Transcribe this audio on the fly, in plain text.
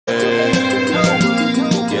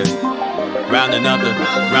Rounding up the,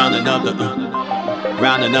 rounding up the,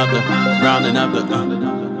 rounding up the, rounding up the,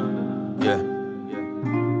 yeah.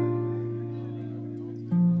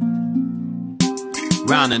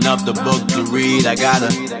 Rounding up the book to read, I gotta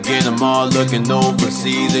get them all looking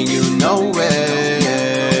overseas, and you know it,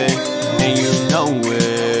 and you know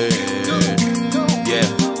it, yeah.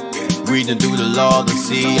 Reading through the law to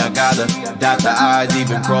see, I gotta dot the I's,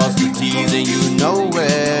 even cross the T's, and you know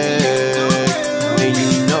it, and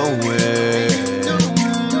you know it.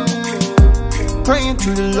 Praying to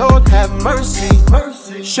the Lord, have mercy,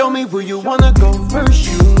 mercy. Show me where you wanna go first,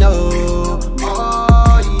 you know.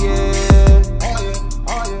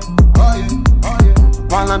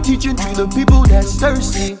 While I'm teaching to the people that's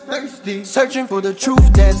thirsty, searching for the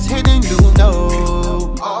truth that's hidden, you know.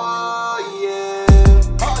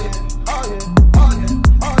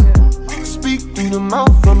 Speak through the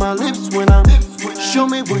mouth from my lips when I'm show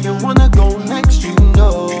me where you wanna go next, you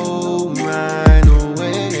know, right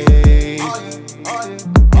away.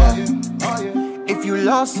 If you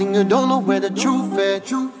lost and you don't know where the truth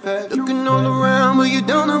at, looking all around but you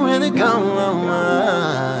don't know where to go.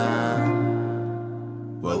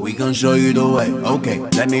 Well, we gon' show you the way. Okay,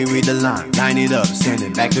 let me read the line. Line it up,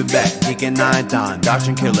 standing back to back, kicking 9 times.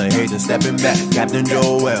 Doctrine killer, hater stepping back. Captain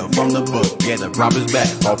Joel from the book, yeah, the prophet's back.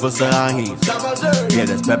 Officer Ahim, yeah,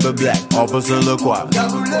 that's Pepper Black. Officer LaCroix,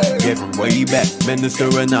 yeah, from way back. Minister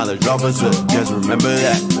of knowledge, officer, just remember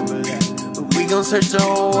that. We gon' search the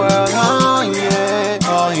whole world, oh yeah,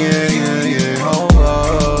 oh yeah, yeah, yeah, oh,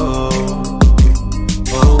 oh,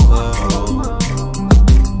 oh, oh.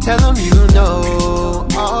 Tell them you know.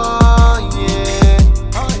 Oh yeah,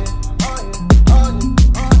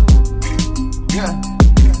 yeah.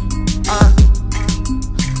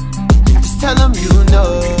 Just tell them you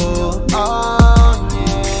know. Oh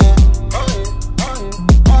yeah.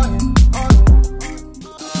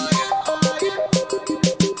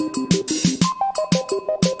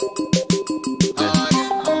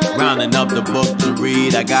 Rounding up the book to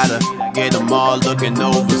read, I gotta get them all looking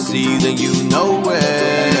overseas, and you know it.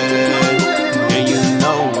 And you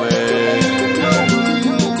know it,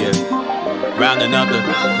 yeah. Rounding up the,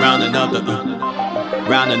 rounding up the,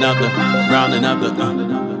 rounding up the, rounding up the,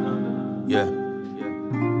 yeah.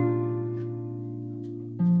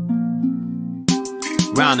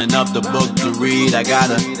 Rounding up the book to read, I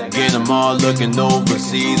gotta get them all looking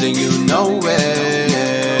overseas, and you know it,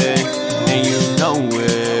 and you know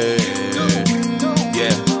it,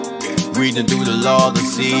 yeah. Reading through the law to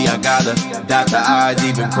see, I gotta dot the I's,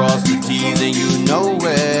 even cross the T's, and you know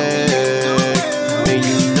it, and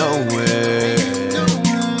you know it.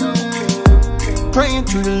 Praying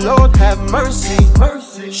to the Lord, have mercy,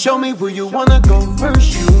 mercy. Show me where you wanna go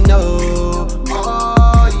first, you know.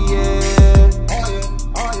 Oh yeah.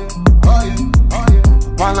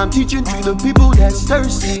 While I'm teaching to the people that's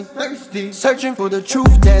thirsty, searching for the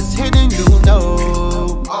truth that's hidden, you know.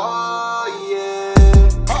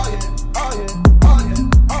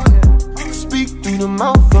 The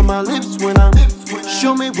mouth from my lips when I'm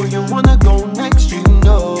show me where you wanna go next, you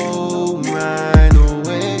know, right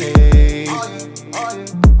away.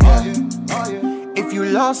 If you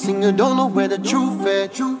lost and you don't know where the truth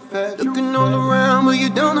at, looking all around but you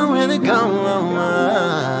don't know where to go.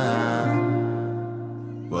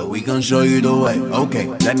 Well, we gon' show you the way. Okay,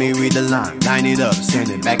 let me read the line. Line it up,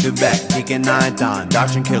 standing back to back, kicking 9 times.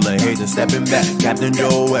 Doctrine killer, hater stepping back. Captain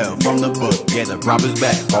Joel from the book, yeah, the prophet's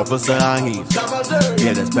back. Officer Ahim,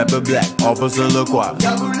 yeah, that's Pepper Black. Officer LaCroix,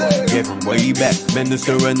 yeah, from way back.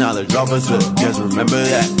 Minister of knowledge, officer, just remember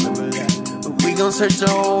that. We gon' search the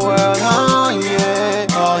whole world, oh yeah,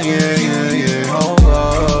 oh yeah, yeah, yeah, oh,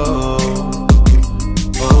 oh,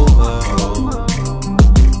 oh,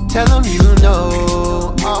 oh. Tell them you know.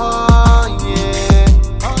 Oh yeah,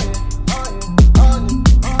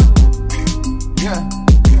 yeah.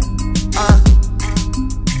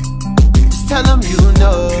 Just tell them you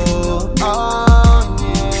know. Oh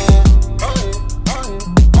yeah.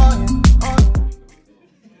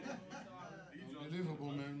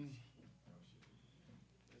 Unbelievable, man.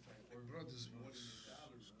 My brothers was, I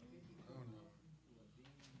don't know.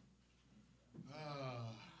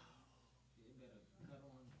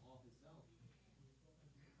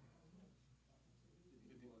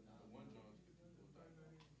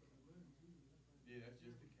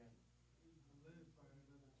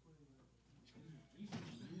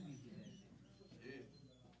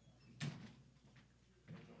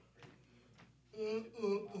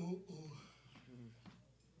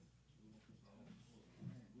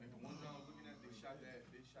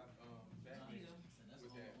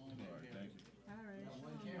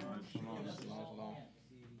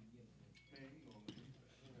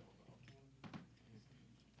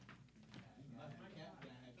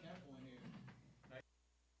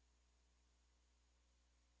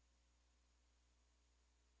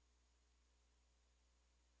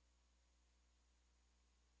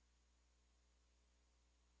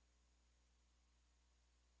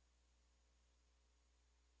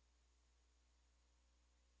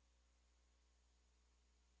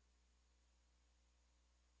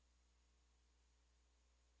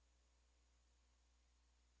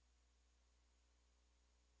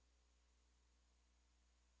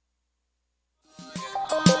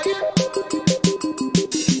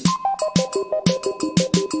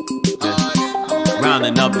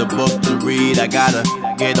 Rounding up the book to read, I gotta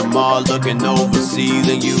get them all looking overseas,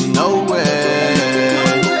 and you know it,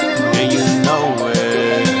 and you know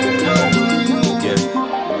it,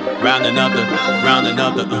 yeah. Rounding up the, rounding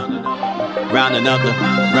up the, rounding up the,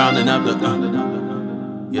 rounding up the,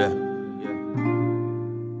 yeah.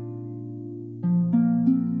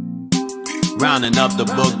 Rounding up the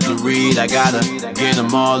book to read, I gotta get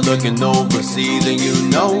them all looking overseas, and you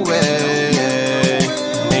know it,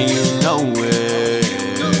 and you know it,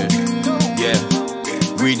 yeah.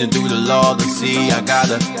 Reading through the law to see, I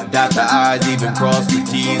gotta dot the I's, even cross the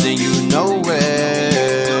T's, and you know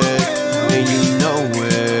it, and you know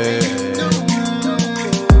it.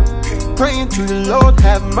 Praying to the Lord,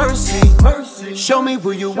 have mercy, mercy. Show me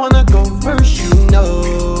where you wanna go first, you know.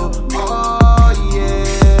 Oh yeah.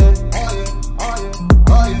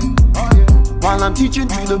 While I'm teaching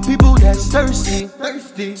to the people that's thirsty,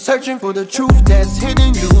 searching for the truth that's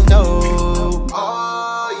hidden, you know.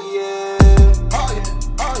 Oh yeah, oh yeah,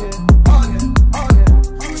 oh yeah, oh yeah, oh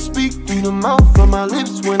yeah. Speak through the mouth from my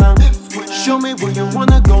lips when I'm. Show me where you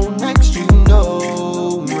wanna go next, you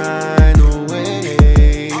know. Right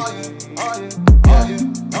away. Yeah.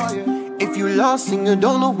 If you lost and you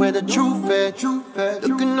don't know where the truth at,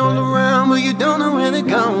 looking all around but you don't know where to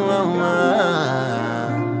go.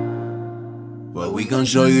 Well, we gon'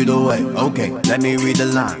 show you the way, okay, let me read the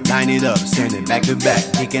line. Line it up, standing back to back,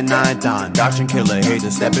 kicking 9 times. Doctrine killer, hater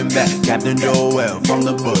stepping back. Captain Joel from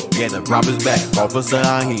the book, yeah, the prophet's back. Officer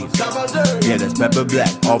Ahim, yeah, that's Pepper Black.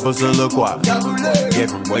 Officer LaQuad, yeah,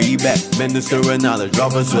 from way back. Minister of knowledge,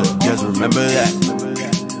 officer, just remember that.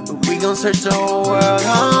 We gon' search the whole world,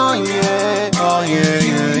 oh yeah, oh yeah,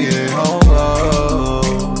 yeah, yeah, oh, oh,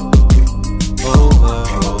 oh,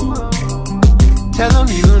 oh. Tell them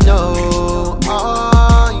you know.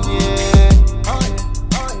 Oh yeah,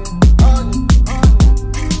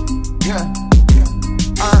 yeah.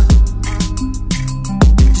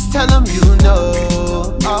 Just tell them you know.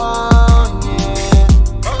 Oh yeah.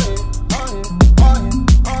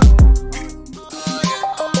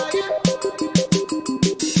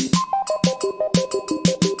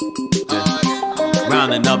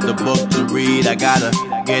 Rounding up the book to read, I gotta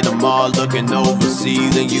get them all looking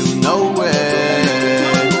overseas, and you know it.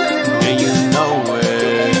 And you know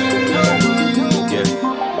it, yeah.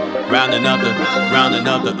 Rounding up the, rounding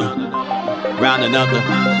up the, rounding up the,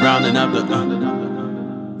 rounding up the,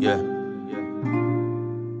 yeah.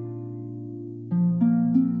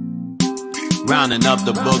 Rounding up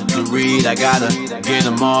the book to read, I gotta get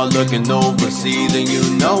them all looking overseas, and you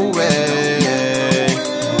know it,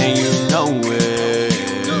 and you know it,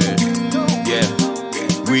 yeah.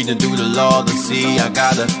 Reading through the law to see, I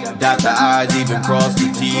gotta dot the I's, even cross the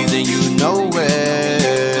T's, and you know it,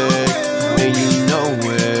 and you know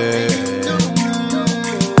it.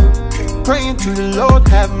 Praying to the Lord,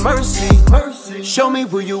 have mercy, mercy. Show me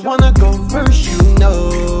where you wanna go first, you know.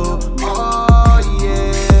 Oh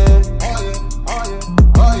yeah,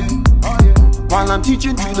 while I'm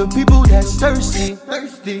teaching to the people that's thirsty,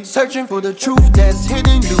 searching for the truth that's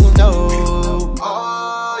hidden, you know.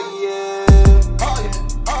 Oh yeah.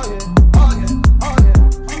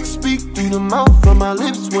 The mouth from my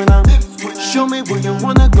lips when I'm. Show me where you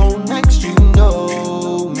wanna go next, you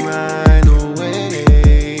know. Right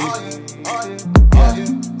away. Yeah.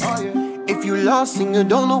 If you lost and you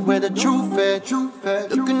don't know where the truth at,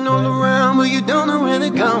 looking all around but you don't know where to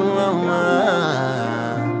go.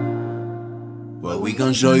 Well, we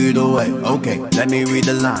gon' show you the way, okay, let me read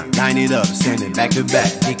the line. Line it up, standing back to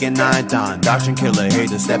back, kicking 9 times. Doctrine killer,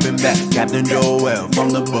 hater stepping back. Captain Joel from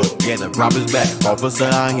the book, yeah, the prophet's back. Officer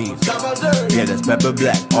Ahim, yeah, that's Pepper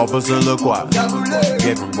Black. Officer LaQuad,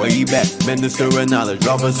 yeah, from way back. Minister of knowledge,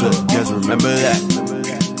 officer, just remember that.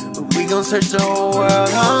 We gon' search the whole world,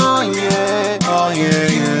 oh yeah, oh yeah,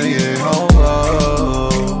 yeah, yeah, oh, oh,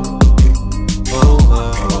 oh, oh,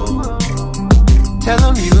 oh. Tell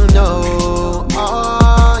them you know.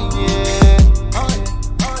 Oh yeah,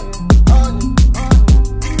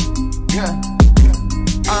 yeah.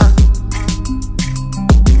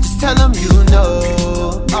 Just tell them you know.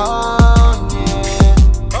 Oh yeah.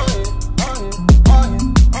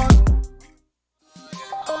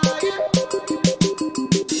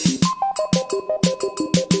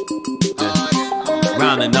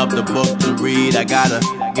 Rounding up the book to read, I gotta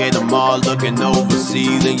get them all looking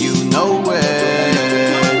overseas, and you know it.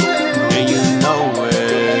 And you know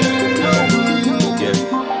it, yeah.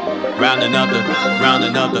 Rounding up the,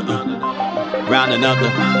 rounding up the, rounding up the,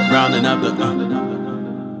 rounding up the,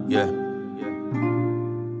 yeah.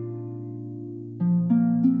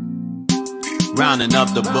 Rounding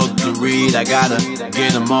up the book to read, I gotta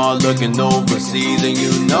get them all looking overseas, and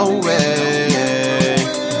you know it,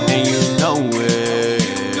 know it.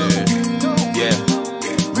 Yeah,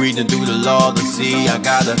 reading through the law to see. I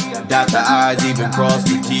gotta dot the I's, even cross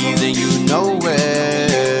the T's, and you know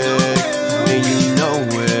it. And you know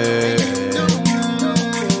it.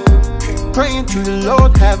 Praying to the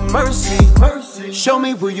Lord, have mercy. Show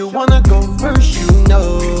me where you wanna go first, you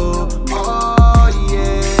know. Oh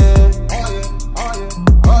yeah.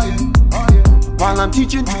 While I'm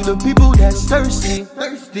teaching to the people that's thirsty,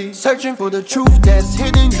 searching for the truth that's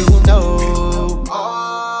hidden, you know.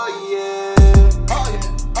 Oh yeah.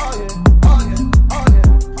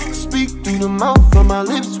 Speak through the mouth from my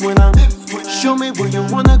lips when I'm. Show me where you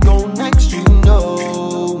wanna go next, you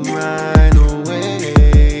know. Right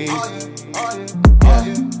away.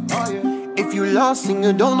 If you lost and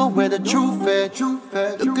you don't know where the truth at,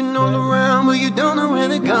 looking all around but you don't know where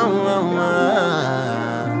to go.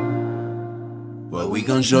 Well, we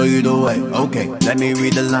gon' show you the way. Okay, let me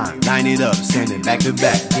read the line. Line it up, standing back to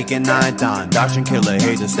back, taking 9 times. Doctrine killer,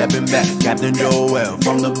 hater stepping back. Captain Joel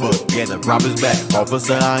from the book. Yeah, the prophet's back.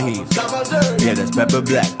 Officer Ahim. Yeah, that's Pepper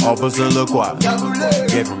Black. Officer LaCroix.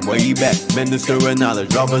 Yeah, from way back. Minister of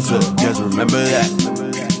knowledge. Officer, just remember that.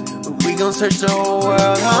 We gon' search the whole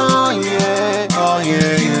world. Oh yeah, oh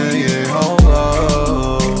yeah, yeah, yeah. Oh,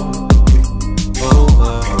 oh, oh,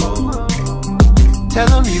 oh. Tell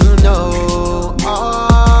them you know.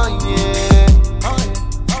 Oh yeah,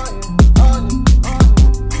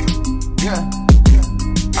 yeah.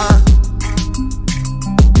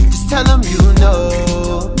 Just tell them you know.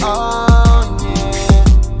 Oh yeah.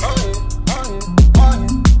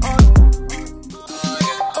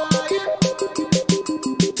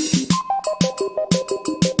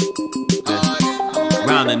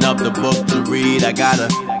 Rounding up the book to read, I gotta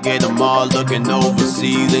get them all looking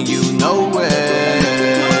overseas, and you know it.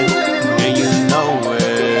 And you know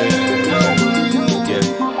it. Yeah.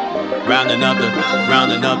 Rounding up the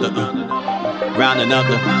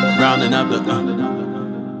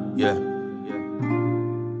yeah.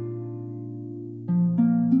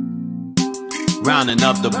 Rounding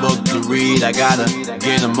up the book to read, I gotta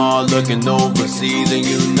get them all looking overseas, and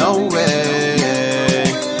you know it.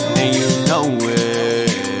 And you know it.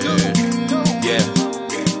 Yeah.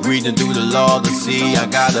 Reading through the law to see. I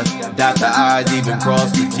gotta dot the I's, even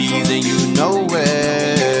cross the T's, and you know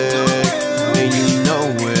it. And you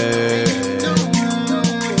know it.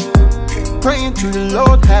 Praying to the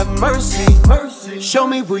Lord, have mercy. Show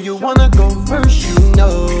me where you wanna go first, you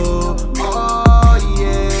know. Oh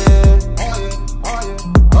yeah.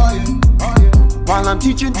 While I'm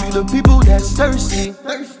teaching to the people that's thirsty,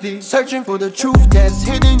 searching for the truth that's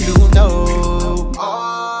hidden, you know.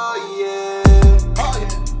 Oh yeah.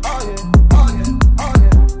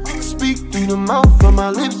 Speak through the mouth from my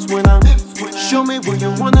lips when I'm. Show me where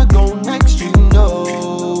you wanna go next, you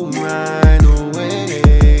know. Right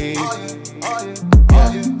away.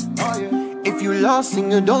 If you lost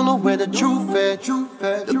and you don't know where the truth at,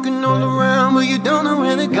 looking all around but you don't know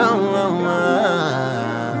where to go.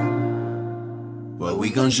 Well, we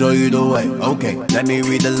gon' show you the way. Okay, let me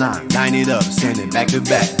read the line. Line it up, standing back to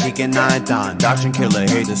back, taking 9 times. Doctrine killer,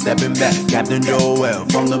 hater stepping back. Captain Joel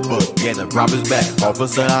from the book. Yeah, the prophet's back.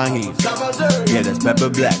 Officer Ahim. Yeah, that's Pepper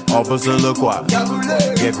Black. Officer LaCroix.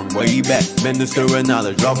 Yeah, from way back. Minister of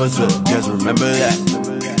knowledge. Officer, just remember that.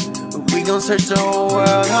 We gon' search the whole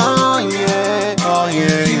world. Oh yeah, oh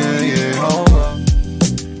yeah, yeah, yeah. Oh.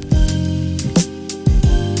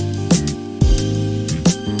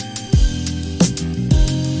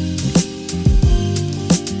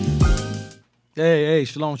 Hey,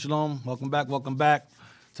 shalom, shalom. Welcome back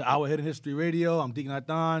to Our Hidden History Radio. I'm Deacon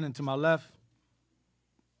Athan, and to my left,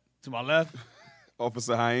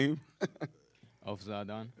 Officer Haim. Officer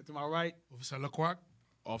Adon. to my right, Officer Laquac.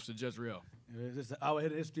 Officer Jezreel. this is Our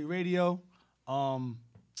Hidden History Radio. So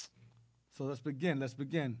let's begin.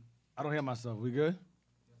 I don't hear myself. We good?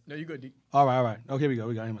 No, you good, Deacon. All right. Okay, here we go.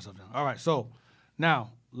 We got to hear myself now. All right, so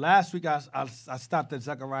now, last week I stopped at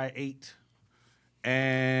Zechariah 8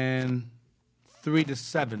 and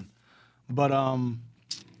 3-7. But I'm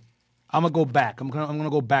going to go back. I'm gonna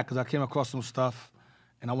go back because I came across some stuff,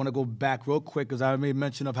 and I want to go back real quick because I made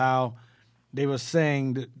mention of how they were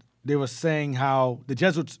saying how the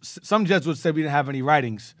Jesuits, some Jesuits said we didn't have any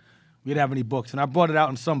writings. We didn't have any books. And I brought it out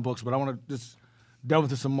in some books, but I want to just delve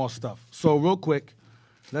into some more stuff. So real quick,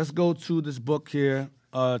 let's go to this book here,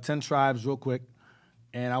 10 Tribes, real quick.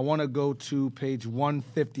 And I want to go to page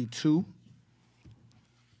 152.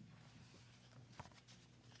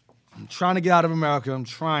 I'm trying to get out of America. I'm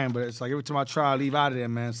trying, but it's like every time I try, I leave out of there,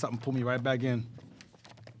 man. Something pull me right back in.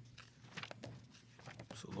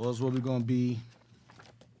 So Lord's where we're going to be.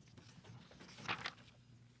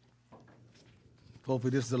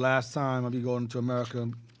 Hopefully this is the last time I'll be going to America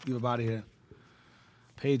and leave up out of here.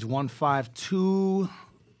 Page 152.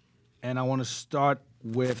 And I want to start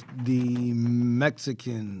with the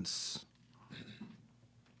Mexicans.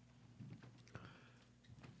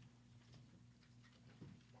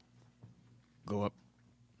 Go up.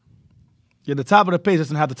 Yeah, the top of the page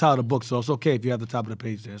doesn't have the title of the book, so it's okay if you have the top of the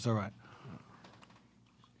page there. It's all right.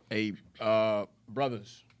 Hey,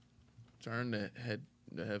 brothers, turn the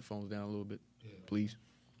headphones down a little bit, please.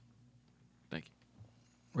 Thank you.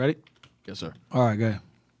 Ready? Yes, sir. All right, go ahead.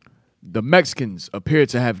 The Mexicans appear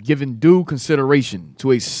to have given due consideration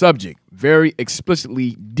to a subject very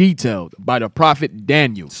explicitly detailed by the prophet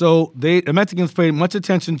Daniel. So the Mexicans paid much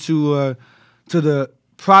attention to the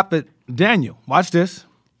prophet Daniel. Watch this.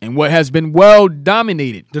 And what has been well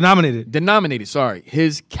denominated,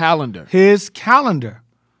 his calendar. His calendar.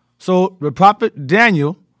 So the prophet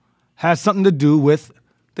Daniel has something to do with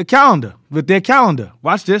the calendar, with their calendar.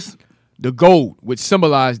 Watch this. The gold, which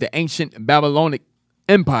symbolized the ancient Babylonic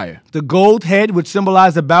Empire. The gold head, which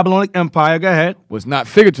symbolized the Babylonic Empire, go ahead, was not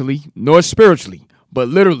figuratively nor spiritually, but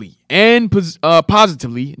literally and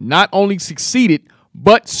positively not only succeeded,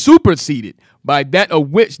 but superseded by that of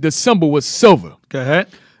which the symbol was silver. Go ahead.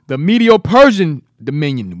 The Medo-Persian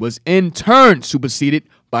dominion was in turn superseded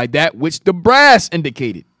by that which the brass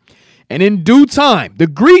indicated. And in due time, the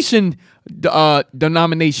Grecian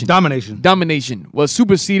domination was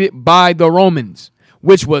superseded by the Romans,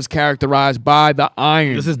 which was characterized by the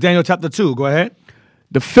iron. This is Daniel chapter 2. Go ahead.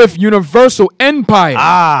 The fifth universal empire.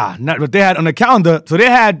 Not what they had on the calendar. So they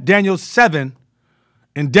had Daniel 7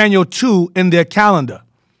 and Daniel 2 in their calendar.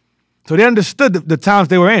 So they understood the times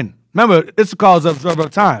they were in. Remember, Issachar's observer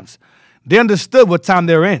of times. They understood what time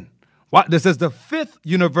they're in. This is the fifth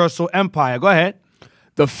universal empire. Go ahead.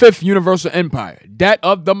 The fifth universal empire, that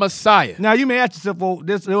of the Messiah. Now, you may ask yourself, well,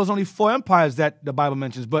 there was only 4 empires that the Bible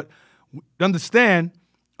mentions, but understand,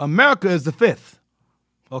 America is the fifth,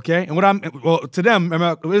 okay? And to them,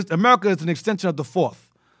 America is an extension of the fourth,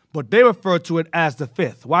 but they refer to it as the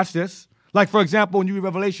fifth. Watch this. Like, for example, when you read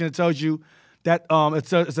Revelation, it tells you that it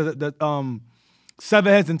says that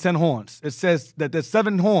 7 heads and 10 horns. It says that there's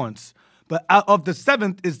 7 horns, but out of the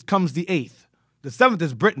 7th comes the 8th. The 7th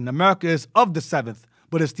is Britain. America is of the 7th,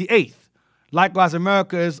 but it's the 8th. Likewise,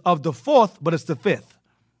 America is of the 4th, but it's the 5th.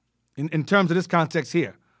 In terms of this context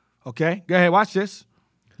here. Okay? Go ahead, watch this.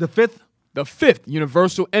 The fifth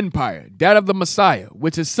universal empire, that of the Messiah,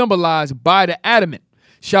 which is symbolized by the adamant,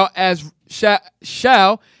 shall as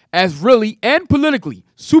really and politically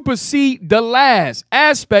supersede the last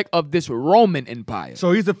aspect of this Roman empire.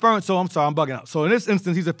 So he's referring, I'm bugging out. So in this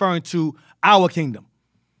instance, he's referring to our kingdom.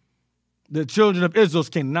 The children of Israel's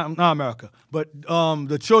kingdom, not America, but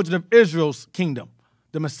the children of Israel's kingdom.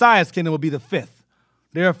 The Messiah's kingdom will be the 5th.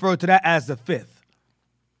 They refer to that as the 5th.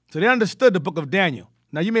 So they understood the book of Daniel.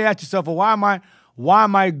 Now you may ask yourself, well, why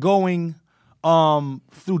am I going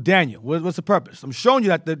through Daniel? What's the purpose? I'm showing you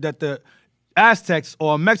that the Aztecs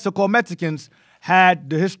or Mexicans had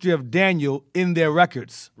the history of Daniel in their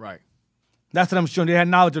records. Right. That's what I'm showing. They had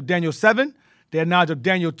knowledge of Daniel 7. They had knowledge of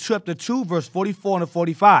Daniel chapter 2, verse 44 and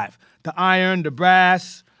 45. The iron, the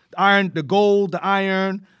brass, the gold, the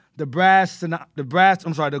iron, the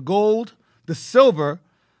gold, the silver,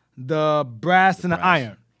 the brass, and the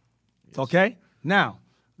iron. Yes. Okay? Now,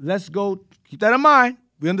 let's go, keep that in mind.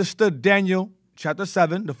 We understood Daniel chapter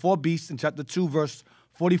 7, the 4 beasts, in chapter 2, verse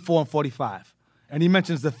 44 and 45. And he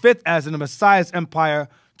mentions the 5th as in the Messiah's empire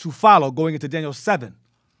to follow, going into Daniel 7,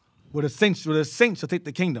 where the saints shall take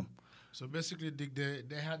the kingdom. So basically, they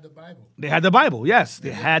had the Bible. They had the Bible, yes.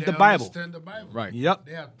 They had the Bible. They understand the Bible. Right. Yep.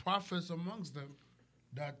 They had prophets amongst them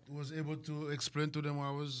that was able to explain to them what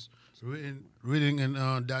I was reading in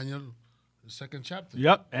Daniel, the 2nd chapter.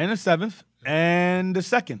 Yep, and the 7th, and the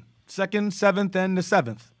 2nd. 2nd, 7th, and the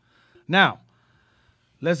 7th. Now,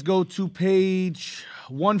 let's go to page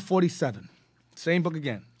 147. Same book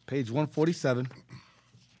again, page 147.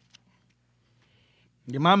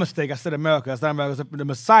 My mistake, I said America. That's not America. The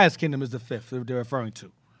Messiah's kingdom is the 5th they're referring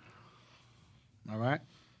to. All right?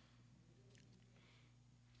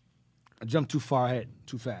 I jumped too far ahead,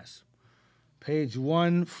 too fast. Page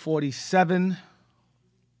 147.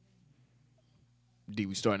 D,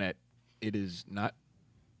 we starting at it is not?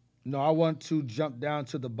 No, I want to jump down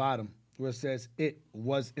to the bottom where it says it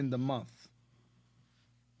was in the month.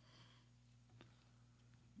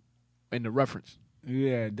 In the reference.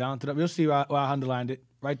 Yeah, down to the, you'll see where I underlined it.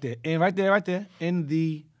 Right there. And right there. In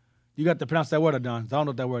the, you got to pronounce that word, Adon. I don't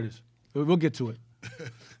know what that word is. We'll get to it.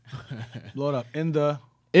 Load up. In the.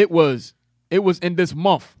 It was in this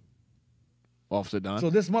month, Officer Don.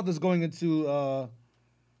 So this month is going into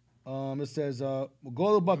It says, go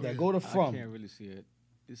above that. Go to I from. can't really see it.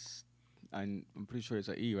 I'm pretty sure it's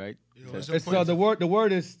an E, right? Yo, it's It's a the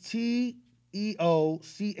word is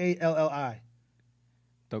TEOCALLI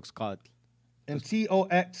Toxcatl. and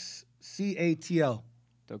TOXCATL.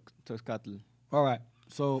 Toxcatl. All right.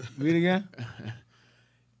 So read again.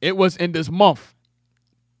 It was in this month,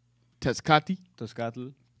 Tezcatli,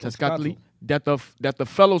 Tezcatli. that the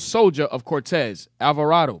fellow soldier of Cortez,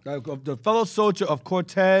 Alvarado, The fellow soldier of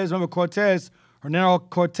Cortez. Remember Cortez? Hernando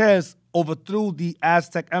Cortez overthrew the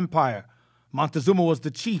Aztec Empire. Montezuma was the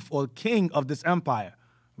chief or king of this empire.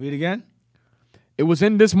 Read again. it was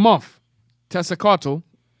in this month, Tezcatl,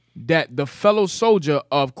 that the fellow soldier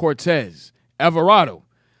of Cortez, Alvarado,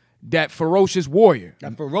 that ferocious warrior,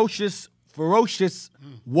 That ferocious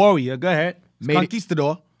warrior. Go ahead.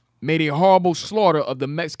 Conquistador. made a horrible slaughter of the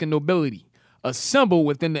Mexican nobility, assembled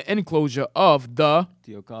within the enclosure of the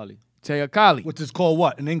Teocalli, Which is called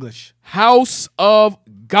what in English? house of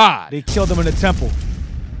God. They killed them in the temple.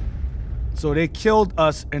 So they killed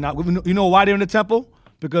us, and you know why they're in the temple?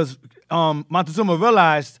 Because Montezuma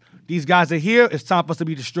realized these guys are here. It's time for us to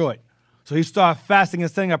be destroyed. So he started fasting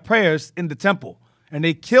and saying our prayers in the temple, and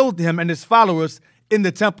they killed him and his followers in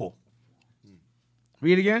the temple.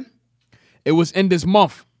 Read again. It was in this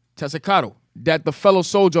month, Tezcatl, that the fellow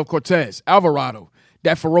soldier of Cortez, Alvarado,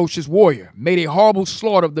 that ferocious warrior, made a horrible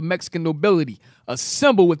slaughter of the Mexican nobility,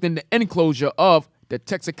 assembled within the enclosure of the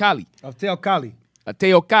Teocalli. Of Teocalli.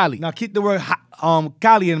 Teocalli, Now keep the word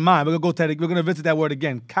Cali in mind. We're gonna visit that word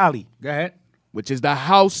again. Cali. Go ahead. which is the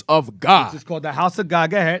house of God. It's called the house of God.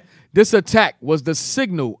 Go ahead. This attack was the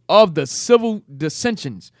signal of the civil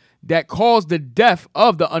dissensions that caused the death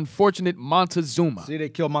of the unfortunate Montezuma. See, they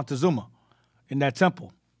killed Montezuma in that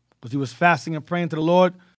temple because he was fasting and praying to the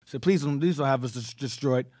Lord. Said, please don't have us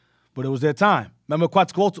destroyed. But it was their time. Remember,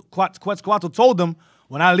 Quetzalcoatl told them,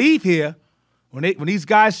 when I leave here, when these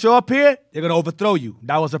guys show up here, they're going to overthrow you.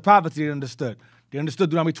 That was a prophecy they understood. They understood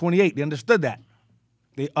Deuteronomy 28. They understood that.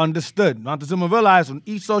 They understood. Montezuma realized when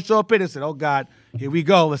Esau showed up here, they said, oh, God, here we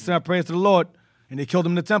go. Let's send our prayers to the Lord. And they killed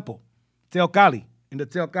him in the temple. Teocalli. In the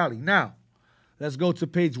Teocalli. Now, let's go to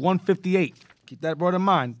page 158. Keep that word in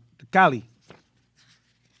mind. The Cali.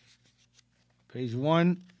 Page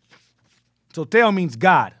 1. So Teo means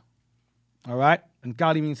God. All right? And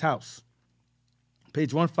Cali means house.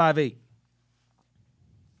 Page 158.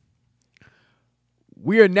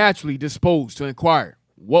 We are naturally disposed to inquire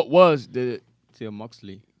what was the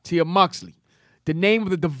Tiamoxtli, the name of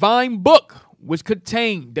the divine book which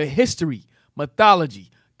contained the history, mythology,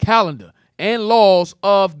 calendar, and laws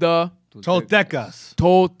of the Toltecas.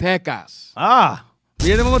 Toltecas.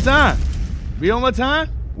 Read it one more time. Read it one more time.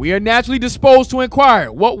 We are naturally disposed to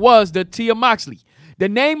inquire what was the Tiamoxtli, the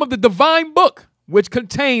name of the divine book which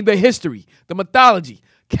contained the history, the mythology,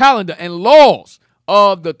 calendar, and laws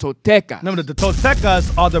of the Toltecas. Remember that the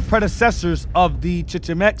Toltecas are the predecessors of the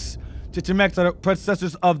Chichimecs. Chichimecs are the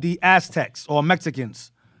predecessors of the Aztecs or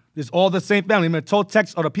Mexicans. It's all the same family. Remember,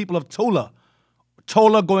 Toltecs are the people of Tula.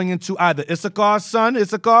 Tola going into either Issachar's son,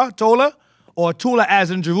 Tola, or Tula as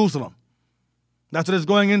in Jerusalem. That's what it's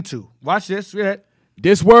going into. Watch this. Read it.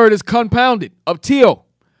 This word is compounded of Teo,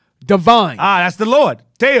 divine. That's the Lord.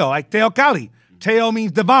 Teo, like Teocalli. Teo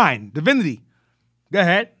means divine, divinity. Go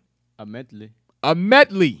ahead.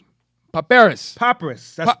 Ametli, papyrus,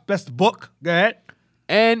 That's the book. Go ahead.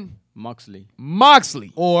 and Moxley.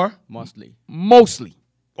 Or Mostly. mostly.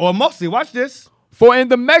 Watch this. For in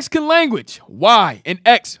the Mexican language, Y and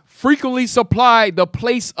X frequently supply the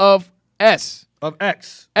place of S. Of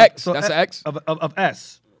X. X, that's an X. Of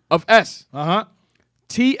S. Of S. Uh-huh.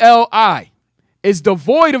 TLI is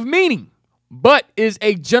devoid of meaning, but is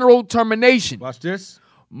a general termination. Watch this.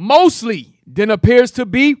 Mostly then appears to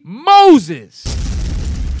be Moses,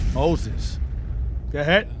 Go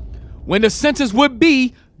ahead. when the sentence would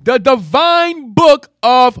be the divine book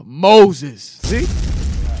of Moses. See?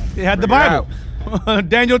 They had the Bible.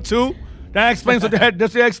 Daniel 2. That explains what they had.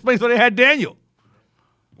 That explains why they had Daniel.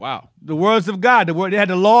 Wow. The words of God. They had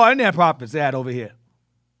the law and their prophets they had over here.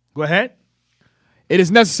 Go ahead. It is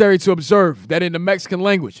necessary to observe that in the Mexican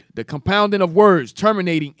language, the compounding of words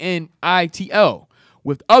terminating in ITL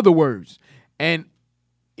with other words and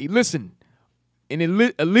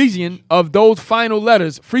elision of those final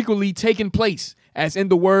letters frequently taking place, as in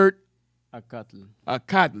the word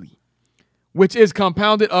Acatli, which is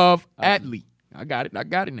compounded of Atli. I got it now.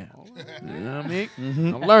 You know what I mean?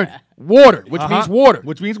 I'm learning. Water, which means water.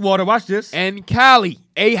 Which means water. Watch this. And Cali,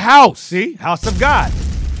 a house. See? House of God.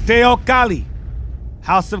 Teocalli.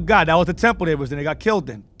 House of God. That was the temple they was in. They got killed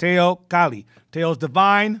in. Teocalli. Teo's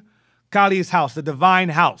divine. Kali is house. The divine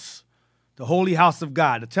house. The holy house of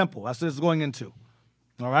God, the temple. That's what it's going into.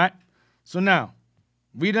 All right? So now,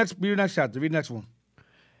 read the next chapter. Read the next one.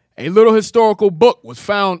 A little historical book was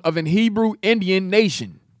found of an Hebrew Indian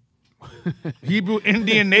nation. Hebrew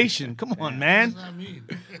Indian nation. Come on, man. What does that mean?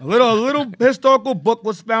 A little historical book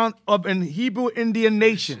was found of an Hebrew Indian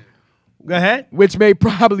nation. Go ahead. Which may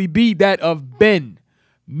probably be that of Ben,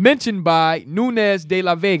 mentioned by Nunez de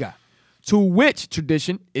la Vega, to which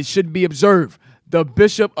tradition it should be observed the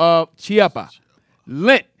Bishop of Chiapa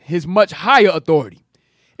lent his much higher authority.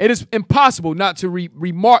 It is impossible not to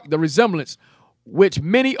remark the resemblance which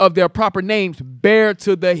many of their proper names bear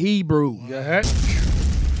to the Hebrew. Go ahead.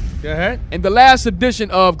 Go ahead. In the last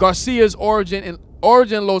edition of Garcia's Origin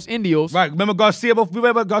Los Indios. Right. Remember Garcia? We read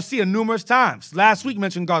about Garcia numerous times. Last week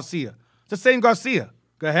mentioned Garcia. It's the same Garcia.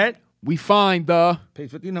 Go ahead. We find the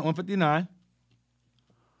Page 59, 159.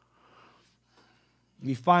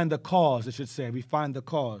 We find the cause, it should say. We find the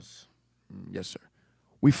cause. Yes, sir.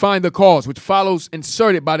 We find the cause, which follows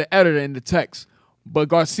inserted by the editor in the text. But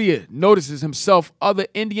Garcia notices himself other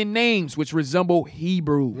Indian names which resemble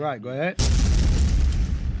Hebrew. Right, go ahead.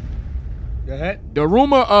 Go ahead. The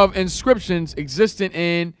rumor of inscriptions existing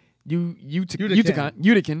in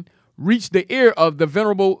Yucatan reached the ear of the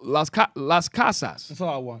venerable Las Casas. That's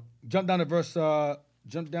all I want. Jump down to verse,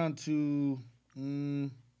 jump down to,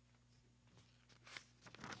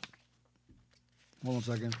 hold on a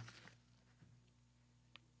second.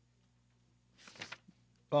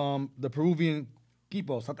 The Peruvian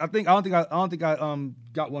quipos. I don't think I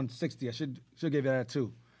got 160. I should give you that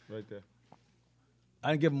too. Right there.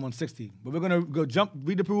 I didn't give him 160. But we're gonna go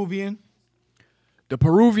read the Peruvian. The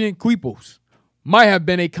Peruvian quipos might have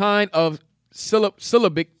been a kind of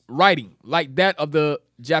syllabic writing like that of the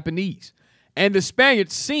Japanese, and the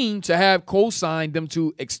Spaniards seem to have co-signed them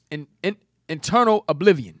to eternal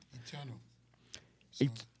oblivion.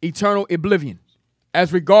 Eternal oblivion.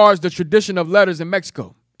 As regards the tradition of letters in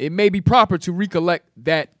Mexico, it may be proper to recollect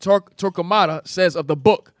that Torquemada says of the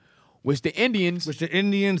book, which the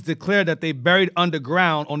Indians declared that they buried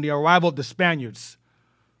underground on the arrival of the Spaniards.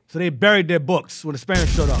 So they buried their books when the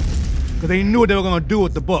Spaniards showed up, because they knew what they were going to do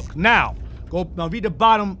with the book. Now read the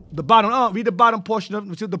bottom portion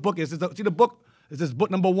of it. See what the book is. See the book? Is this book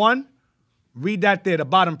number 1? Read that there,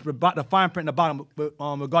 the fine print in the bottom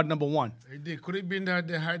regarding number 1. Could it be that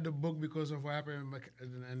they hide the book because of what happened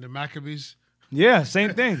in the Maccabees? Yeah,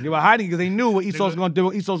 same thing. They were hiding because they knew what Esau was going to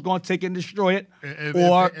do. Esau was going to take it and destroy it. And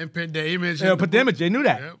put the image. Put the image. They knew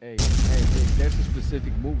that. Yep. Hey, there's a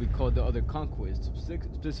specific movie called The Other Conquest,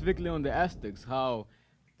 specifically on the Aztecs, how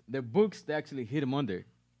their books, they actually hid them under.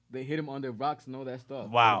 They hid them under rocks and all that stuff.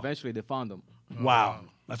 Wow. And eventually they found them. Wow.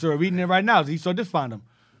 That's what we're reading it right now. Esau did find them.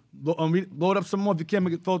 Load up some more if you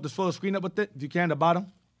can. Throw the screen up with it. If you can, the bottom.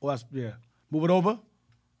 Yeah. Move it over.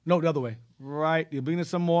 No, the other way. Right. You bring it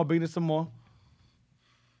some more.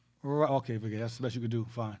 Right. Okay, forget. That's the best you could do.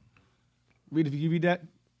 Fine. If you read that.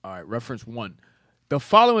 All right, reference 1. The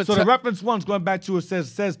following. So the reference 1's going back to it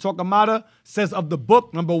says Torquemada says of the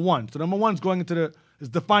book number 1. So number 1's going into is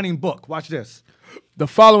defining book. Watch this. The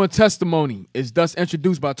following testimony is thus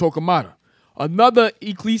introduced by Torquemada. Another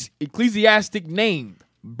ecclesiastic named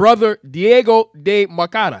Brother Diego de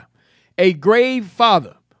Marcada, a grave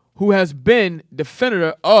father who has been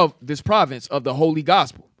defender of this province of the Holy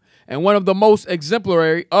Gospel, and one of the most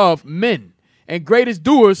exemplary of men and greatest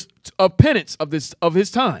doers of penance of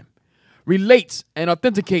his time, relates and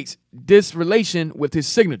authenticates this relation with his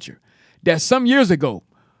signature, that some years ago,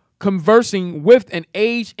 conversing with an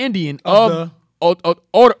aged Indian of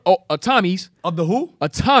Otamis. Of the who?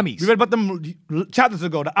 Otamis. We read about them chapters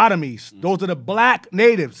ago, the Otamis. Those are the black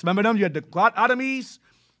natives. Remember them? You had the Otamis,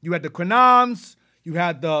 you had the Quinams, you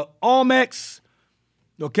had the Olmecs.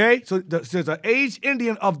 Okay? So there's an aged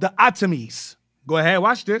Indian of the Otamis. Go ahead,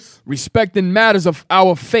 watch this. Respecting matters of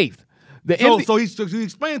our faith. So he's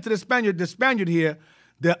explaining to the Spaniard here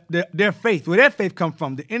their faith, where their faith come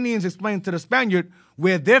from. The Indians explain to the Spaniard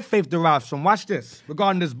where their faith derives from. Watch this,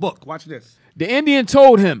 regarding this book. Watch this. The Indian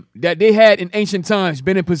told him that they had in ancient times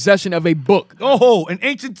been in possession of a book. Oh, in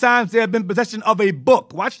ancient times they had been in possession of a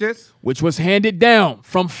book. Watch this. Which was handed down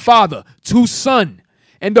from father to son,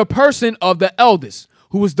 in the person of the eldest,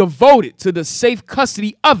 who was devoted to the safe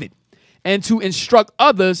custody of it, and to instruct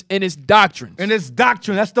others in its doctrines.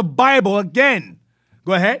 That's the Bible again.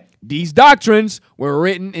 Go ahead. These doctrines were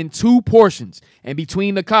written in 2 portions, and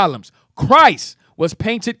between the columns, Christ was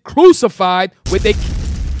painted crucified with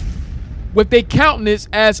a countenance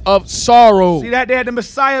as of sorrow. See that? They had the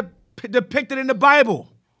Messiah depicted in the Bible.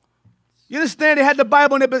 You understand? They had the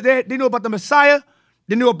Bible, and they knew about the Messiah.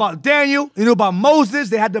 They knew about Daniel. They knew about Moses.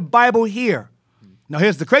 They had the Bible here. Now,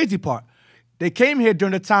 here's the crazy part. They came here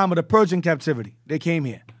during the time of the Persian captivity. They came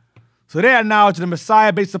here. So they had knowledge of the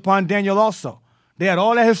Messiah based upon Daniel also. They had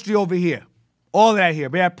all that history over here. All that here.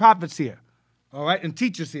 They had prophets here. All right? And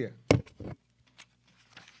teachers here.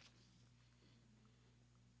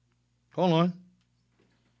 Hold on.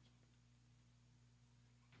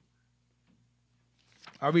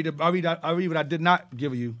 I'll read what I did not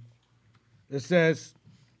give you. It says,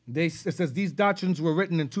 these doctrines were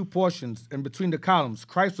written in two portions, and between the columns.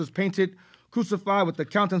 Christ was painted, crucified with the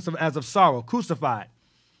countenance as of sorrow, crucified.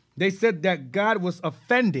 They said that God was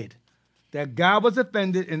offended, and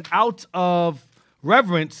out of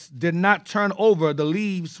reverence did not turn over the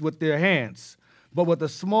leaves with their hands, but with a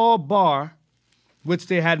small bar which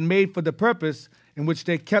they had made for the purpose, in which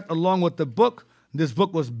they kept along with the book. This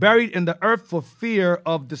book was buried in the earth for fear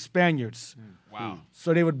of the Spaniards. Wow.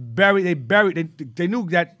 So they knew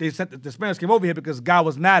that they said that the Spaniards came over here because God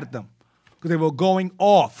was mad at them, because they were going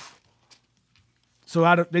off.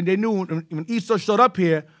 So they knew when Esau showed up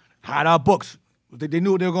here, had our books. They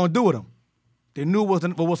knew what they were going to do with them. They knew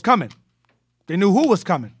what was coming. They knew who was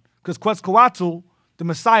coming, because Quetzalcoatl, the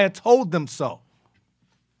Messiah, told them so.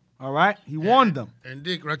 All right? He warned them. And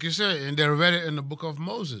Dick, like you said, and they read it in the book of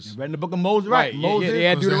Moses. They read in the book of Moses, right? Yeah, Moses. they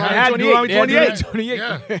had Deuteronomy 28.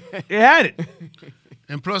 Yeah. They had it.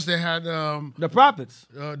 And plus they had The prophets.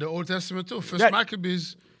 the Old Testament too. First That-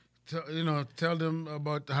 Maccabees, tell them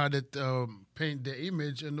about how they paint the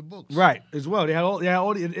image in the books. Right, as well. They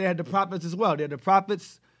had the prophets as well. They had the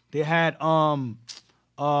prophets. They had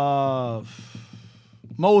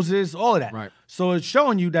Moses, all of that. Right. So it's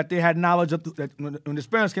showing you that they had knowledge of that when the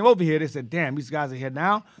Spaniards came over here, they said, damn, these guys are here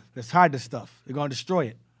now. Let's hide this stuff. They're going to destroy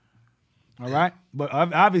it. All right? But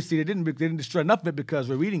obviously they didn't destroy enough of it because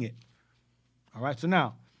we're reading it. All right, so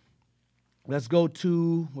now, let's go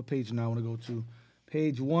to, what page now I want to go to?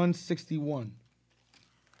 Page 161.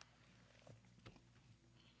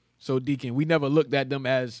 So, Deacon, we never looked at them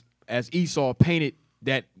as Esau painted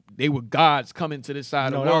that they were gods coming to this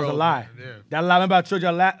side No, of the that world. was a lie. Yeah. That lie. Remember I told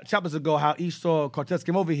you chapters ago how Esau Cortez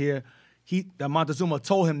came over here. That Montezuma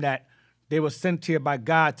told him that they were sent here by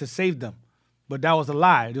God to save them. But that was a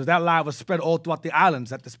lie. That lie was spread all throughout the islands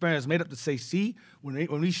that the Spaniards made up to say, see, when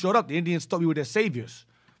we showed up, the Indians thought we were their saviors.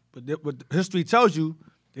 But what history tells you,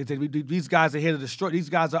 they said, these guys are here to destroy. These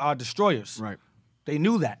guys are our destroyers. Right. They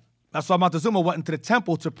knew that. That's why Montezuma went into the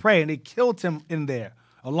temple to pray, and they killed him in there,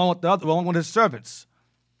 along with his servants.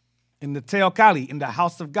 In the Teocalli, in the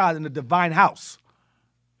house of God, in the divine house.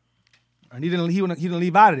 And he didn't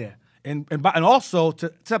leave out of there. And also, to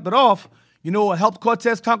top it off, you know what helped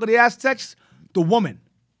Cortez conquer the Aztecs? The woman.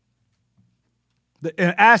 The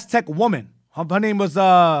Aztec woman. Her name was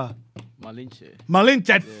Malinche.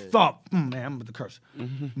 Malinche. Man, I'm about to curse.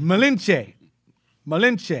 Malinche.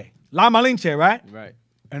 La Malinche, right? Right.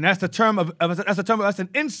 And that's an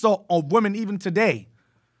insult on women even today.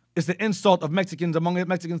 It's the insult of Mexicans among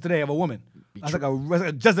Mexicans today of a woman. That's like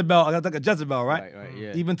a Jezebel. That's like a Jezebel, right? Right,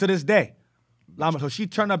 yeah. Even to this day. So she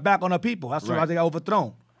turned her back on her people. That's why they got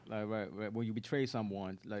overthrown. Right. When you betray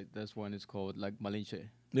someone, like that's when it's called like Malinche.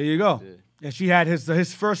 There you go. Yeah. And she had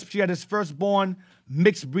his firstborn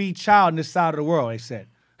mixed breed child in this side of the world. They said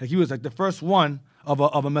like he was like the first one of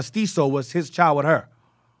a mestizo was his child with her.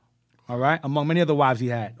 All right, among many other wives he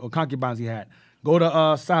had or concubines he had. Go to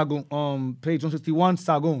Sagun, page 161,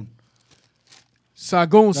 Sagun.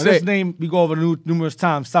 Sagun Now, said, this name we go over numerous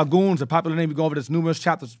times. Sagun's a popular name. We go over this numerous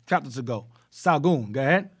chapters ago. Sagun, go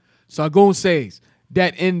ahead. Sagun says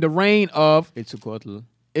that in the reign of Itzucoatl.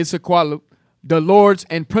 the lords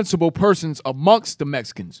and principal persons amongst the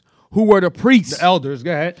Mexicans, who were the priests, The elders,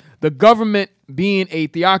 go ahead. the government being a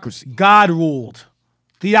theocracy. God ruled.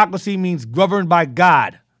 Theocracy means governed by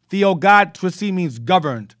God. Theocracy means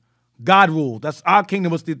governed. God ruled. That's our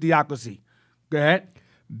kingdom was the theocracy. Go ahead.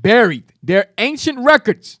 Buried their ancient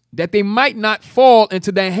records that they might not fall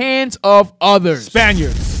into the hands of others.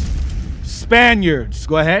 Spaniards.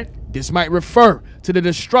 Go ahead. This might refer to the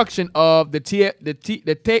destruction of the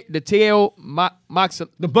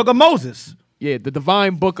The book of Moses. the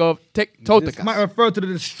divine book of This might Totecas. refer to the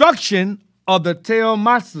destruction of the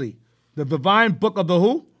Teomasli. The divine book of the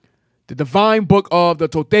who? The divine book of the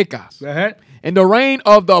Totecas. Go ahead. In the reign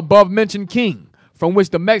of the above-mentioned king, from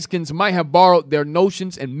which the Mexicans might have borrowed their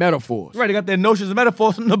notions and metaphors. Right, they got their notions and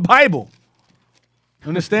metaphors from the Bible.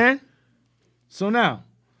 Understand? So now,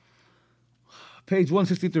 page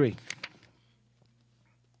 163.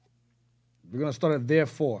 We're going to start at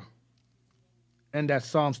therefore. End at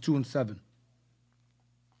Psalms 2 and 7.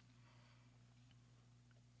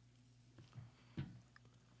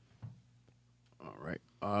 All right.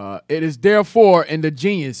 It is therefore in the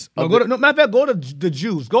genius No, of go to, no, matter of fact, go to the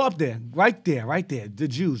Jews. Go up there. Right there. The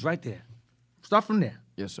Jews, right there. Start from there.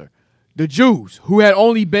 yes, sir. The Jews who had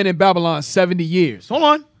only been in Babylon 70 years. Hold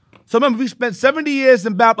on. So remember, we spent 70 years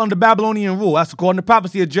under Babylonian rule. That's according to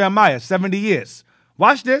prophecy of Jeremiah, 70 years.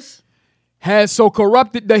 Watch this. Has so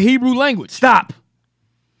corrupted the Hebrew language. Stop.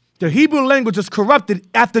 The Hebrew language was corrupted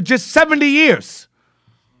after just 70 years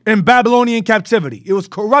in Babylonian captivity. It was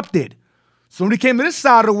corrupted. So when we came to this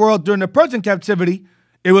side of the world during the Persian captivity,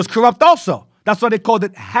 it was corrupt also. That's why they called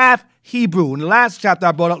it half Hebrew. In the last chapter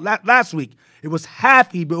I brought up last week, it was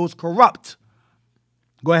half Hebrew. It was corrupt.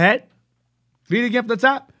 Go ahead. Read it again from the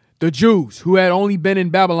top. The Jews who had only been in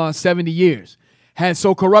Babylon 70 years had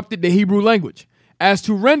so corrupted the Hebrew language as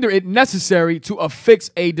to render it necessary to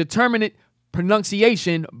affix a determinate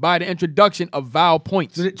pronunciation by the introduction of vowel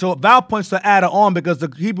points. So vowel points are added on because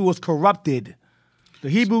the Hebrew was corrupted. The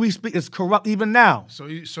Hebrew we speak is corrupt even now. So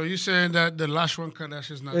you're saying that the Lashwan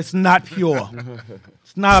Kadesh is not? It's not pure.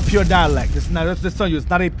 It's not a pure dialect. It's not. Let's just tell you, it's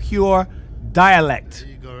not a pure dialect. There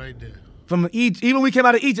you go, right there. From Egypt, even when we came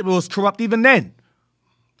out of Egypt, it was corrupt even then.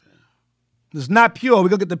 It's not pure. We're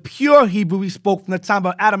gonna get the pure Hebrew we spoke from the time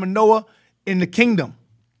of Adam and Noah in the kingdom.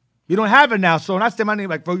 You don't have it now. So when I say my name,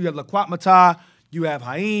 like, bro, you have Laquat Matah, you have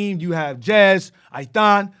Haim, you have Jez,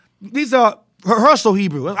 Aithan. These are rehearsal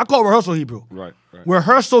Hebrew. I call it rehearsal Hebrew. Right.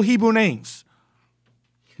 Rehearsal Hebrew names.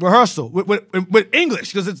 Rehearsal with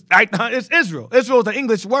English, because it's Israel. Israel is an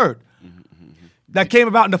English word that came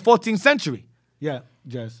about in the 14th century. Yeah,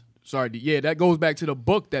 Jez. Sorry, yeah, that goes back to the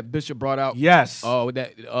book that Bishop brought out. Yes. It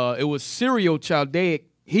was Syrio-Chaldaic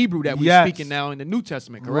Hebrew that we're Yes. speaking now in the New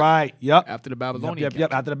Testament, correct? Right. Yep. After the Babylonian.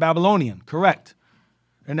 Yep. After the Babylonian. Correct.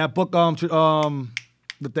 And that book,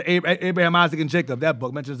 with the Abraham, Isaac, and Jacob, that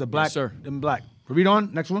book mentions the black sir. and black. Read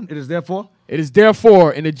on. Next one. It is therefore. It is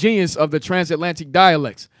therefore in the genius of the transatlantic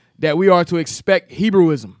dialects that we are to expect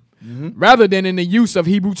Hebrewism, rather than in the use of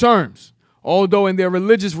Hebrew terms. Although in their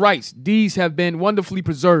religious rites, these have been wonderfully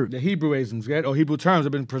preserved. The Hebrewisms, or Hebrew terms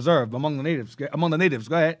have been preserved among the natives.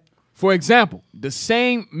 Go ahead. For example, the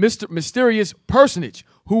same mysterious personage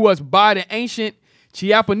who was by the ancient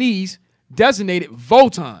Chiapanese designated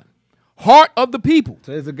Votan, heart of the people.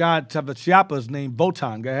 So there's a god of the Chiapas named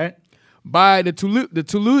Votan. Go ahead. By the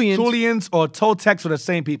Tuluians. Tulians or Toltecs are the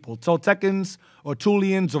same people. Toltecans or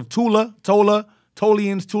Tulians of Tola,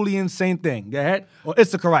 Tolians, same thing. Go ahead. Or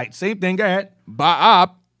Issacharites, same thing. Go ahead.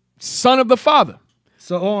 Ba'ab, son of the father.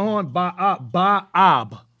 So hold on.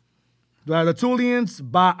 Ba'ab. The Tulians,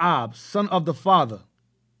 Ba'ab, son of the father.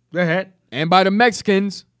 Go ahead. And by the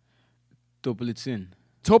Mexicans, Toplitzin.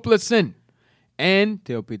 Toplitzin and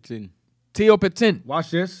Teopitzin.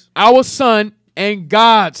 Watch this. our son and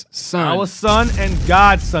God's son. Our son and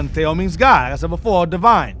God's son. Theo means God. Like I said before,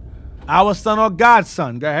 divine. Our son or God's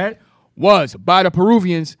son. Go ahead. was by the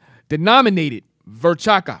Peruvians denominated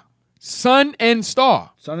Verchaca, sun and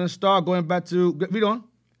star. Sun and star, going back to, read on.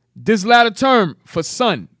 This latter term for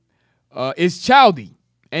son is Chaldee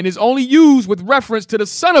and is only used with reference to the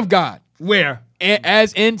Son of God, Where?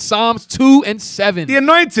 as in Psalms 2 and 7. The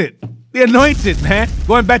anointed. The anointed, man.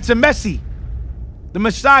 Going back to Messi. The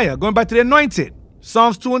Messiah. Going back to the anointed.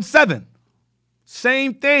 Psalms 2 and 7.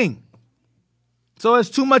 Same thing. So there's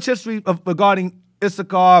too much history regarding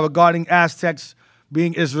Issachar, regarding Aztecs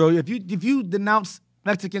being Israel. If you denounce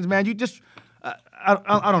Mexicans, man, you just,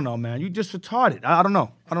 I don't know, man. You just retarded. I don't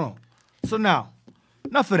know. So now,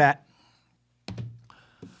 enough of that.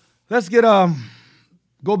 Let's get,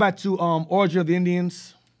 go back to Origin of the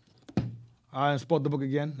Indians. I spoke the book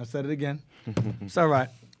again. I said it again. It's all right.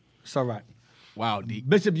 Wow, D.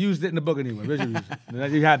 Bishop used it in the book anyway. Bishop used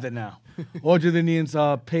it. You have that now. Origin of the Indians,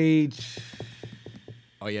 page.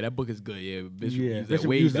 Oh yeah, that book is good. Yeah, Bishop Yeah, used that Bishop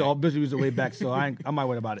way used back. Bishop used it way back, so I'm not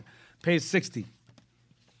worried about it. Page 60.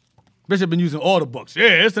 Bishop been using all the books.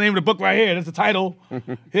 Yeah, it's the name of the book right here. That's the title.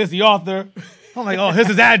 Here's the author. I'm like, oh, here's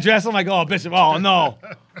his address. I'm like, oh, Bishop, oh, no.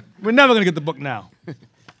 We're never going to get the book now.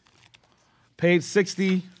 Page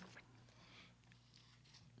 60.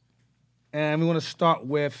 And we want to start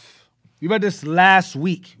with, we read this last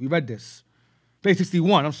week. Page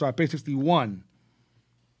 61. I'm sorry, page 61.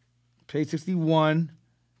 Page 61.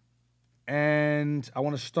 And I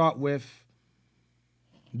want to start with,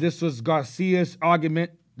 this was Garcia's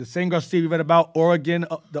argument, the same Garcia we read about, the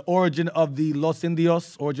origin of the Los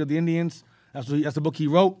Indios, origin of the Indians. That's the book he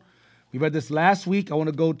wrote. We read this last week. I want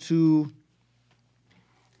to go to,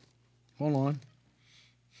 hold on.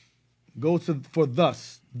 Go to for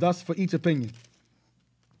thus for each opinion.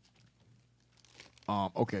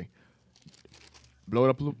 Okay. Blow it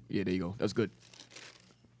up a little. Yeah, there you go. That's good.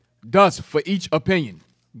 Thus, for each opinion,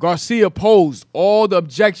 Garcia posed all the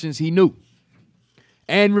objections he knew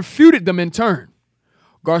and refuted them in turn.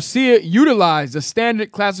 Garcia utilized the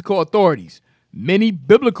standard classical authorities, many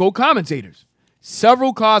biblical commentators,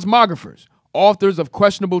 several cosmographers, authors of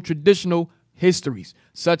questionable traditional histories,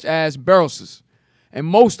 such as Barrosus, and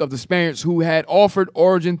most of the Spaniards who had offered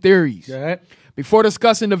origin theories. Go ahead. Before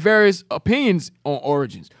discussing the various opinions on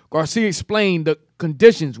origins, Garcia explained the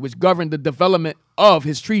conditions which governed the development of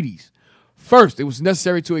his treatise. First, it was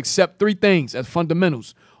necessary to accept three things as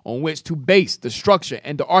fundamentals on which to base the structure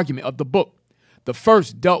and the argument of the book. The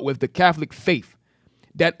first dealt with the Catholic faith,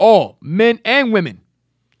 that all, men and women,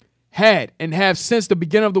 had and have since the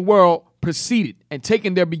beginning of the world proceeded and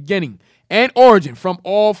taken their beginning and origin from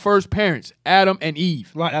all first parents, Adam and Eve,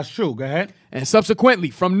 Right, that's true. Go ahead. and subsequently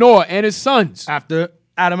from Noah and his sons, After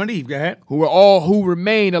Adam and Eve, go ahead. who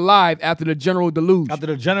remained alive after the general deluge, After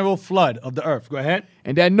the general flood of the earth, go ahead.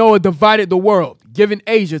 and that Noah divided the world, giving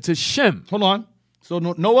Asia to Shem, Hold on. So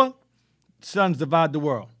Noah, sons divide the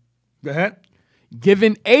world. Go ahead.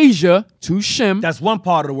 giving Asia to Shem, That's one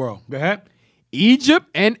part of the world. Go ahead. Egypt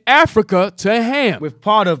and Africa to Ham, With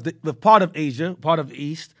part of Asia, part of the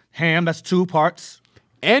East, Ham, that's two parts.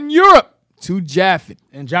 and Europe to Japheth.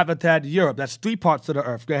 And Japheth had Europe. That's three parts of the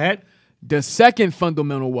earth. Go ahead. The second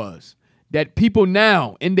fundamental was that people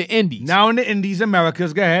now in the Indies, Now in the Indies,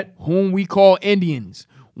 Americas, go ahead. whom we call Indians,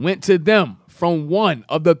 went to them from one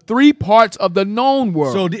of the three parts of the known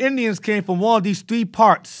world. So the Indians came from one of these three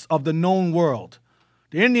parts of the known world.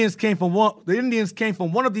 The Indians came from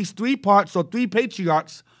one of these three parts or three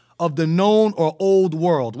patriarchs of the known or old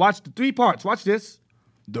world. Watch the three parts. Watch this.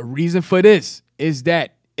 The reason for this is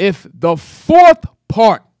that if the fourth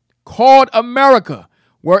part, called America,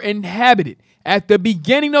 were inhabited at the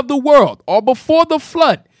beginning of the world or before the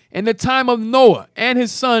flood in the time of Noah and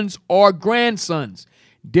his sons or grandsons,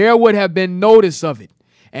 there would have been notice of it,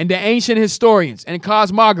 and the ancient historians and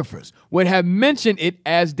cosmographers would have mentioned it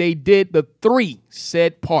as they did the three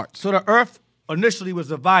said parts. So the earth initially was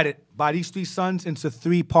divided by these three sons into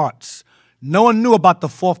three parts. No one knew about the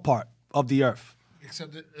fourth part of the earth.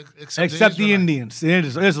 Except the Except the Israelites. Indians,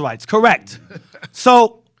 the Israelites. Correct.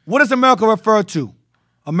 So what does America refer to?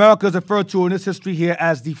 America is referred to in this history here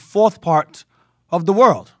as the fourth part of the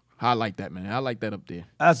world. I like that, man. I like that up there.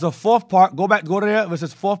 As the fourth part, go to there, it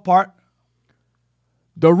says fourth part.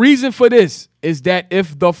 The reason for this is that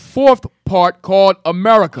if the fourth part called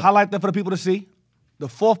America, Highlight that for the people to see. The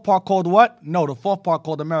fourth part called what? No, the fourth part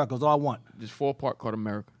called America is all I want. this fourth part called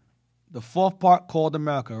America, The fourth part called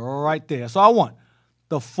America, right there. So I want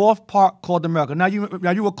the fourth part called America. Now you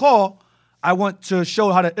recall, I want to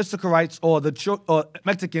show how the Issacharites or the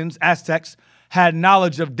Mexicans, Aztecs, had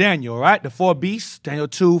knowledge of Daniel, right? The four beasts, Daniel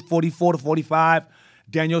 2, 44 to 45,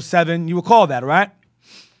 Daniel 7. You recall that, right?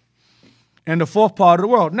 And the fourth part of the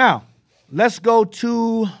world. Now, let's go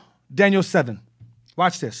to Daniel 7.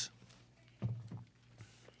 Watch this.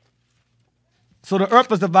 So the earth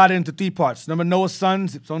was divided into three parts. Remember Noah's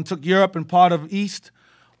sons? One took Europe and part of the east.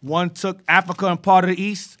 One took Africa and part of the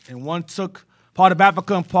east. And one took part of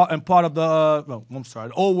Africa and part of the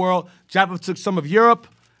old world. Japheth took some of Europe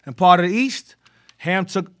and part of the east. Ham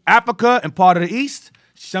took Africa and part of the east.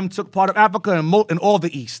 Shem took part of Africa and all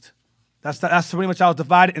the east. That's pretty much how it was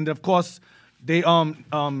divided. And of course, they and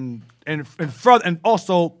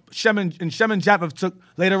also Shem and Japheth took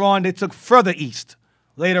later on. They took further east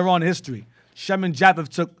later on in history. Shem and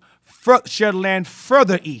Japheth shared land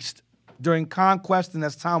further east during conquest, and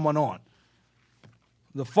as time went on.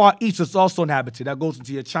 The far east was also inhabited. That goes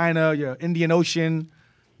into your China, your Indian Ocean.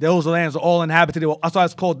 Those lands are all inhabited. That's why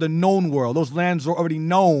it's called the known world. Those lands were already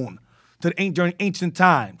known during ancient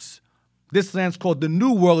times. This land's called the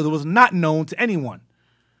new world. It was not known to anyone.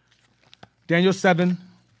 Daniel 7.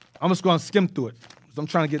 I'm just going to skim through it. I'm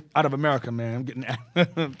trying to get out of America, man.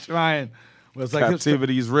 I'm trying. Well, it's like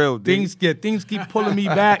Captivity is real, dude. things keep pulling me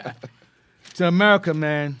back to America,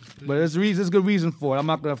 man. But there's a good reason for it. I'm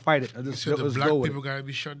not going to fight it. I just So the let's black go with people it. got to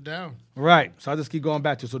be shut down. Right. So I just keep going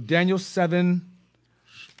back to it. So Daniel 7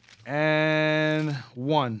 and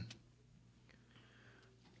 1.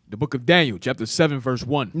 the book of Daniel, chapter 7, verse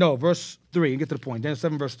 1, No, verse 3. Get to the point. Daniel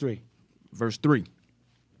 7, verse 3. verse 3,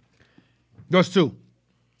 Verse 2.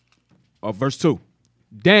 or verse 2.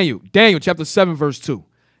 Daniel chapter 7, verse 2.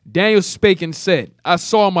 Daniel spake and said, I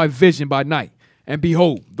saw my vision by night, and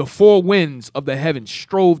behold, the four winds of the heaven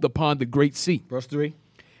strove upon the great sea, Verse 3.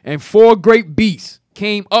 and four great beasts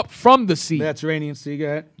came up from the sea, Mediterranean Sea. Go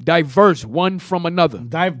ahead. diverse one from another.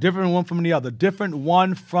 Different one from the other. Different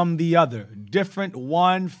one from the other. Different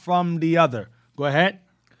one from the other. Go ahead.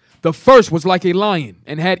 The first was like a lion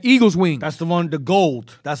and had eagle's wings. That's the one, the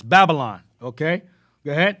gold. That's Babylon. Okay?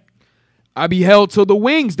 Go ahead. I beheld till the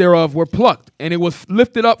wings thereof were plucked, and it was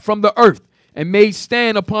lifted up from the earth, and made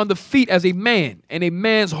stand upon the feet as a man, and a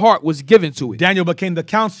man's heart was given to it. Daniel became the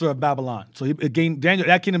counselor of Babylon. So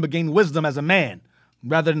that kingdom gained wisdom as a man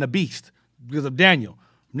rather than a beast because of Daniel.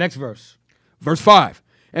 Next verse. Verse 5.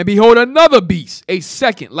 And behold, another beast, a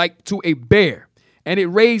second like to a bear, and it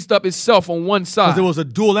raised up itself on one side. Because there was a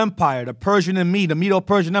dual empire, the Persian and the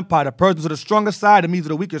Medo-Persian Empire. The Persians were the stronger side, the Medes were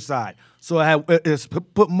the weaker side. So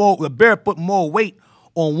the bear put more weight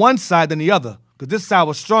on one side than the other because this side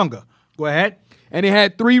was stronger. Go ahead. And it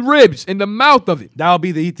had 3 ribs in the mouth of it. That would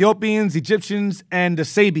be the Ethiopians, Egyptians, and the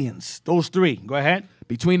Sabians. Those 3. Go ahead.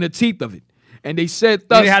 Between the teeth of it. And they said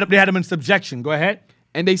thus. They had them in subjection. Go ahead.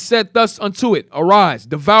 And they said thus unto it, arise,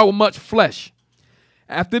 devour much flesh.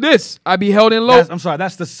 After this, I beheld in lo.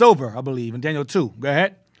 That's the silver, I believe, in Daniel 2. Go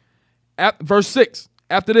ahead. Verse 6.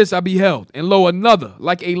 After this, I beheld, and lo, another,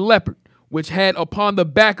 like a leopard, which had upon the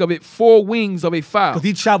back of it 4 wings of a fowl. Because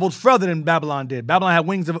he traveled further than Babylon did. Babylon had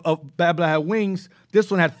wings. Babylon had wings.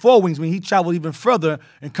 This one had 4 wings. I mean, he traveled even further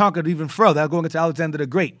and conquered even further. Going into Alexander the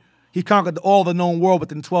Great. He conquered all the known world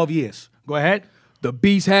within 12 years. Go ahead. The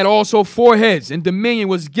beast had also 4 heads, and dominion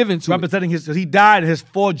was given to representing he died, and his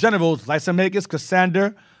 4 generals, Lysimachus,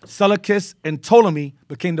 Cassander, Seleucus, and Ptolemy,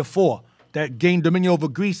 became the 4 that gained dominion over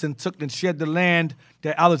Greece and took and shared the land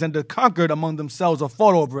that Alexander conquered among themselves or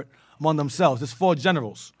fought over it among themselves. There's 4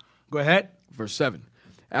 generals. Go ahead. Verse 7.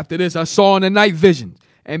 After this, I saw in the night vision,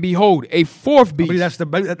 and behold, a 4th beast.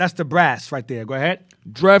 That's the brass right there. Go ahead.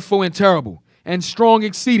 Dreadful and terrible, and strong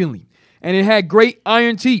exceedingly. And it had great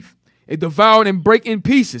iron teeth. It devoured and brake in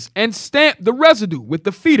pieces, and stamped the residue with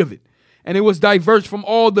the feet of it. And it was diverse from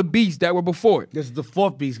all the beasts that were before it. This is the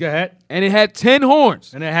 4th beast. Go ahead. And it had 10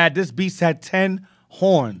 horns. And this beast had 10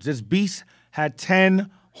 horns. This beast had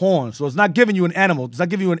 10 horns. So it's not giving you an animal. It's not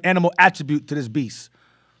giving you an animal attribute to this beast.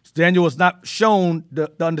 So Daniel was not shown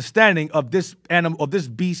the understanding of this animal, of this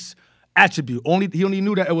beast's attribute. He only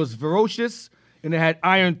knew that it was ferocious and it had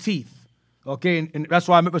iron teeth. Okay, and that's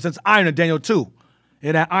why it represents iron in Daniel 2.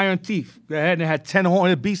 It had iron teeth. Go ahead, and it had 10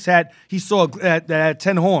 horns. The beast had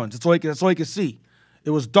 10 horns. That's all he could see. It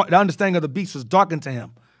was dark. The understanding of the beast was darkened to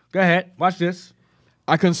him. Go ahead, watch this.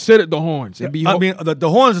 I considered the horns. And behold, the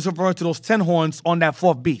horns is referring to those 10 horns on that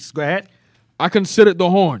 4th beast. Go ahead. I considered the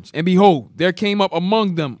horns, and behold, there came up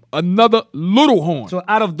among them another little horn. So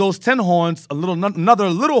out of those 10 horns, another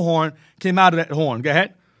little horn came out of that horn. Go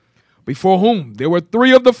ahead. Before whom there were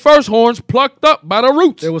 3 of the first horns plucked up by the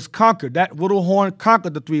roots. It was conquered. That little horn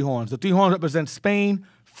conquered the 3 horns. The 3 horns represent Spain,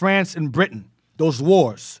 France, and Britain. Those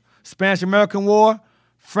wars. Spanish-American War,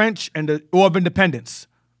 French, and the War of Independence.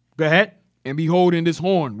 Go ahead. And behold, in this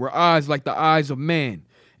horn were eyes like the eyes of man,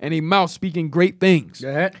 and a mouth speaking great things. Go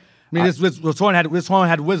ahead. This horn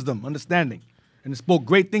had wisdom, understanding. And it spoke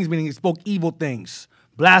great things, meaning it spoke evil things,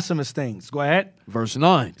 blasphemous things. Go ahead. Verse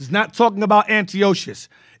 9. It's not talking about Antiochus.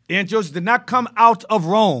 Antiochus did not come out of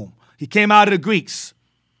Rome. He came out of the Greeks.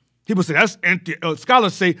 People say,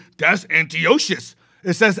 scholars say, that's Antiochus.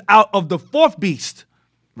 It says out of the 4th beast.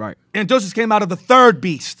 Right. Antiochus came out of the 3rd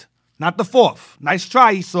beast, not the 4th. Nice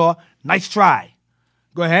try, Esau. Nice try.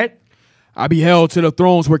 Go ahead. I beheld till the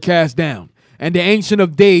thrones were cast down, and the Ancient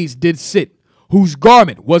of Days did sit, whose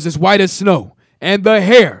garment was as white as snow, and the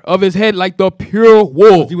hair of his head like the pure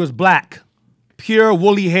wool. He was black. Pure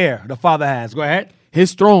woolly hair the Father has. Go ahead.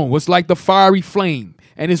 His throne was like the fiery flame,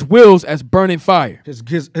 and his wheels as burning fire.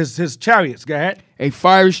 His chariots. Go ahead. A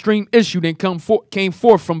fiery stream issued and came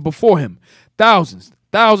forth from before him. Thousands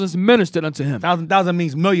ministered unto him. Thousand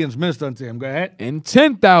means millions ministered unto him. Go ahead. And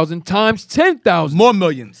 10,000 times 10,000. More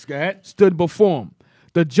millions. Go ahead. Stood before him.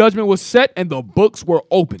 The judgment was set and the books were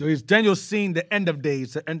opened. So Daniel's seen the end of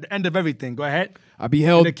days, the end of everything. Go ahead. I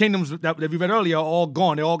beheld. And the kingdoms that we read earlier are all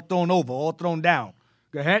gone. They're all thrown over, all thrown down.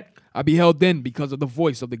 Go ahead. I beheld then because of the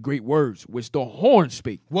voice of the great words which the horn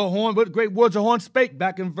spake. What great words the horn spake?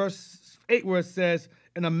 Back in verse 8 where it says,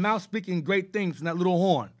 and a mouth speaking great things from that little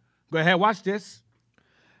horn. Go ahead, watch this.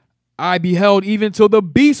 I beheld even till the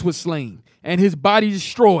beast was slain, and his body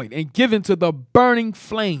destroyed, and given to the burning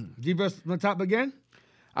flame. G verse on the top again.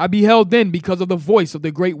 I beheld then because of the voice of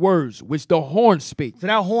the great words which the horn spake. So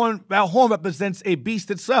that horn represents a beast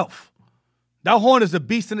itself. That horn is a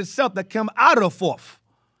beast in itself that came out of the 4th.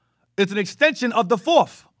 It's an extension of the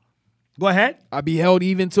 4th. Go ahead. I beheld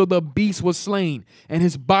even till the beast was slain, and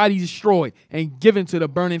his body destroyed, and given to the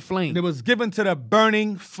burning flame. It was given to the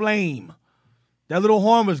burning flame. That little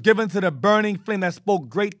horn was given to the burning flame that spoke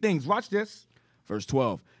great things. Watch this. Verse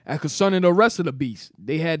 12. As concerning the rest of the beasts,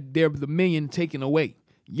 they had their dominion taken away,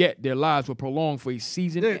 yet their lives were prolonged for a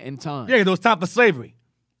season and time. Yeah, there was time for slavery.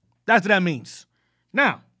 That's what that means.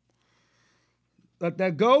 Now, let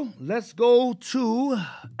that go. Let's go to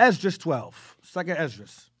Esdras 12. Second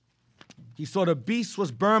Esdras. He saw the beast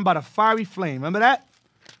was burned by the fiery flame. Remember that?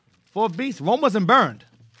 4 beasts. Rome wasn't burned.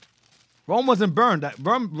 Rome wasn't burned.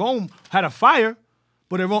 Rome had a fire,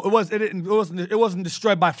 but it wasn't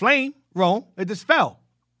destroyed by flame. Rome, it just fell.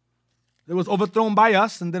 It was overthrown by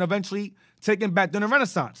us and then eventually taken back during the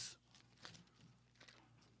Renaissance.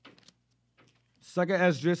 Second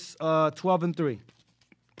Esdras 12 and 3.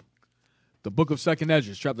 The book of Second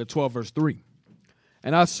Esdras, chapter 12, verse 3.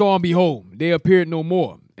 And I saw and behold, they appeared no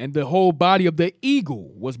more, and the whole body of the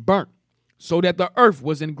eagle was burnt, so that the earth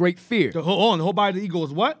was in great fear. The whole body of the eagle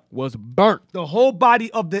was what? Was burnt. The whole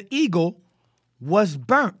body of the eagle was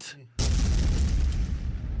burnt.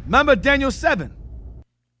 Remember Daniel 7.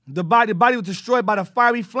 The body was destroyed by the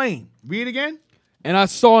fiery flame. Read again. And I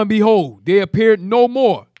saw and behold, they appeared no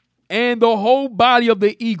more, and the whole body of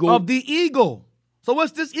the eagle. Of the eagle. So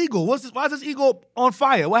what's this eagle? Why is this eagle on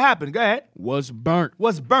fire? What happened? Go ahead. Was burnt.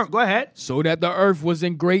 Was burnt. Go ahead. So that the earth was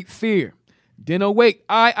in great fear. Then awake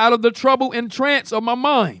I out of the trouble and trance of my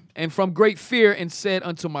mind, and from great fear, and said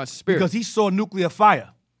unto my spirit. Because he saw nuclear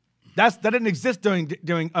fire. That didn't exist during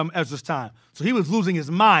Ezra's time. So he was losing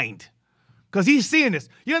his mind. Because he's seeing this.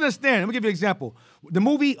 You understand? Let me give you an example. The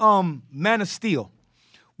movie Man of Steel.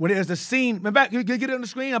 When there's a scene, remember, you get it on the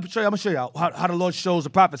screen? I'm going to show you how the Lord shows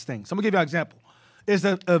the prophets things. So I'm going to give you an example. There's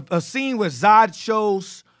a scene where Zod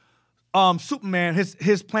shows Superman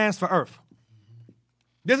his plans for Earth.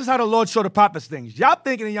 This is how the Lord showed the prophets things. Y'all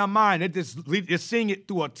thinking in your mind they're seeing it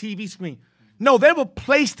through a TV screen. No, they were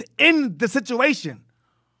placed in the situation.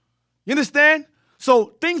 You understand?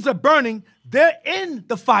 So things are burning. They're in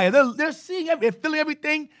the fire. They're seeing they're feeling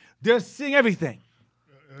everything. They're seeing everything.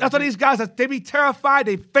 That's why these guys, they be terrified.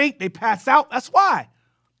 They faint. They pass out. That's why.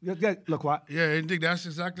 Look what? Yeah, indeed. That's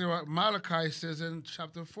exactly what Malachi says in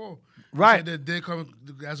chapter 4. Right. He said that day coming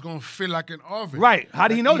that's going to feel like an oven. Right. How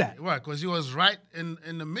did he know that? Right, because he was right in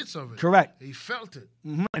the midst of it. Correct. He felt it.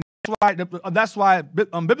 Mm-hmm. And that's why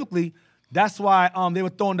biblically, that's why they were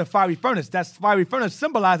thrown in the fiery furnace. That fiery furnace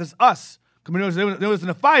symbolizes us. Because when they was in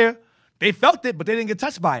the fire, they felt it, but they didn't get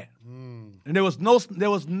touched by it. And there was no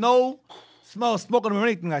smell of smoke or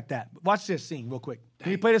anything like that. Watch this scene real quick.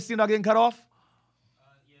 Can you play this scene without getting cut off?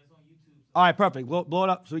 Yeah, it's on YouTube. All right, perfect. Blow it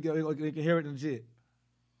up so we can hear it legit.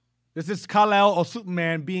 This is Kal-El or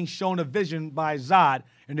Superman being shown a vision by Zod,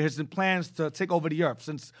 and there's some plans to take over the Earth.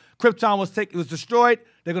 Since Krypton was destroyed,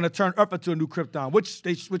 they're going to turn Earth into a new Krypton, which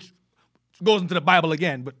goes into the Bible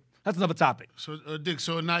again, but that's another topic. So, Dick,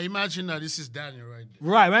 so now imagine that this is Daniel right there.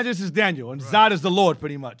 Right, imagine this is Daniel, and Zod is the Lord,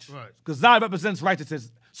 pretty much. Right. Because Zod represents righteousness.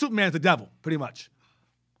 Superman's the devil, pretty much.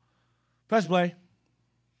 Press play.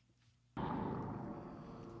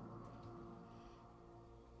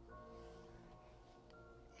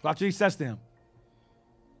 Watch what he says to him.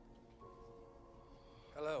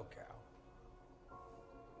 Hello, Cal.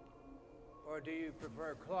 Or do you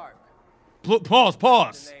prefer Clark? Pause.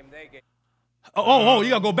 The name they gave. Oh, you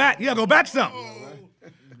gotta go back. You gotta go back some.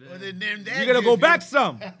 Well, they named that You gotta go gift. back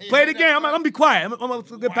some. Play it again. I'm gonna be quiet. I'm gonna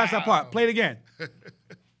get past that part. Play it again.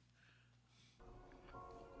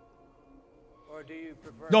 Or do you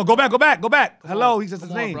prefer? No, go back. Hello, he says his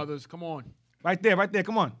Come on, name. brothers. Come on. Right there.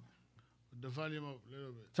 Come on. The volume up a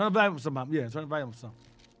little bit. Turn the volume up some. Yeah, turn the volume up some.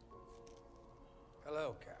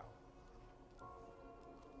 Hello, Cal.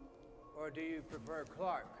 Or do you prefer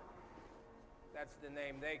Clark? That's the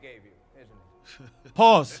name they gave you, isn't it?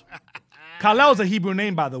 Pause. Kal-El is a Hebrew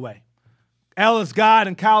name, by the way. El is God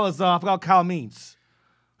and Kal is, I forgot what Kal means.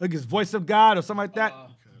 Like his voice of God or something like that.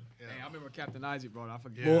 Hey, I remember Captain Isaac, bro. I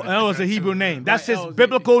forget. Well, El is a Hebrew name. That's Right, his El is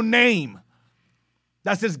biblical name.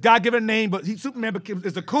 That's his God-given name, but Superman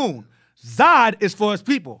is a coon. Zod is for his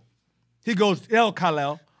people. He goes, El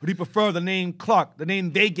Kal-El, but he prefer the name Clark, the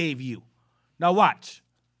name they gave you. Now watch.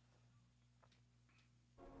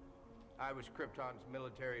 I was Krypton's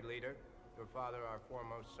military leader, your father our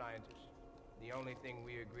foremost scientist. The only thing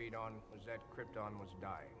we agreed on was that Krypton was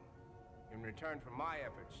dying. In return for my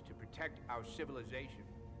efforts to protect our civilization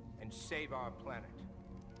and save our planet,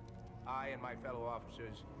 I and my fellow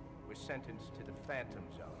officers were sentenced to the Phantom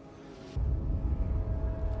Zone.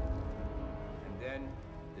 And then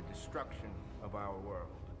the destruction of our world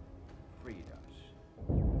freed us.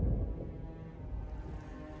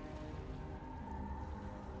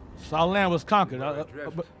 So our land was conquered,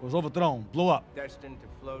 was overthrown, blew up. Destined to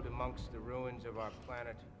float amongst the ruins of our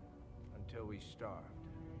planet until we starved.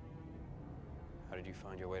 How did you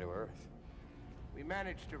find your way to Earth? We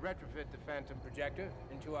managed to retrofit the Phantom projector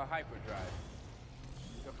into a hyperdrive.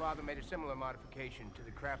 Your father made a similar modification to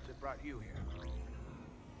the craft that brought you here.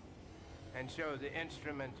 And so the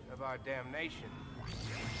instrument of our damnation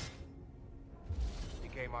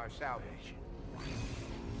became our salvation.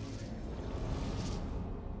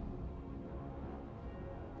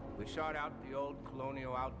 We sought out the old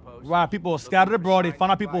colonial outposts. Right, people were scattered abroad. They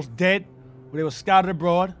found out people was dead. They were scattered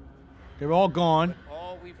abroad. They were all gone. But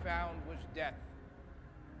all we found was death.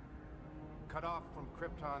 Cut off from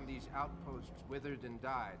Krypton, these outposts withered and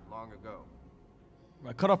died long ago.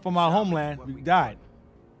 Right, cut off from our homeland, we died.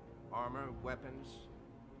 Armor, weapons,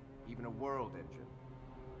 even a world engine.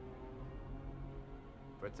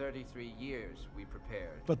 For 33 years, we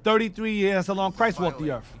prepared. For 33 years, that's how long Christ walked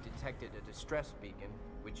the earth. We detected a distress beacon,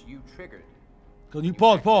 which you triggered. Because you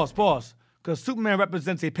pause. Because Superman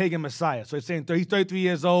represents a pagan messiah. So he's saying he's 33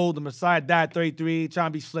 years old. The messiah died 33, trying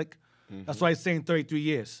to be slick. That's why he's saying 33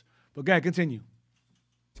 years. But go ahead, continue.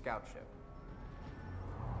 Scout ship.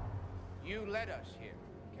 You led us here,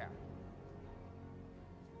 Cap.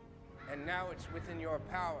 And now it's within your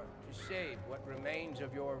power to save what remains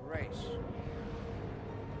of your race.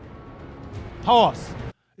 Pause.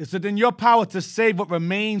 It's within your power to save what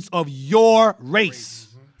remains of your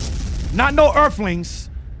race. Not no Earthlings.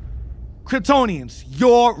 Kryptonians.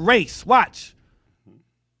 Your race. Watch.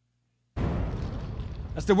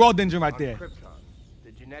 That's the world engine right there. On Krypton,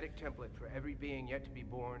 the genetic template for every being yet to be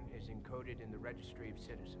born is encoded in the Registry of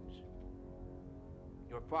Citizens.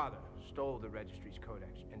 Your father stole the registry's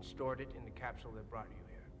codex and stored it in the capsule that brought you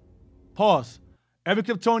here. Pause. Every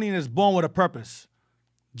Kryptonian is born with a purpose.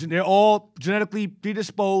 They're all genetically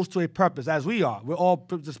predisposed to a purpose, as we are. We're all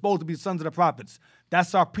predisposed to be sons of the prophets.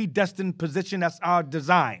 That's our predestined position. That's our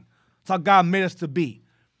design. That's how God made us to be.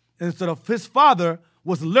 And so his father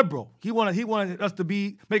was liberal. He wanted us to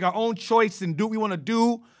make our own choice and do what we want to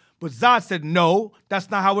do. But Zod said, no, that's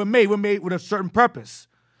not how we're made. We're made with a certain purpose.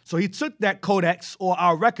 So he took that codex or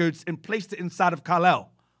our records and placed it inside of Kal-El.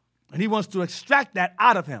 And he wants to extract that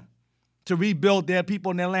out of him to rebuild their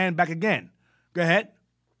people and their land back again. Go ahead.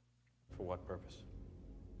 For what purpose?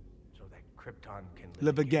 So that Krypton can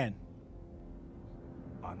Live again.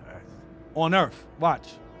 On Earth. On Earth.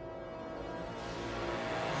 Watch.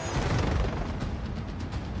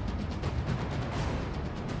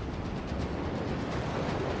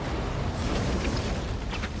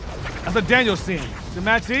 That's a Daniel scene. The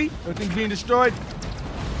match, see? Everything's being destroyed.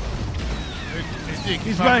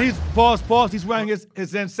 He's wearing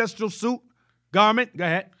his ancestral suit, garment. Go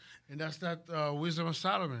ahead. And that's that wisdom of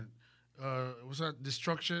Solomon. What's that?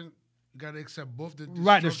 Destruction. You got to accept both the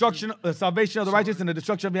destruction, the salvation of the righteous and the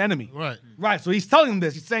destruction of the enemy. Right. Right. So he's telling him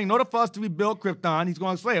this. He's saying, in order for us to rebuild Krypton, he's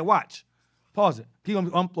going to say it. Watch. Pause it. He's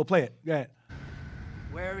going to play it. Go ahead.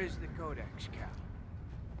 Where is the codex, Cap?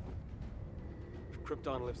 If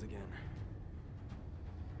Krypton lives again,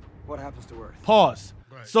 what happens to Earth? Pause.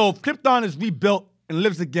 Right. So if Krypton is rebuilt and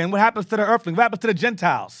lives again, what happens to the Earthlings? What happens to the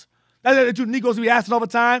Gentiles? That's what you Negroes be asking all the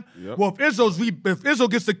time. Yep. Well, if Israel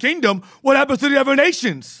gets the kingdom, what happens to the other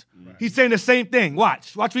nations? Right. He's saying the same thing.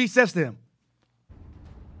 Watch what he says to him.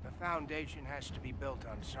 The foundation has to be built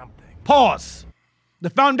on something. Pause. The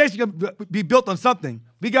foundation can be built on something.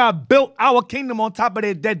 We got to build our kingdom on top of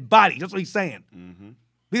their dead bodies. That's what he's saying.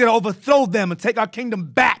 We got to overthrow them and take our kingdom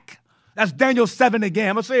back. That's Daniel 7 again.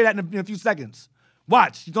 I'm going to show you that in a few seconds.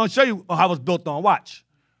 Watch. He's going to show you how it was built on. Watch.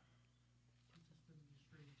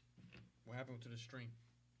 What happened to the stream?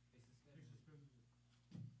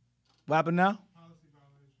 What happened now?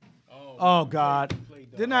 Oh, God.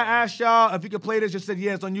 Didn't I ask y'all if you could play this? You said,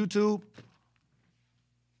 yeah, it's on YouTube.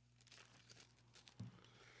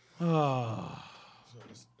 Oh. So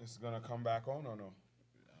it's going to come back on or no?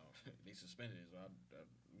 They suspended it, so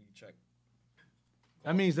we check.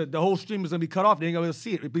 That means that the whole stream is going to be cut off. They ain't going to be able to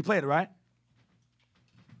see it. We played it, right?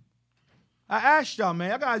 I asked y'all,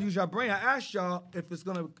 man. I got to use your brain. I asked y'all if it's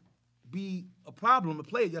going to be a problem to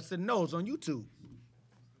play it. Y'all said no, it's on YouTube.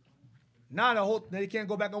 Now they can't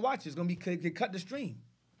go back and watch it. It's going to be, they cut the stream.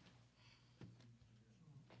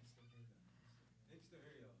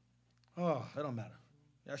 Oh, that don't matter.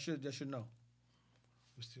 Y'all should know.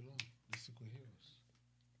 We're still on. The secret heroes.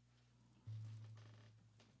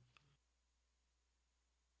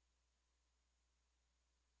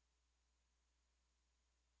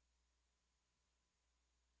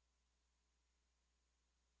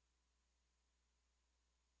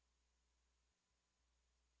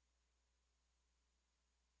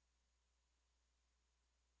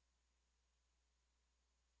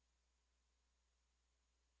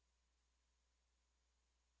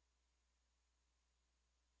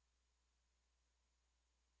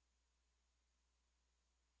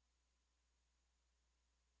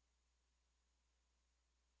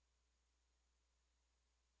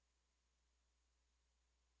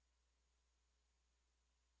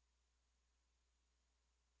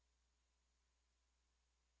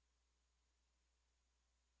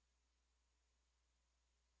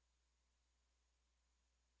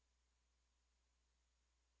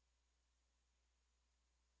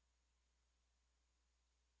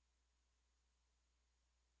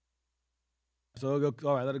 So it'll go,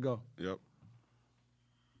 all right, let it go. Yep.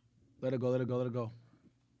 Let it go, let it go, let it go.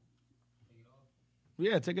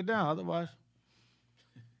 Yeah, take it down. Otherwise,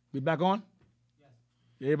 we back on? Yes.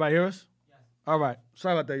 Everybody hear us? Yes. All right.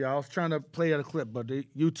 Sorry about that, y'all. I was trying to play a clip, but the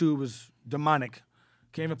YouTube is demonic.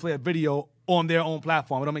 Can't even play a video on their own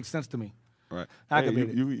platform. It don't make sense to me. Right. Hey,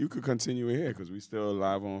 Activated. you could continue in here because we still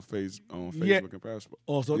live on Facebook and Periscope.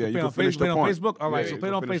 Also, yeah, you can can finish play the on point. Facebook. All right, Yeah, so you play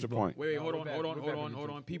it can on finish the Facebook. point. Wait, hold we're back, on. we're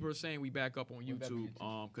back on People are saying we back up on back YouTube.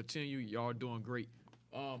 on Continue. Y'all doing great.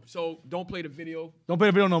 So don't play the video, Don't play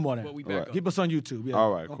the video no more then. but we back up. Keep us on YouTube. Yeah.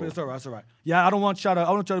 All right, Don't cool. That's all right. That's all right. Yeah, I don't want y'all to.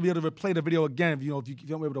 I want y'all to be able to replay the video again if you don't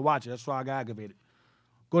be able to watch it. That's why I got aggravated.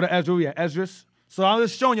 Go to Ezra. Yeah, Esdras. So I'm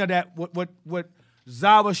just showing you that what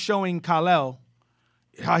Zah was showing Kal-El,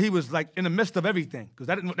 how he was like in the midst of everything, because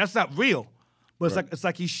that's not real. But it's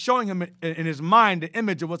like he's showing him in his mind the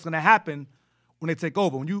image of what's going to happen when they take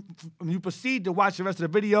over. When you proceed to watch the rest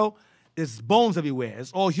of the video, it's bones everywhere.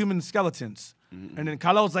 It's all human skeletons. Mm-hmm. And then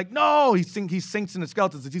Kal-El's like, no, he sinks in the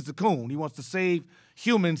skeletons. He's a coon. He wants to save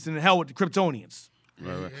humans in hell with the Kryptonians.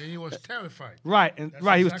 And he was terrified. Right, and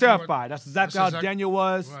That's he was exactly terrified. That's exactly how Daniel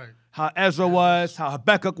was, right. how Ezra was, how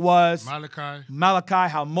Habakkuk was, Malachi,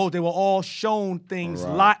 how Moses. They were all shown things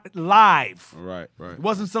Right. live. Right. It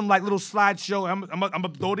wasn't some like little slideshow. I'm gonna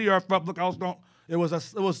blow the earth up. Look, I was going. They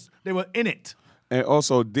were in it, And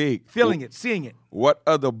also, Dig, feeling it, seeing it. what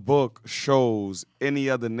other book shows any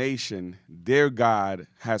other nation their God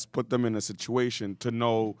has put them in a situation to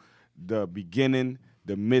know the beginning,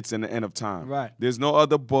 the midst, and the end of time? Right. There's no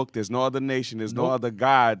other book, there's no other nation, there's no other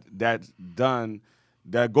God that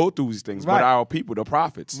go through these things, but Right. our people, the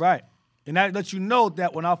prophets. Right. And that lets you know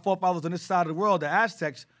that when our forefathers on this side of the world, the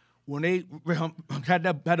Aztecs, when they had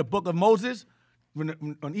the book of Moses, when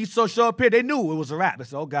Esau showed up here, they knew it was a wrap. They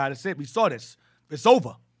said, oh, God, that's it. We saw this. It's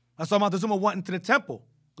over. That's why Montezuma went into the temple,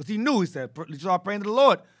 because he knew. He said, you start praying to the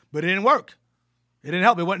Lord, but it didn't work. It didn't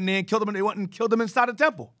help. They went in there and killed them, and they went and killed them inside the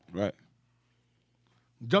temple. Right.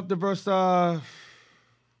 Jump to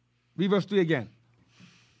read verse 3 again.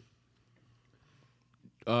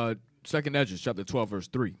 Second Ezra, chapter 12, verse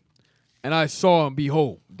 3. And I saw, and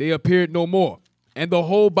behold, they appeared no more, and the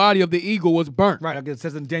whole body of the eagle was burnt. Right, okay, it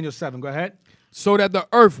says in Daniel 7. Go ahead. So that the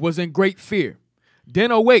earth was in great fear.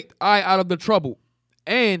 Then awaked I out of the trouble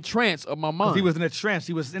and trance of my mind. He was in a trance.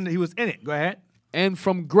 He was in it. Go ahead. And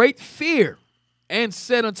from great fear, and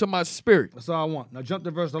said unto my spirit. That's all I want. Now jump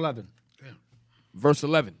to verse 11. Verse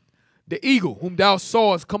 11. The eagle whom thou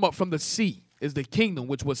sawest come up from the sea is the kingdom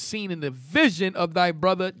which was seen in the vision of thy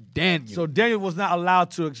brother Daniel. So Daniel was not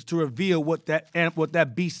allowed to reveal what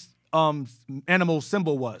that beast animal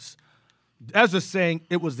symbol was. Ezra's saying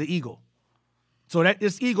it was the eagle. So that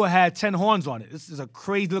this eagle had 10 horns on it. This is a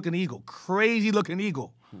crazy-looking eagle. Crazy-looking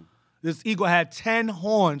eagle. This eagle had 10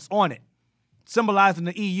 horns on it, symbolizing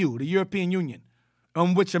the EU, the European Union,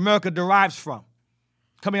 on which America derives from,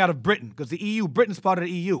 coming out of Britain, because the EU, Britain's part of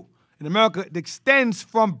the EU. And America extends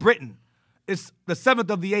from Britain. It's the 7th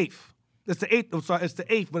of the 8th. It's the 8th, I'm sorry, it's the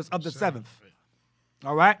 8th, but it's of the 7th.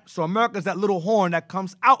 All right? So America's that little horn that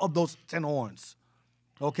comes out of those 10 horns.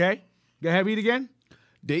 Okay? Go ahead, read again.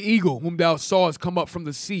 The eagle whom thou sawest come up from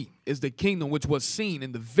the sea is the kingdom which was seen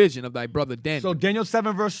in the vision of thy brother Daniel. So Daniel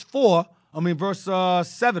 7, verse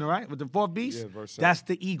 7, right? With the fourth beast? Yeah, verse 7. That's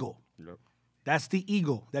the eagle. Yep. That's the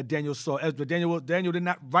eagle that Daniel saw. Daniel did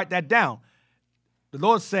not write that down. The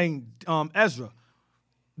Lord's saying, Ezra,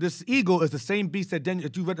 this eagle is the same beast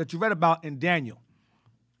that you read about in Daniel.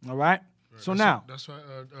 All right? So now. That's why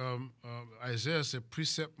Isaiah said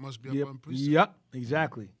precept must be upon precept. Yep,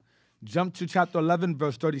 exactly. Jump to chapter 11,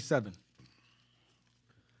 verse 37.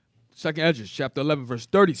 Second Ezra, chapter 11, verse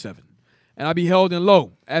 37. And I beheld, and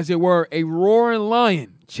lo, as it were a roaring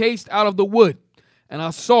lion chased out of the wood. And I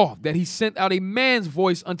saw that he sent out a man's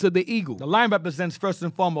voice unto the eagle. The lion represents first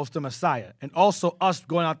and foremost the Messiah, and also us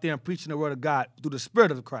going out there and preaching the word of God through the spirit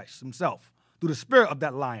of Christ himself, through the spirit of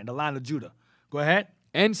that lion, the Lion of Judah. Go ahead.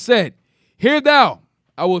 And said, Hear thou,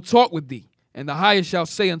 I will talk with thee, and the highest shall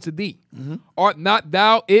say unto thee, Art not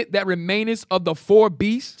thou it that remainest of the four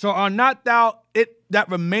beasts? So are not thou it that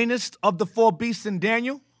remainest of the four beasts in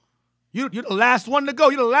Daniel? You're the last one to go.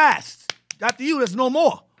 You're the last. After you, there's no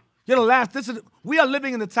more. You're the last. We are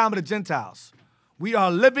living in the time of the Gentiles. We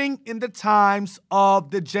are living in the times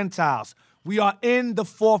of the Gentiles. We are in the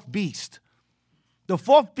fourth beast. The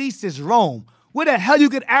fourth beast is Rome. Where the hell you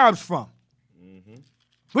get Arabs from?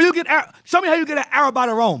 Where you get show me how you get an Arab out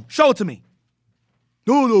of Rome. Show it to me.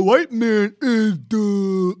 No, the white man is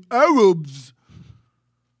the Arabs.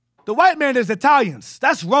 The white man is Italians.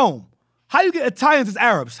 That's Rome. How you get Italians as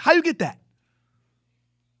Arabs? How you get that?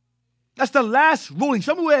 That's the last ruling.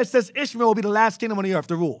 Show me where it says Ishmael will be the last kingdom on the earth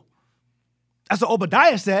to rule. That's what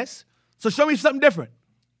Obadiah says. So show me something different.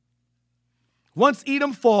 Once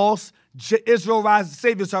Edom falls, Israel rises,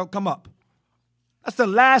 Savior shall come up. That's the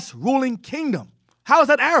last ruling kingdom. How is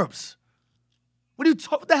that Arabs? What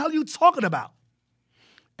the hell are you talking about?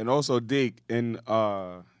 And also, Dick, in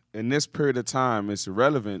this period of time, it's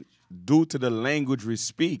relevant due to the language we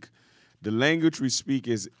speak. The language we speak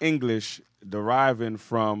is English, deriving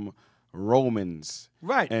from Romans,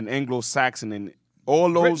 Right. and Anglo-Saxon, and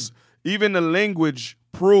all those. Even the language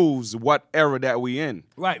proves what era that we in.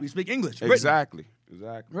 Right, we speak English. Britain. Exactly.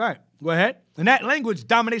 Right. Go ahead. And that language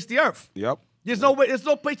dominates the earth. Yep. There's no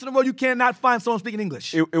place in the world you cannot find someone speaking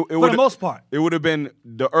English. For the would've- most part. It would have been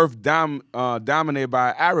the earth dominated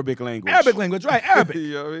by Arabic language. Arabic language, right? Arabic.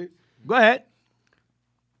 You know what I mean? Go ahead.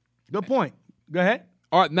 Good point. Go ahead.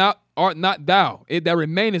 Art not thou it that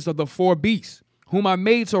remainest of the four beasts, whom I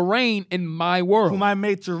made to reign in my world, Whom I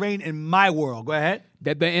made to reign in my world. Go ahead.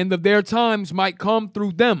 that the end of their times might come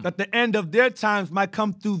through them. That the end of their times might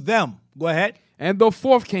come through them. Go ahead. And the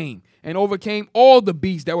fourth came and overcame all the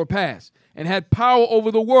beasts that were past, and had power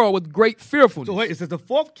over the world with great fearfulness. So wait, it says the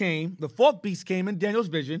fourth beast came in Daniel's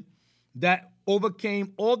vision that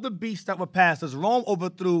overcame all the beasts that were past, as Rome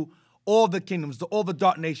overthrew all the kingdoms, all the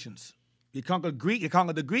dark nations. He conquered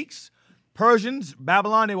the Greeks, Persians,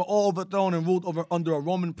 Babylon. They were all overthrown and ruled under a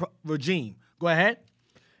Roman regime. Go ahead.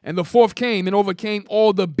 And the fourth came and overcame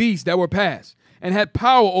all the beasts that were past, and had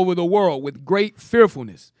power over the world with great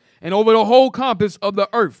fearfulness, and over the whole compass of the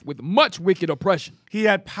earth with much wicked oppression. He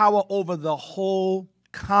had power over the whole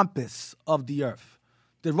compass of the earth.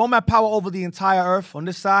 Did Rome have power over the entire earth on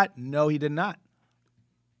this side? No, he did not.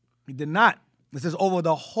 He did not. It says over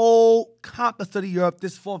the whole compass of the earth,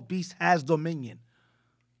 this fourth beast has dominion.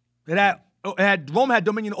 Rome had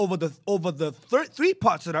dominion over the three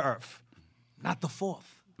parts of the earth, not the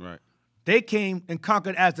fourth. Right. They came and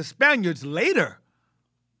conquered as the Spaniards later.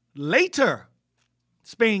 Later,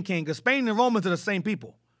 Spain came, because Spain and Romans are the same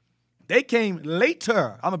people. They came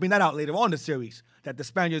later. I'm going to bring that out later on in the series, that the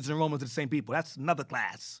Spaniards and Romans are the same people. That's another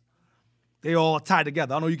class. They all tied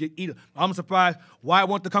together. I know you get either. I'm surprised why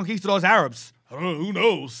weren't the conquistadors Arabs? I don't know, who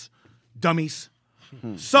knows? Dummies.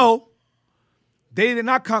 So, they did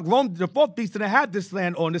not conquer Rome. The fourth beast didn't have this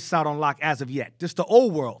land on this side on lock as of yet. Just the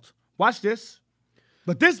old world. Watch this.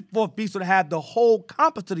 But this fourth beast would have the whole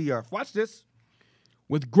compass of the earth. Watch this.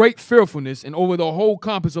 With great fearfulness, and over the whole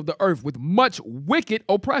compass of the earth with much wicked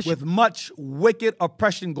oppression. With much wicked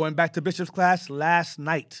oppression, going back to Bishop's class last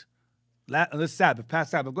night. This Sabbath,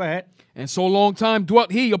 past Sabbath. Go ahead. And so long time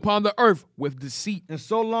dwelt he upon the earth with deceit. And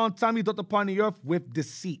so long time he dwelt upon the earth with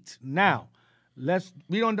deceit. Now, let's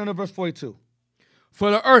read on down to verse 42.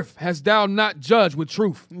 For the earth hast thou not judged with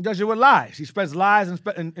truth. He judges it with lies. He spreads lies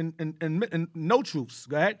and no truths.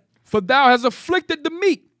 Go ahead. For thou hast afflicted the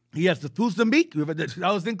meek. He has who's the meek?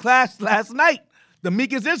 I was in class last night. The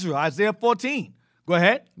meek is Israel, Isaiah 14. Go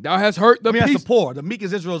ahead. Thou hast hurt the That's the peaceable. poor. The meek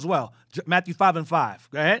is Israel as well. Matthew 5 and 5.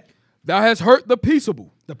 Go ahead. Thou hast hurt the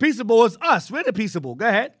peaceable. The peaceable is us. We're the peaceable. Go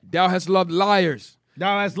ahead. Thou hast loved liars.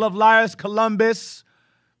 Thou hast loved liars. Columbus,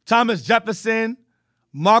 Thomas Jefferson,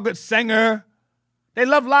 Margaret Sanger. They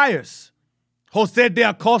love liars. Jose de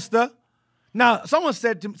Acosta. Now, someone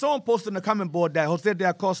posted in the comment board that Jose de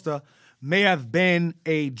Acosta may have been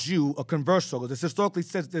a Jew, a converso.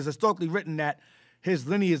 Because there's historically written that his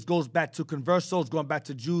lineage goes back to conversos, going back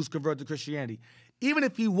to Jews converted to Christianity. Even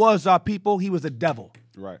if he was our people, he was a devil.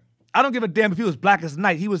 Right. I don't give a damn if he was black as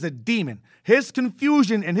night. He was a demon. His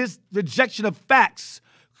confusion and his rejection of facts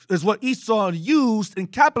is what Esau used and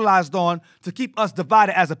capitalized on to keep us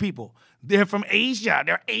divided as a people. They're from Asia.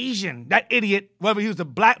 They're Asian. That idiot, whether he was a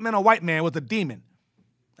black man or white man, was a demon.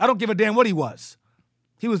 I don't give a damn what he was.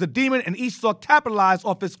 He was a demon, and Esau capitalized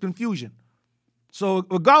off his confusion. So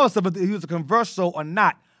regardless of if he was a converso or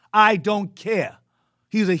not, I don't care.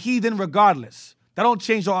 He's a heathen regardless. I don't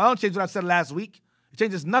change what I said last week. It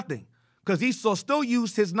changes nothing. Because Esau still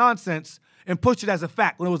used his nonsense and pushed it as a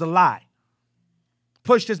fact when it was a lie.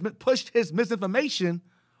 Pushed his misinformation,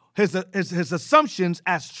 his assumptions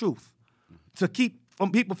as truth to keep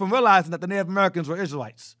people from realizing that the Native Americans were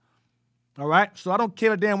Israelites. All right? So I don't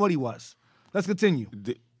care a damn what he was. Let's continue.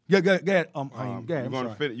 Go ahead. Go ahead.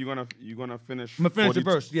 You're gonna finish. I'm gonna finish the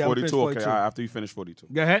verse. Yeah, I'm gonna 42. finish 42. Okay. After you finish 42.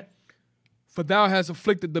 Go ahead. For thou hast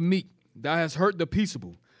afflicted the meek. Thou hast hurt the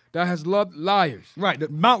peaceable. Thou hast loved liars.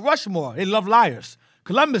 Right. Mount Rushmore, they love liars.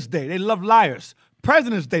 Columbus Day, they love liars.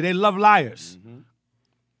 President's Day, they love liars. Mm-hmm.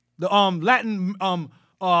 The Latin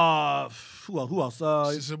who else?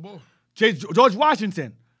 Cicero. George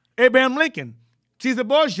Washington, Abraham Lincoln, Caesar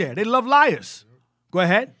Borgia, they love liars. Go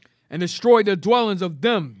ahead. and destroyed the dwellings of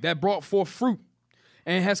them that brought forth fruit,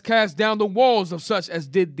 and has cast down the walls of such as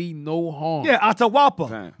did thee no harm. Yeah, Atahualpa,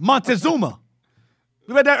 Damn. Montezuma.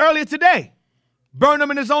 We read that earlier today. Burned him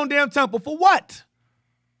in his own damn temple. For what?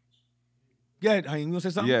 Yeah, you going to say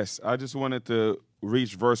something? Yes, I just wanted to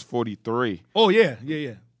reach verse 43. Oh, yeah.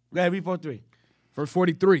 Go ahead, read 43. Verse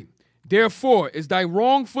 43. Therefore is thy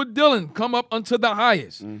wrongful dealing come up unto the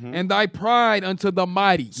highest, and thy pride unto the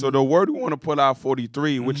mighty. So the word we want to pull out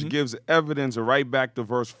 43, which gives evidence right back to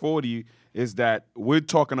verse 40, is that we're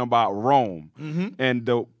talking about Rome. And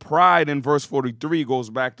the pride in verse 43 goes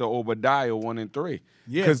back to Obadiah 1 and 3.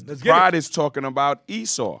 Yeah, Because let's get pride it. is talking about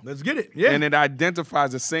Esau. Let's get it. Yeah. And it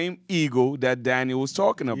identifies the same ego that Daniel was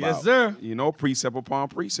talking about. Yes, sir. You know, precept upon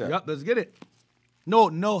precept. Yep, let's get it. No,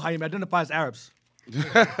 Hayim identifies Arabs.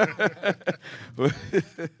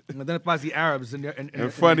 Identifies the Arabs in their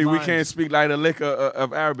And funny, we minds. can't speak like the liquor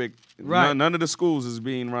of Arabic. Right. None of the schools is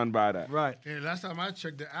being run by that. Right. Yeah, last time I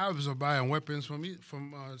checked, the Arabs are buying weapons from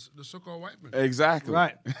the so-called white men. Exactly.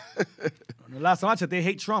 Right. The last time I checked, they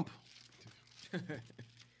hate Trump.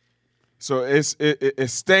 So it's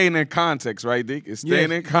staying in context, right, Dick? It's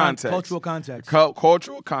staying in context. Cultural context.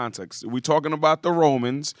 Cultural context. We're talking about the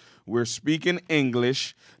Romans. We're speaking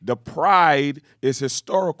English. The pride is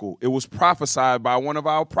historical. It was prophesied by one of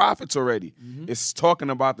our prophets already. It's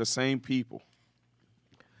talking about the same people.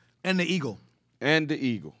 And the eagle. And the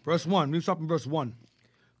eagle. Verse 1. We start from verse 1.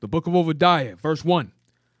 The book of Obadiah, verse 1.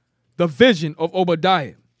 The vision of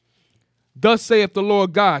Obadiah. Thus saith the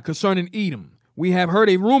Lord God concerning Edom. We have heard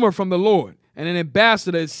a rumor from the Lord, and an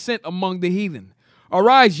ambassador is sent among the heathen.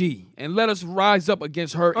 Arise ye, and let us rise up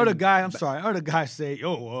against her. I heard a guy say,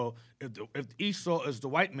 if Esau is the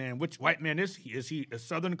white man, which white man is he? Is he a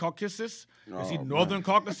Southern Caucasus? Is he Northern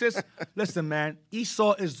Caucasus? Listen, man,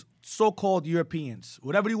 Esau is so-called Europeans.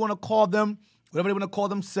 Whatever you want to call them, whatever they want to call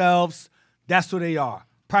themselves, that's who they are,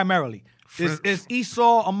 primarily. Is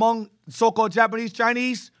Esau among so-called Japanese,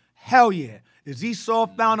 Chinese? Hell yeah. Is Esau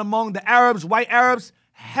found among the Arabs, white Arabs?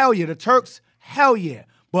 Hell yeah. The Turks? Hell yeah.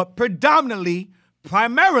 But primarily,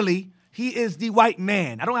 he is the white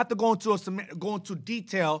man. I don't have to go into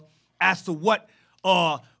detail as to what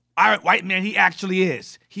white man he actually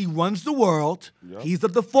is. He runs the world. Yep. He's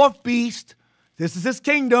of the fourth beast. This is his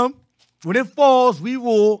kingdom. When it falls, we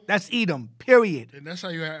rule. That's Edom, period. And that's how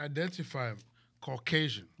you identify him.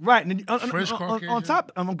 Caucasian. Right. And French Caucasian. On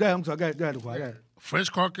top, I'm sorry. Go ahead.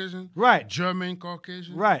 French Caucasian. Right. German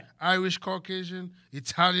Caucasian. Right. Irish Caucasian.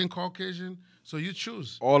 Italian Caucasian. So you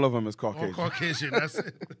choose. All of them is Caucasian. All Caucasian. That's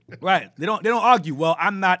it. Right. They don't argue. Well,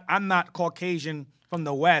 I'm not Caucasian from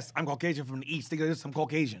the West. I'm Caucasian from the East. They go, I'm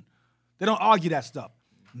Caucasian. They don't argue that stuff.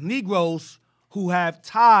 Negroes who have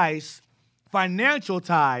ties, financial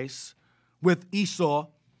ties with Esau,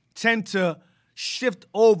 tend to shift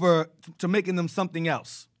over to making them something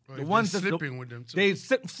else. Right, the ones that sleeping with them too. They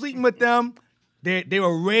sleeping with them. They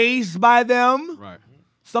were raised by them. Right.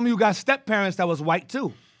 Some of you got step parents that was white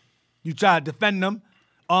too. You try to defend them.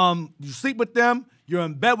 You sleep with them. You're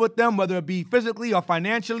in bed with them, whether it be physically or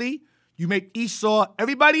financially. You make Esau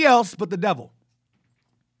everybody else but the devil.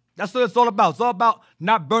 That's what it's all about. It's all about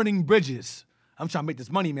not burning bridges. I'm trying to make this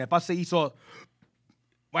money, man. If I say Esau,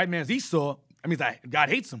 white man's Esau, that means God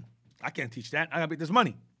hates him. I can't teach that. I gotta make this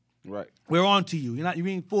money. Right. We're on to you. You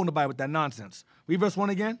ain't fooling nobody with that nonsense. Read verse 1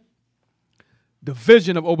 again. The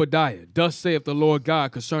vision of Obadiah. Thus saith the Lord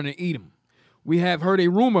God concerning Edom. We have heard a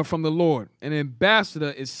rumor from the Lord. An ambassador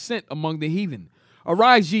is sent among the heathen.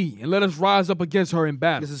 Arise ye, and let us rise up against her in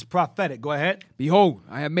battle. This is prophetic. Go ahead. Behold,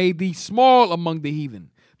 I have made thee small among the heathen.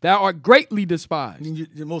 Thou art greatly despised.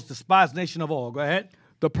 The most despised nation of all. Go ahead.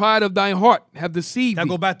 The pride of thine heart have deceived thee.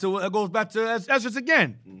 That goes back to Ezra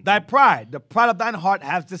again. Thy pride, the pride of thine heart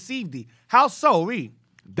has deceived thee. How so? Read.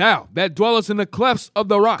 Thou that dwellest in the clefts of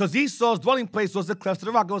the rock. Because Esau's dwelling place was the clefts of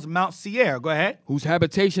the rock. It was Mount Seir. Go ahead. Whose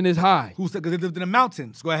habitation is high. Because they lived in the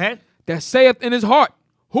mountains. Go ahead. That saith in his heart,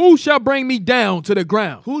 who shall bring me down to the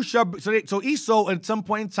ground? So Esau at some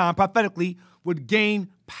point in time, prophetically, would gain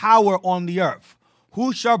power on the earth.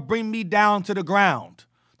 Who shall bring me down to the ground?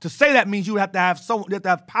 To say that means you have to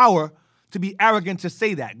have power to be arrogant to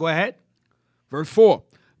say that. Go ahead. Verse 4.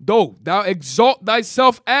 Though thou exalt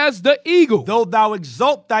thyself as the eagle. Though thou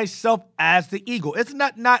exalt thyself as the eagle. Isn't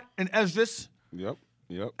that not in Esdras? Yep.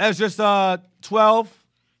 Esdras 12,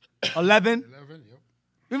 11.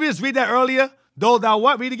 Let me just read that earlier. Though thou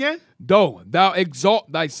what? Read again. Though thou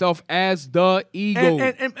exalt thyself as the eagle.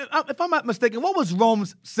 And if I'm not mistaken, what was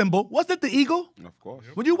Rome's symbol? Was it the eagle? Of course.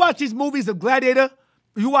 When you watch these movies of Gladiator,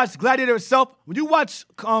 you watch Gladiator itself, when you watch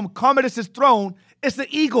Commodus' throne, it's the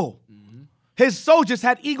eagle. His soldiers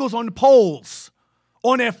had eagles on the poles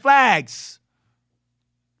on their flags.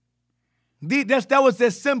 That was their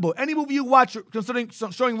symbol. Any movie you watch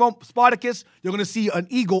showing Rome, Spartacus, you're going to see an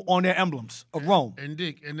eagle on their emblems of Rome. And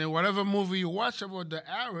Dick, and then whatever movie you watch about the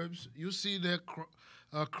Arabs, you see their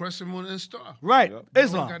crescent moon and star. Right. Yep. They all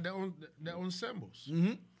Islam. got their own symbols.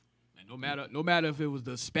 And no matter if it was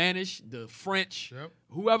the Spanish, the French, Yep.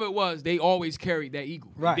 whoever it was, they always carried that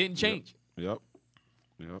eagle. Right. It didn't change. Yep.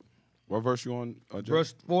 What verse you on? Jay?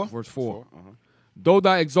 Verse 4. Verse 4. Uh-huh. Though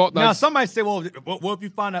thou exalt thy... Now, somebody say, well, what if you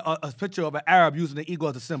find a picture of an Arab using the eagle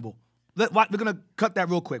as a symbol? We're going to cut that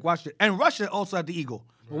real quick. Watch it. And Russia also had the eagle.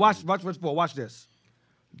 Watch verse 4. Watch this.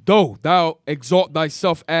 Though thou exalt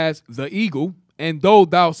thyself as the eagle, and though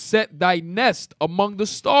thou set thy nest among the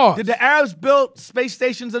stars. Did the Arabs build space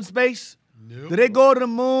stations in space? No. Did they go to the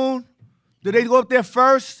moon? Did they go up there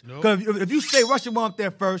first? No. Because if you say Russia went up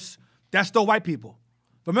there first, that's still white people.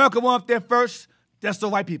 If America went up there first, that's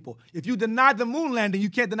still white people. If you deny the moon landing, you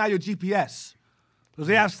can't deny your GPS. Because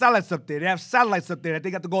they have satellites up there. They have satellites up there that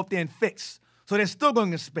they got to go up there and fix. So they're still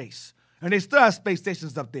going in space. And they still have space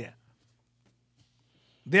stations up there.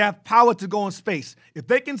 They have power to go in space. If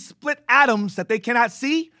they can split atoms that they cannot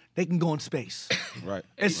see, they can go in space. Right.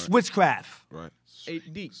 It's witchcraft. Right. Hey,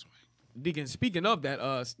 Deacon, speaking of that,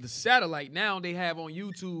 the satellite now they have on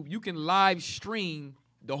YouTube, you can live stream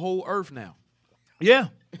the whole Earth now. Yeah.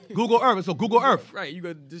 Google Earth. So Google Earth. Right, you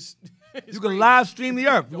could just... You can live stream the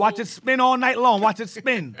Earth. Watch it spin all night long. Watch it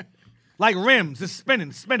spin. Like rims. It's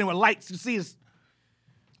spinning with lights. You see it's...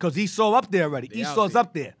 Because Esau up there already. They out Esau's there.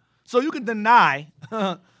 up there. So you can deny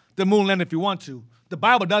the moon landing if you want to. The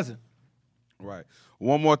Bible doesn't. Right.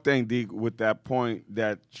 One more thing, D, with that point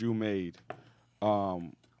that you made.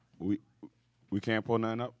 We can't pull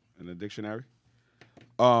nothing up in the dictionary.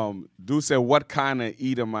 Dude said, what kind of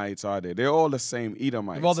Edomites are they? They're all the same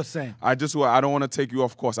Edomites. They're all the same. I don't want to take you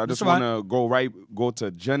off course. I just That's want to go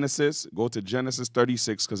to Genesis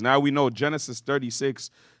 36, because now we know Genesis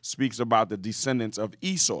 36 speaks about the descendants of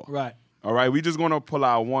Esau. Right. All right, we're just going to pull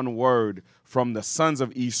out one word from the sons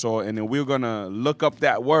of Esau, and then we're going to look up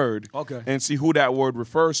that word and see who that word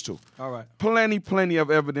refers to. All right. Plenty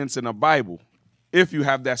of evidence in the Bible, if you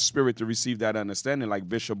have that spirit to receive that understanding, like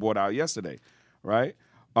Bishop brought out yesterday, right?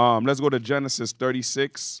 Let's go to Genesis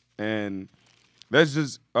 36, and let's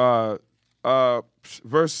just,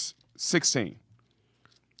 verse 16.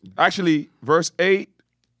 Actually, verse 8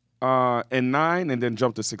 and 9, and then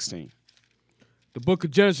jump to 16. The book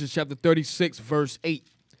of Genesis, chapter 36, verse 8.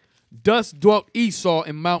 Thus dwelt Esau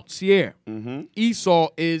in Mount Seir. Esau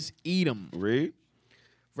is Edom. Read.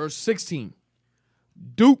 Verse 16.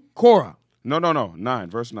 Duke Korah. No. 9,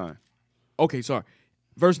 verse 9. Okay, sorry.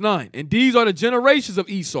 Verse 9. And these are the generations of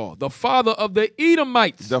Esau, the father of the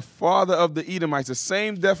Edomites. The father of the Edomites, the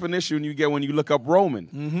same definition you get when you look up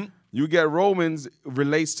Roman. You get Romans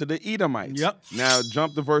relates to the Edomites. Yep. Now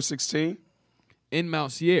jump to verse 16. In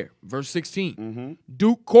Mount Seir, verse 16.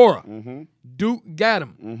 Duke Korah, Duke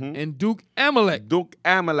Gadam, and Duke Amalek. Duke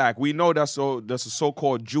Amalek. We know that's a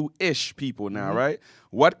so-called Jewish people now, right?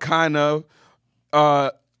 What kind of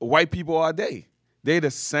white people are they? They're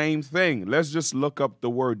the same thing. Let's just look up the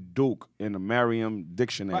word Duke in the Merriam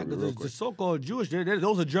dictionary real The quick. so-called Jewish,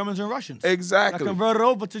 those are Germans and Russians. Exactly. That converted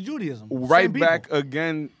over to Judaism. Right Same people. back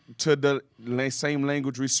again to the same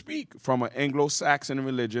language we speak, from an Anglo-Saxon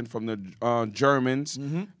religion, from the Germans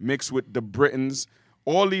mixed with the Britons.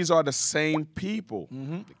 All these are the same people.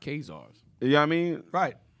 The Khazars. You know what I mean?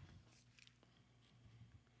 Right.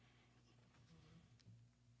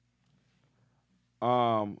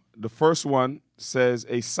 The first one says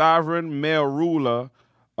a sovereign male ruler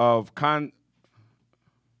of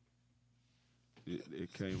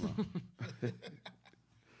it came up.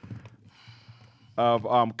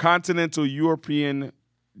 Of continental European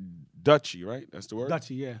duchy, right? That's the word?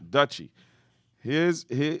 Duchy, yeah. Duchy.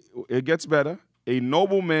 It gets better. A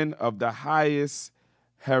nobleman of the highest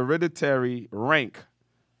hereditary rank,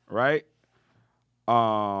 right?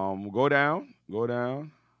 Go down.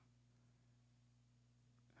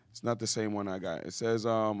 It's not the same one I got. It says,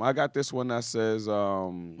 I got this one that says,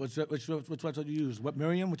 Which website you use? What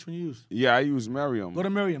Merriam? Which one you use? yeah, I use Merriam. Go to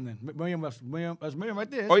Merriam then. Merriam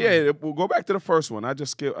right there. Oh yeah, we'll go back to the first one. I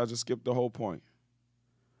just skipped the whole point.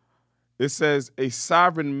 It says a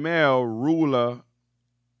sovereign male ruler,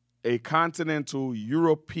 a continental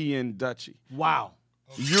European duchy. Wow.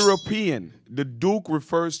 European. The Duke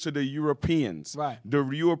refers to the Europeans. Right. The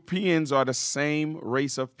Europeans are the same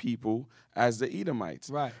race of people as the Edomites.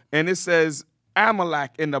 Right. And it says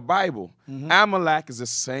Amalek in the Bible. Amalek is the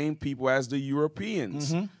same people as the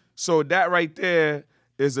Europeans. So that right there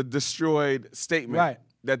is a destroyed statement Right.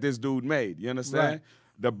 that this dude made. You understand? Right.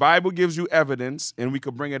 The Bible gives you evidence, and we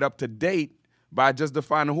could bring it up to date by just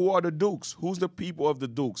defining who are the dukes. Who's the people of the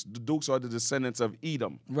dukes? The dukes are the descendants of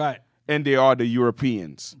Edom. Right. And they are the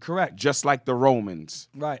Europeans. Correct. Just like the Romans.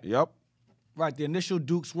 Right. Yep. Right. The initial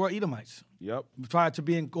dukes were Edomites. Yep. Prior to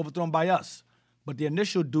being overthrown by us. But the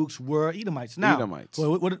initial dukes were Edomites. Now, Edomites.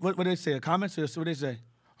 What did they say? Comments or what did they say?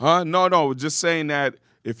 Huh? No. Just saying that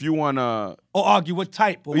if you want to... Or argue what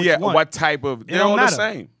type or which yeah, one. what type of... They're don't all matter.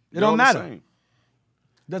 the same. It don't matter.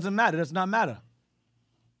 Doesn't matter. Does not matter.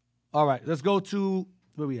 All right. Let's go to...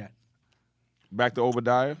 Where we at? Back to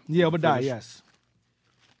Obadiah? Yeah, Obadiah, Finish. yes.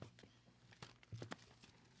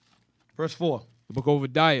 Verse 4. The book of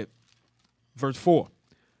Obadiah, verse 4.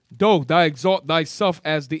 Though thou exalt thyself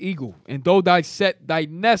as the eagle, and though thou set thy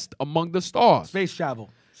nest among the stars. Space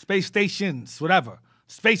travel. Space stations, whatever.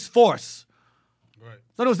 Space force. Right.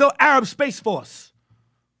 So there was no Arab space force.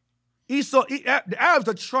 The Arabs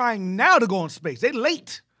are trying now to go in space. They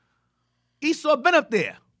late. Esau been up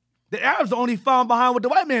there. The Arabs are only found behind what the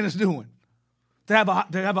white man is doing. To have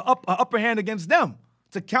an upper hand against them.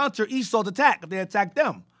 To counter Esau's attack if they attack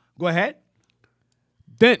them. Go ahead.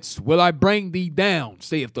 Thence will I bring thee down,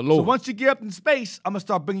 saith the Lord. So once you get up in space, I'm going to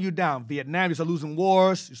start bringing you down. Vietnam, you start losing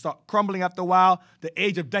wars. You start crumbling after a while. The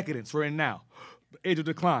age of decadence we're in now. The age of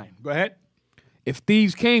decline. Go ahead. If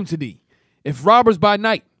thieves came to thee, if robbers by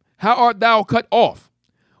night, how art thou cut off?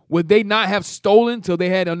 Would they not have stolen till they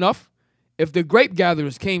had enough? If the grape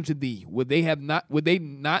gatherers came to thee, would they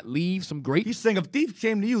not leave some grapes? He's saying if thieves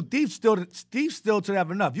came to you, thieves still to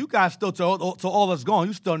have enough. You guys still to all that's gone.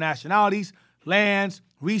 You still nationalities, lands,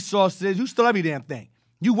 resources. You still every damn thing.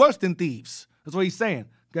 You worse than thieves. That's what he's saying.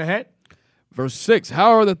 Go ahead. Verse 6,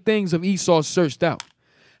 how are the things of Esau searched out?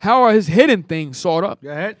 How are his hidden things sought up? Go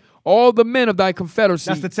ahead. All the men of thy confederacy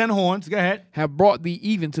That's the 10 horns. Go ahead. have brought thee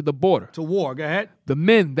even to the border. To war. Go ahead. The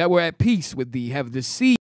men that were at peace with thee have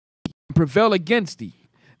deceived and prevailed against thee.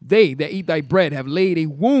 They that eat thy bread have laid a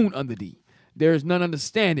wound under thee. There is none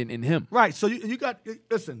understanding in him. Right. So you got,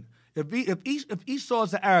 listen, if Esau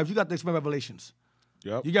is the Arabs, you got to explain Revelations.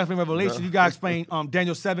 Yep. You got to explain Revelations. You got to explain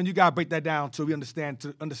Daniel 7. You got to break that down so we understand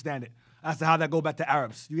it as to how that go back to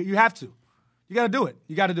Arabs. You have to. You got to do it.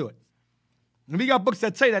 You got to do it. And we got books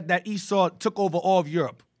that say that Esau took over all of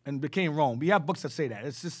Europe and became Rome. We have books that say that.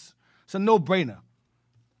 It's a no-brainer.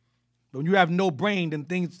 When you have no brain, then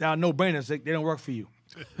things that are no-brainers, they don't work for you.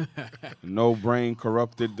 No brain,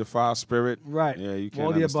 corrupted, defiled spirit. Right. Yeah, you All can't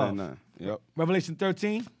the understand above. that. Yep. Revelation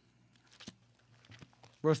 13,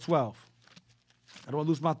 verse 12. I don't want to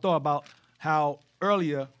lose my thought about how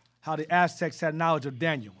the Aztecs had knowledge of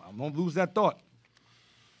Daniel. I won't lose that thought.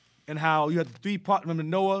 And how you had the 3 parts, remember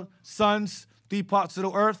Noah's sons, 3 parts of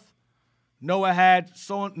the earth.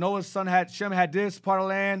 Noah's son had, Shem had this part of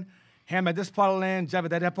land, Ham had this part of land,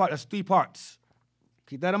 Japheth had that part. That's 3 parts.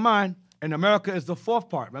 Keep that in mind. And America is the 4th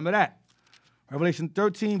part. Remember that. Revelation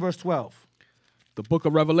 13, verse 12. The book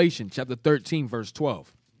of Revelation, chapter 13, verse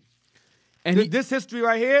 12. And This history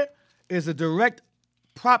right here is a direct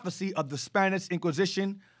prophecy of the Spanish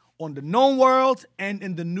Inquisition on the known world and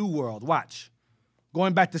in the new world. Watch.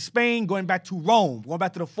 Going back to Spain, going back to Rome, going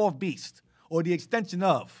back to the 4th beast, or the extension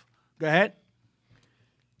of. Go ahead.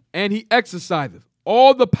 And he exerciseth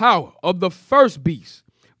all the power of the first beast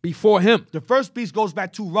before him. The first beast goes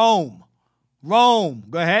back to Rome. Rome.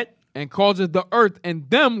 Go ahead. And causeth the earth and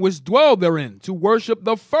them which dwell therein to worship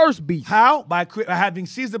the first beast. How? By having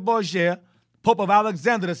Caesar Borgia, Pope of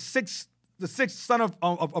Alexander, the sixth son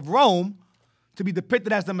of Rome, to be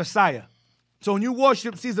depicted as the Messiah. So when you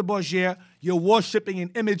worship Caesar Borgia, you're worshiping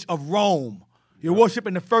an image of Rome. You're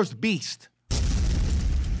worshiping the first beast.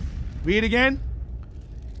 Read again.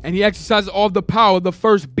 And he exercises all the power of the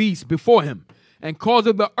first beast before him, and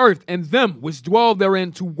causeth the earth and them which dwell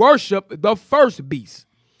therein to worship the first beast,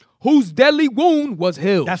 whose deadly wound was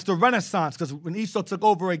healed. That's the Renaissance, because when Esau took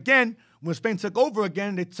over again, when Spain took over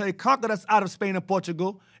again, they conquered us out of Spain and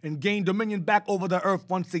Portugal and gained dominion back over the earth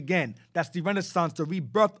once again. That's the Renaissance, the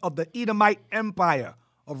rebirth of the Edomite Empire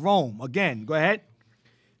of Rome. Again, go ahead.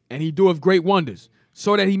 And he doeth great wonders,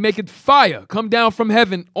 so that he maketh fire come down from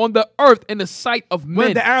heaven on the earth in the sight of men. When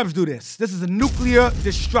did the Arabs do this? This is a nuclear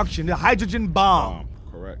destruction, the hydrogen bomb.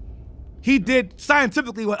 Correct. He did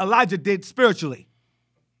scientifically what Elijah did spiritually.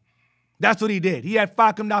 That's what he did. He had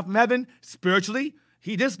fire come down from heaven spiritually.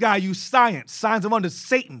 This guy used science of wonders,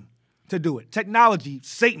 Satan, to do it. Technology,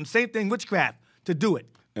 Satan, same thing, witchcraft, to do it.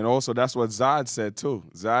 And also, that's what Zod said, too.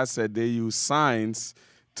 Zod said they used science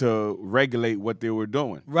to regulate what they were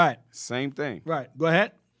doing. Right. Same thing. Right. Go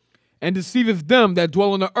ahead. And deceiveth them that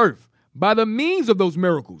dwell on the earth by the means of those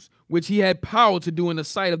miracles, which he had power to do in the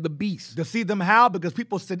sight of the beast. Deceive them how? Because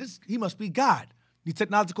people said, he must be God. these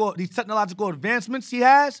technological advancements he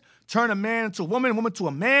has, turn a man into a woman to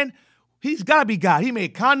a man. He's got to be God. He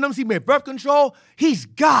made condoms. He made birth control. He's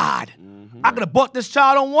God. I could have bought this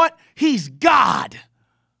child on what? He's God.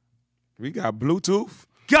 We got Bluetooth.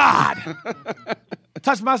 God.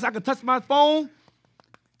 I can touch my phone.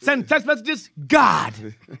 Send text messages. God.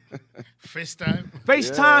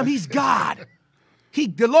 FaceTime. He's God.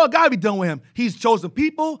 The Lord got to be done with him. He's chosen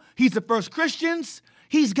people. He's the first Christians.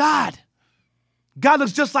 He's God. God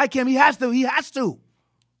looks just like him. He has to.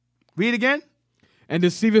 Read again. And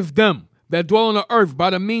deceiveth them that dwell on the earth by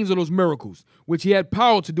the means of those miracles, which he had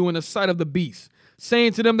power to do in the sight of the beast,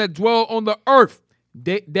 saying to them that dwell on the earth,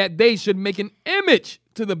 that they should make an image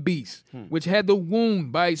to the beast, which had the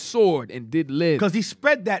wound by a sword and did live. Because he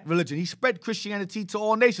spread that religion. He spread Christianity to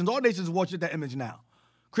all nations. All nations worship that image now.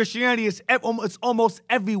 Christianity is it's almost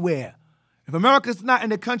everywhere. If America's not in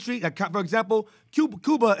the country, for example,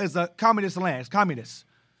 Cuba is a communist land. It's communist.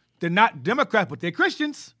 They're not Democrats, but they're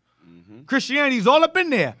Christians. Christianity's all up in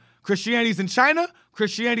there. Christianity's in China.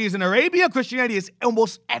 Christianity is in Arabia. Christianity is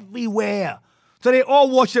almost everywhere. So they all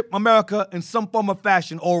worship America in some form of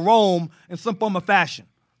fashion, or Rome in some form of fashion.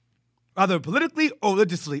 Either politically or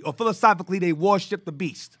religiously or philosophically, they worship the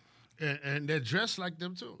beast. And they're dressed like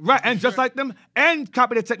them too. Right, and just like them, and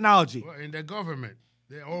copy their technology. Well, in their government,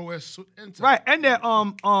 they always suit into. Right, and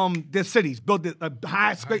their cities built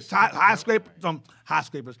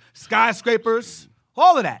skyscrapers,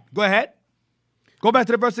 all of that. Go ahead. Go back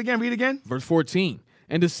to the verse again. Read again. Verse 14.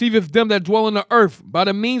 And deceiveth them that dwell on the earth by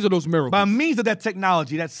the means of those miracles. By means of that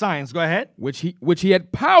technology, that science. Go ahead. Which he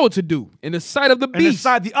had power to do in the sight of the beast. And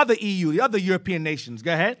inside the other EU, the other European nations.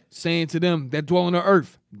 Go ahead. Saying to them that dwell on the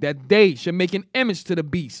earth, that they should make an image to the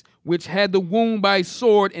beast, which had the wound by a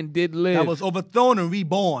sword and did live. That was overthrown and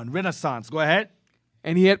reborn. Renaissance. Go ahead.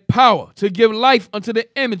 And he had power to give life unto the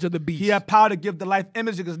image of the beast. He had power to give the life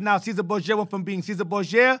image, because now Caesar Borgia went from being Caesar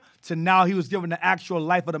Borgia to now he was given the actual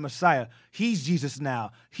life of the Messiah. He's Jesus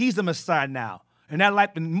now. He's the Messiah now. And that life,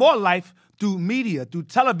 and more life through media, through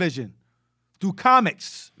television, through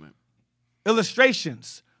comics,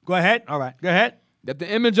 illustrations. Go ahead. All right. Go ahead. That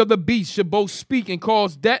the image of the beast should both speak and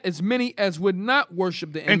cause that as many as would not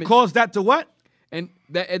worship the image. And cause that to what? And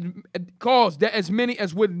that it caused that as many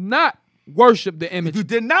as would not worship the image. If you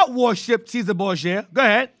did not worship Caesar Borgia, go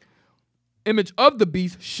ahead. Image of the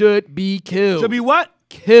beast should be killed. Should be what?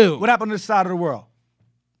 Killed. What happened to this side of the world?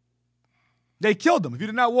 They killed him. If you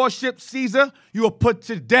did not worship Caesar, you were put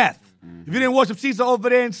to death. If you didn't worship Caesar over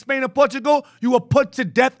there in Spain and Portugal, you were put to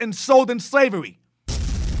death and sold in slavery.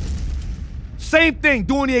 Same thing,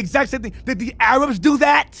 doing the exact same thing. Did the Arabs do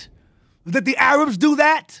that?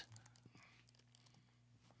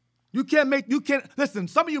 Listen,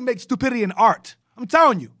 some of you make stupidity in art. I'm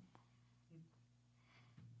telling you.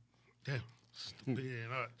 Damn, stupidity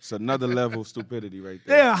in art. It's another level of stupidity right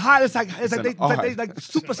there. They're high. It's like they like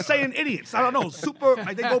Super Saiyan idiots. I don't know.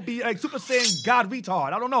 They go be like Super Saiyan God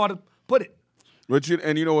retard. I don't know how to put it. But you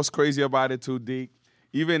know what's crazy about it too, Deke?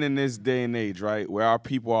 Even in this day and age, right, where our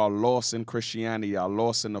people are lost in Christianity, are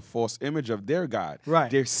lost in the false image of their God,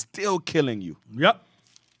 right, they're still killing you. Yep.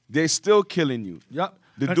 They're still killing you. Yep.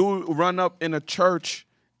 The dude run up in a church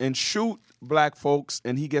and shoot black folks,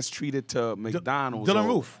 and he gets treated to McDonald's.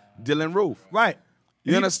 Dylan Roof. Right.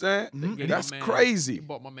 You understand? That's crazy. He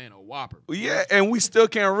bought my man a Whopper. Yeah, and we still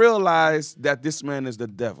can't realize that this man is the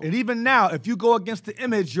devil. And even now, if you go against the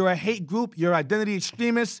image, you're a hate group, you're identity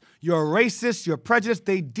extremist, you're a racist, you're prejudiced.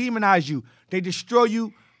 They demonize you. They destroy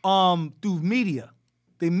you through media.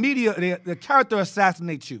 The character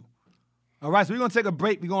assassinates you. All right, so we're going to take a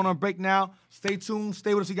break. We're going on a break now. Stay tuned.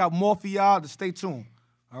 Stay with us. We got more for y'all, to stay tuned.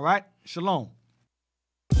 All right? Shalom.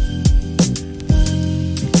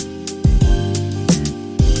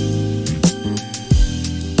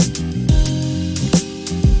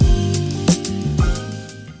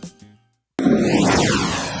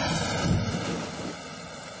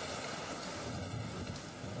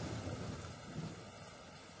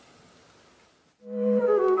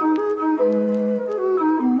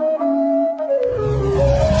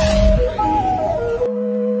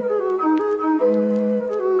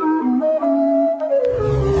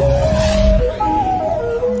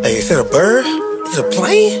 Is that a bird? Is it a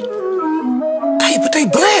plane? Hey, but they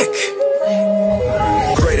black.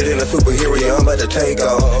 Greater than a superhero, yeah, I'm about to take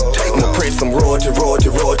off. I'm a prince from royalty,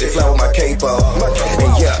 fly with my cape off.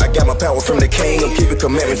 And yeah, I got my power from the king. I'm keeping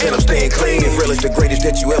commandments and I'm staying clean. If real is the greatest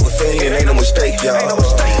that you ever seen, it ain't no mistake, y'all.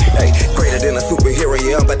 Hey, greater than a superhero,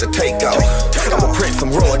 yeah, I'm about to take off. I'm a prince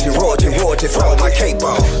from royalty, fly with my cape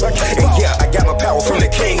off. And yeah, I got my power from the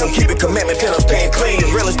king. I'm keeping commandments and I'm staying clean.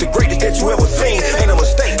 If real is the greatest that you ever seen, ain't no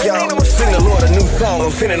mistake, y'all. Sing the Lord a new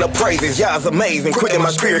I'm sending up praises. Y'all's amazing, quicken my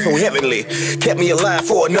spirit so heavenly. Kept me alive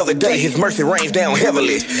for another day, his mercy rains down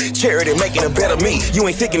heavily. Charity making a better me. You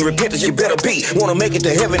ain't seeking repentance, you better be. Wanna make it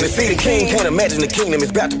to heaven to see the king? Can't imagine the kingdom is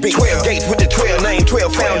about to be. 12 gates with the 12 name,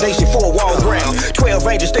 12 foundation, 4 walls round. 12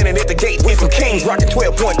 angels standing at the gate with some kings rocking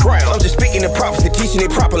 12-point crown. I'm just speaking the prophecy, teaching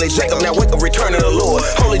it properly. Jacob, now wake up, return to the Lord.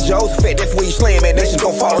 Holy Joseph, that's where you slaying, man. Nations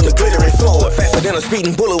gon' fall on the glittering sword. Faster than a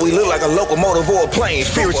speeding bullet, we look like a locomotive or a plane.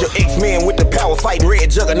 Spiritual X-Men with the power, fighting red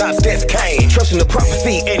juggernauts, that's Cain. Trusting the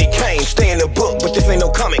prophecy, and he came. Stay in the book, but this ain't no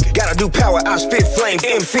comic. Gotta do power, I spit flames.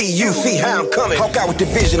 MCU, see how I'm coming. Hawkeye with the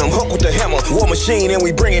vision, I'm hooked with the hammer. War machine, and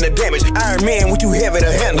we bringing the damage. Iron Man, we too heavy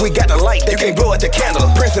to handle. We got the light, they can't blow out the candle.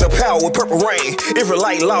 Prince of the power with purple rain.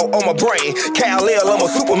 Israelite law on my brain. Kal-El, I'm a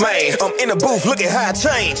Superman. I'm in the booth, look at how I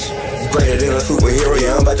change. Greater than a superhero,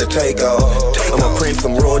 yeah, I'm about to take off. I'm a prince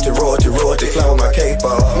from royalty, fly with my cape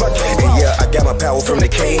off. And yeah, I got my power from the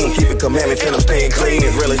king. Keeping commandments and I'm staying clean.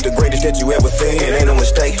 Israel is the greatest that you ever seen. Ain't no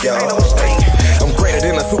mistake, y'all. I'm greater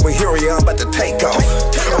than a superhero, yeah, I'm about to take off.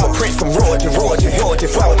 I'm a prince from royalty,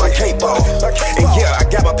 fly with my cape off. And yeah, I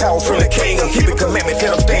got my power from the king. I'm keeping commandments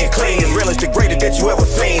and I'm staying clean. Israel is the greatest that you ever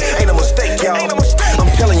seen. Ain't no mistake, y'all.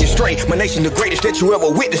 I'm telling you straight, my nation the greatest that you ever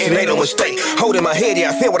witnessed, and ain't no mistake. Holding my head, yeah,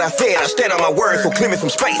 I said what I said. I stand on my word, so clear me some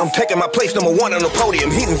space. I'm taking my place, #1 on the podium.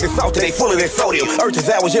 Heathens is salty, they full of their sodium. Earth is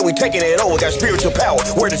ours, yeah, we taking it over. Got spiritual power,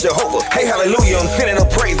 word is Jehovah. Hey, hallelujah, I'm sending up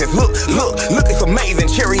praises. Look, it's amazing.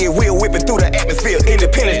 Chariot wheel whipping through the atmosphere.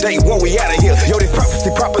 Independence Day, when we out of here. Yo, this prophecy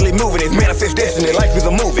properly moving. It's manifest destiny, life is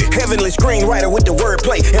a movie. Heavenly screenwriter with the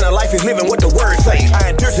wordplay, and our life is living what the word say. I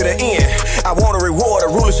endure to the end. I want a reward, a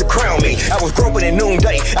ruler should crown me. I was groping at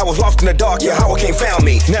noonday. I was lost in the dark, yeah, how it can't found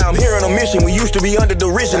me. Now I'm here on a mission. We used to be under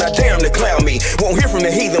derision. I dare them to clown me. Won't hear from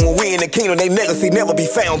the heathen when we in the kingdom. They legacy never be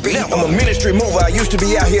found beat. I'm a ministry mover. I used to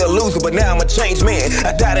be out here a loser, but now I'm a changed man.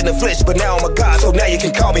 I died in the flesh, but now I'm a god, so now you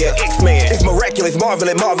can call me an X-Man. It's miraculous,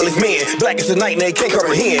 marvelous men. Black is the night and they can't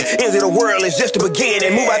comprehend. End of the world is just to begin,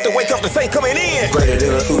 and move out the wake up the saint coming in. Greater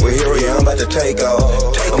than a superhero, yeah, I'm about to take off.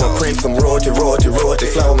 I'm a prince from royalty,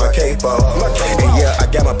 fly with my cape off. And yeah, I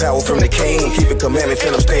got my power from the king. Keeping commandments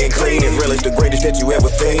and I'm staying clean. Israel is the greatest that you ever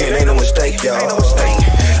seen. Ain't no mistake, y'all.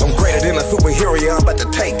 I'm greater than a superhero, yeah, I'm about to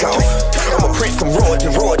take off. I'm a prince from royalty,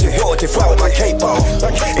 fly with my cape off.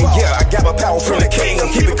 And yeah, I got my power from the king. I'm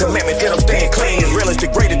keeping commandments and I'm staying clean. Israel is the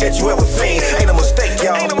greatest that you ever seen. Ain't no mistake,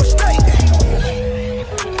 y'all. Ain't no mistake.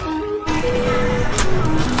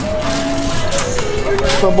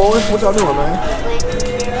 What's up, boys? What y'all doing, man?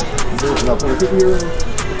 Y'all playing superheroes?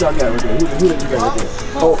 What y'all got right there? Who that you got right there?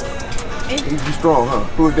 Oh, he's strong, huh?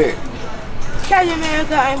 Who is that? Captain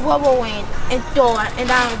America and Wolverine and Thor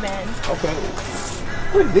and Iron Man. Okay.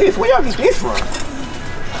 What is this? Where y'all get this from?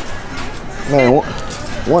 Man,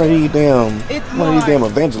 one of these damn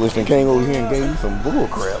evangelists and came over here and gave you some bull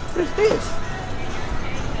crap. What is this?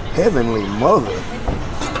 Heavenly Mother.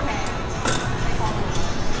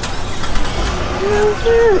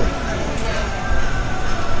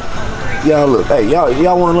 Y'all look, hey,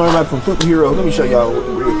 y'all want to learn about some superheroes? Let me show y'all what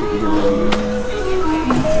the real superhero is.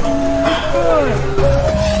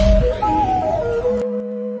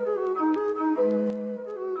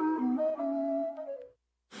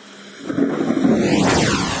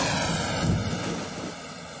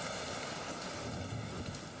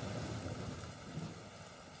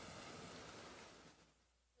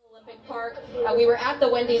 We were at the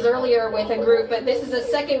Wendy's earlier with a group, but this is a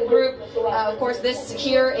second group. Of course, this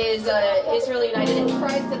here is Israel United in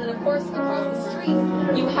Christ, and then of course across the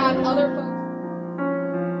street you have other folks.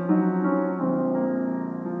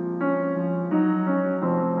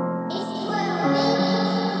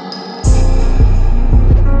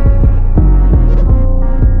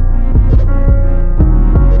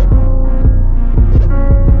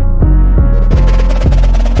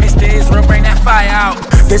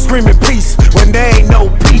 They screaming peace when there ain't no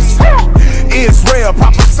peace. Israel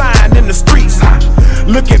prophesying in the streets.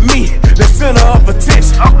 Look at me, the center of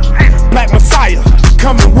attention. Black Messiah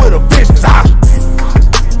coming with a vengeance.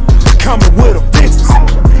 Coming with a vengeance.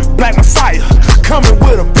 Black Messiah coming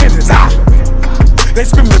with a vengeance. They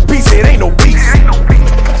screaming peace, it ain't no peace.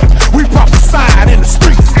 We prophesying in the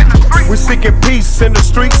streets. We seeking peace in the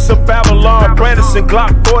streets of Babylon. Brandishing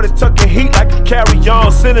Glock 40, tucking heat like a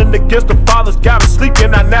carry-on. Sinning against the fathers, got us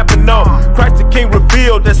sleeping, not napping on. Christ the King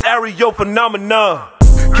revealed, that's aerial phenomenon.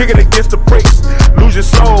 Kicking against the pricks, lose your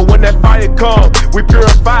soul when that fire come. We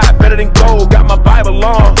purify better than gold, got my Bible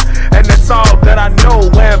on. And that's all that I know,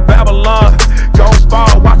 when Babylon gon'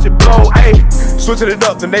 fall, watch it blow, ayy. Switch mixing it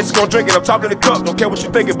up, then they just gon' drink it. I'm talking the cup, don't care what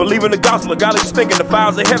you thinking. Believe in the gospel, God is thinking. The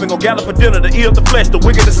fires of heaven gon' gather for dinner. The ear of the flesh, the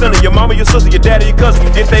wicked, the sinner. Your mama, your sister, your daddy, your cousin.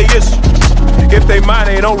 Ain't they issue? If they mind,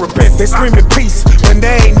 they don't repent. They screaming peace when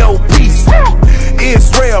there ain't no peace.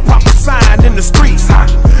 Israel prophesying in the streets.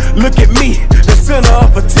 Look at me, the center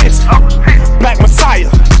of attention. Black Messiah,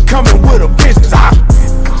 coming with a vengeance.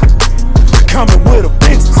 Coming with a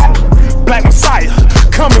vengeance. Black Messiah,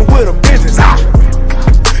 coming with a vengeance.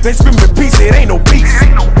 They screaming peace, it ain't no peace.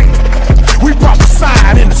 We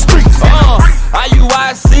prophesying in the streets.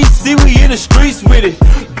 IUICC, we in the streets with it.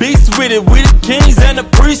 Beasts with it, we the kings and the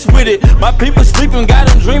priests with it. My people sleeping, got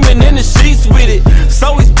them dreaming in the sheets with it.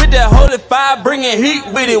 So we spit that holy fire, bringing heat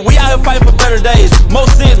with it. We out here fighting for better days.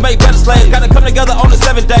 Most sins make better slaves. Gotta come together on the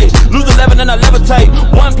 7th day. Lose 11 and I levitate.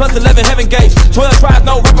 1 + 11 heaven gates. 12 tribes,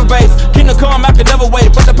 no reprobates. Kingdom come, I can never wait.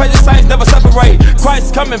 But the patient saints never separate.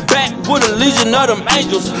 Christ coming back with a legion of them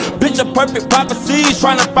angels. Picture perfect prophecies,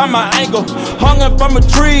 trying to find my angle. Hung up from a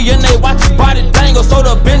tree and they watch his body dangle. So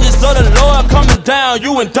the vengeance of the Lord coming down,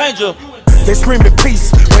 you in danger. They screaming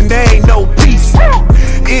peace when there ain't no peace.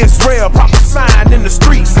 Israel prophesying in the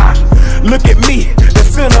streets. Look at me, the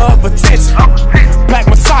center of attention. Black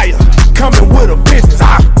Messiah, coming with a vengeance.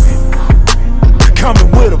 Coming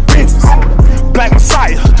with a vengeance. Black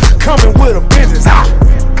Messiah, coming with a vengeance.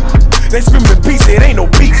 They screaming peace, it ain't no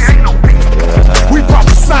peace. We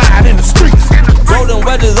prophesying in the streets. Golden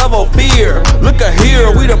wedges of Ophir. Look at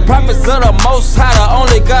here, we the prophets of the Most High, the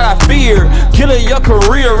only God I fear. Killing your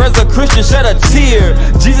career as a Christian, shed a tear.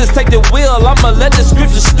 Jesus take the wheel, I'ma let the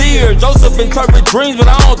scripture steer. Joseph interpret dreams, but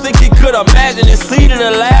I don't think he could imagine it. See, in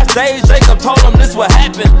the last days, Jacob told him this would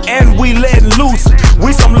happen. And we letting loose,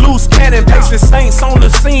 we some loose cannon. Patient saints on the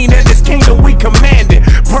scene, and this kingdom we commanding.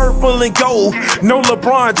 Purple and gold, no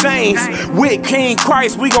LeBron James. With King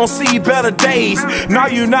Christ, we gon' see better days. Now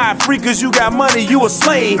you not free cause you got money, you a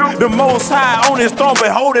slave. The Most High on his throne, but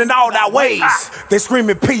holding all our ways. They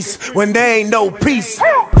screaming peace when there ain't no peace.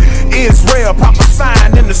 Israel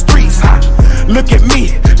prophesying in the streets. Look at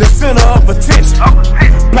me, the center of attention.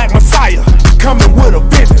 Black Messiah, coming with a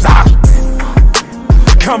vengeance.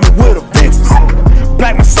 Coming with a vengeance.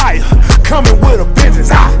 Black Messiah, coming with a vengeance.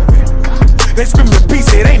 They screaming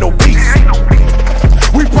peace, it ain't no peace.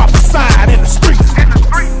 We prophesying in the streets.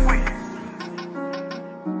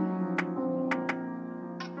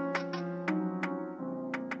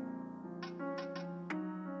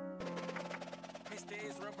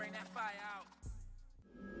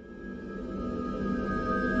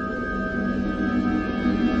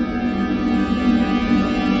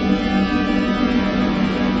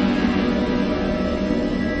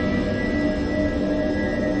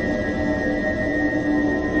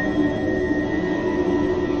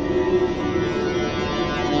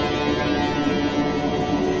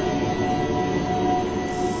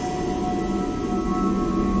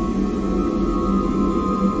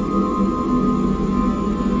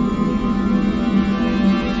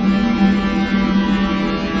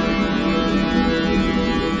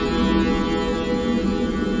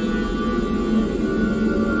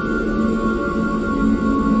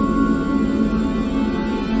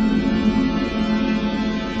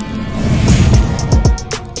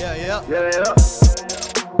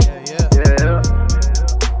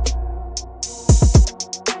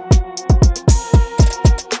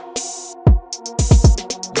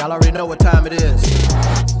 Y'all already know what time it is.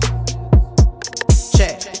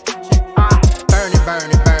 Check. Burn it, burn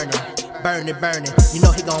it, burn it. Burn it, burn it. You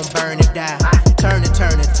know he gon' burn it down. Turn it,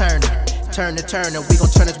 turn it, turn it. Turn it, turn it. We gon'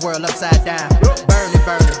 turn this world upside down. Burn it,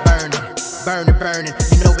 burn it, burn it. Burn it, burn it.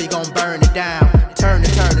 You know we gon' burn it down. Turn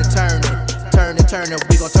it, turn it, turn it. Turn it, turn it.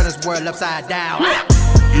 We gon' turn this world upside down.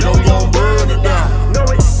 You know we gon' burn it down.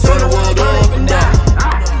 Turn the world up and down.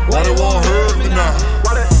 Why they won't hurt me now?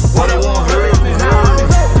 Why they won't hurt me now?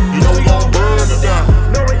 You know we gon' burn it down.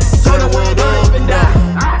 Turn the world up and down.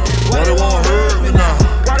 Why they won't hurt me now?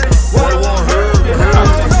 Why they won't hurt me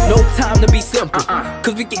now? No time to be simple,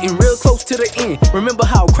 cause we getting real close to the end. Remember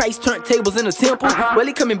how Christ turned tables in the temple? Well,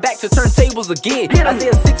 he coming back to turn tables again.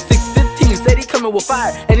 Isaiah 6:15 said he coming with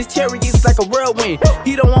fire, and his chariots like a whirlwind.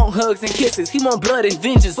 He don't want hugs and kisses, he want blood and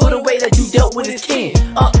vengeance for the way that you dealt with his kin.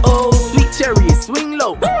 Sweet chariot, swing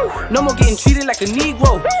low. No more getting treated like a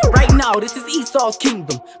Negro. Right now, this is Esau's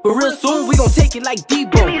kingdom, but real soon we gon' take it like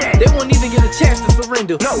Debo. They won't even get a chance to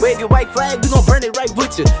surrender. Wave your white flag, we gon' burn it right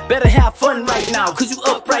with you. Better have fun right now, cause you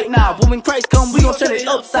up right now. But when Christ come, we gon' turn it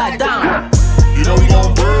upside down. You know we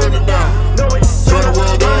gon' burn it down. Turn the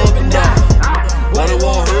world up and down. Why they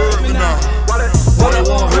won't hurt me now? Why they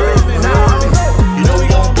won't hurt me now? You know we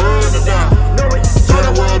gon' burn it down. Turn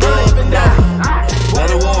the world up and down. Why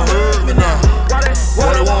they won't hurt me now?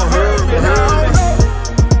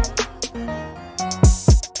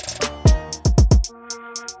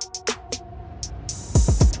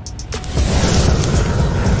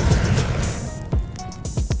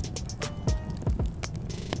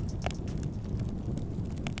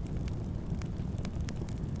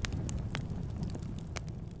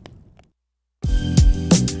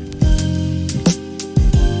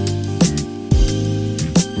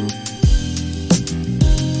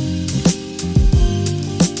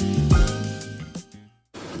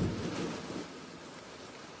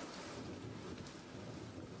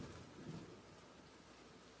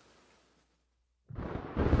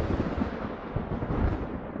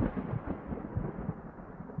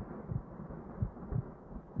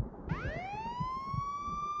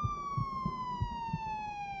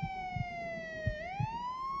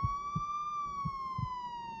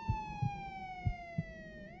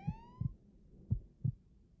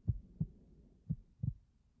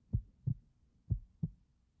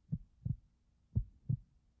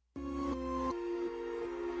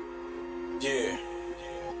 Yeah.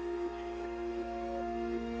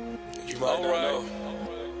 You might not know.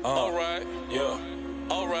 Alright. Yeah.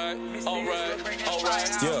 Alright.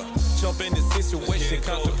 Yeah. Jump in the situation,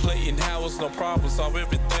 contemplating how it's no problem, solve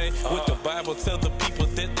everything with the Bible. Tell the people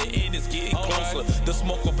that the end is getting closer. The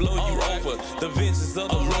smoke will blow you over. The vengeance of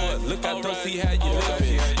the Lord. Look, I don't see how you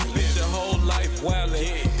living. You spent your whole life wilding,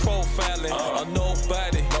 profiling a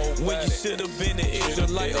nobody when you should have been an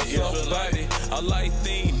Israelite or somebody. A light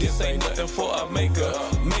thing, this ain't nothing for a maker.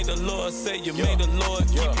 May the Lord save you, may the Lord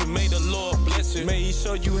keep you, may the Lord bless you. May He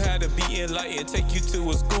show you how to be enlightened, take you to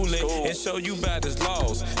a schooling and show you about His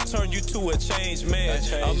laws. Turn you to a changed man,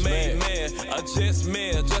 a made man, a just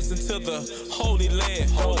man, adjusting to the holy land.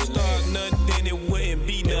 Don't start nothing, then it wouldn't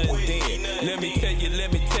be nothing then. Let me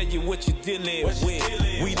tell you what you're dealing with.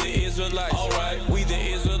 We the Israelites, alright. We the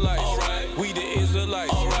Israelites, alright. We the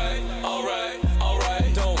Israelites, alright.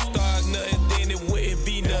 Don't start nothing, then it wouldn't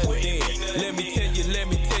be nothing then. Let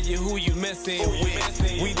me tell you who you messing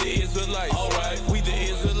with. We the Israelites, alright. We the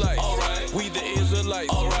Israelites, alright. We the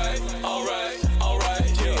Israelites, alright.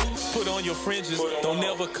 Put on your fringes, don't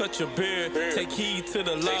never cut your beard. Take heed to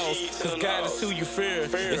the laws, cause God is who you fear.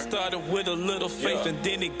 It started with a little faith and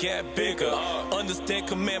then it got bigger. Understand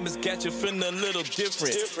commandments got you feeling a little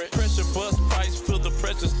different. Pressure bust price, feel the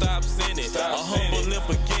pressure, stop sinning. A humble and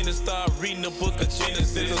beginner, start reading the book of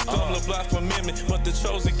Genesis. A stumbling block for memory, but the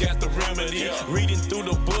chosen got the remedy. Reading through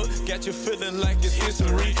the book, got you feeling like it's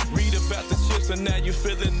history. Read about the ships and now you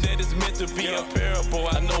feeling that it's meant to be a parable.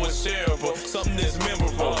 I know it's shareable, something that's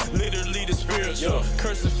memorable. Literally the spiritual,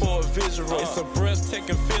 cursing for a visual. It's a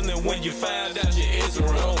breathtaking feeling when you find out you're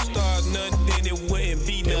Israel. Don't start nothing, then it wouldn't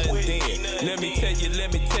be nothing then. Let me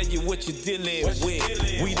tell you what you're dealing with.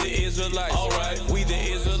 We the Israelites, alright. We the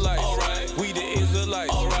Israelites, alright. We the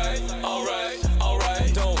Israelites, alright.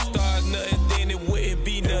 Don't start nothing, then it wouldn't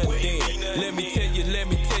be nothing then. Let me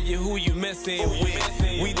tell you who you messing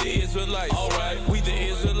with. We the Israelites, alright. We the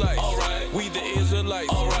Israelites, alright. We the Israelites,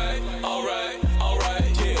 alright.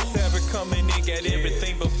 Coming in, got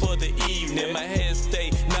everything before the evening. My head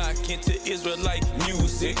stay knocking to Israelite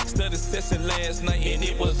music. Studied session last night and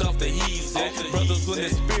it was off the heathen. Brothers in the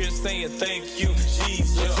spirit saying thank you,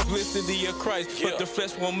 Jesus. Simplicity of Christ, but the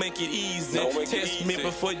flesh won't make it easy. Test me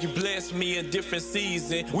before you bless me in different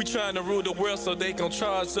season. We trying to rule the world so they gon'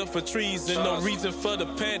 charge us for treason. No reason for the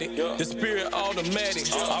panic, the spirit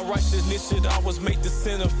automatic. Our righteousness should always make the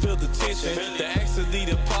sinner feel the tension. The acts of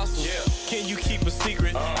the apostles, can you keep a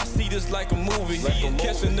secret? I see this like a movie,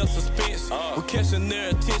 catching up suspense. We're catching their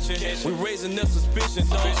attention, we're raising their suspicion.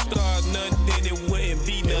 Don't start nothing, then it wouldn't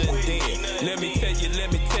be nothing then. Let me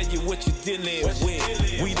tell you what you're dealing with.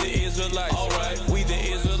 We the Israelites, alright. We the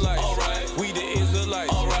Israelites, alright. We the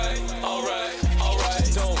Israelites, alright.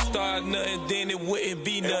 Don't start nothing, then it wouldn't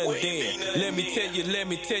be nothing then. Let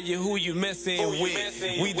me tell you who you messing with.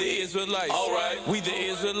 We the Israelites, alright. We the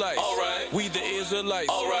Israelites, alright. We the Israelites,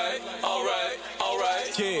 alright.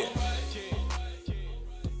 Yeah.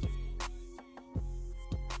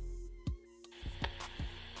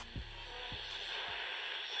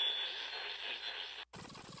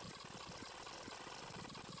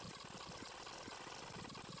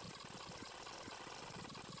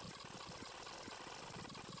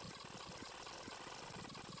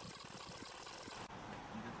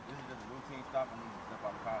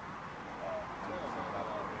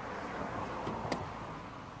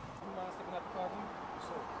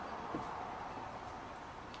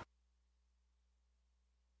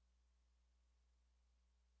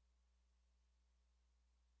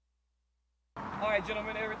 All right,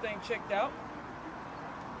 gentlemen, everything checked out.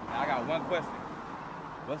 Now I got one question.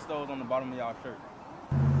 What's those on the bottom of y'all shirt?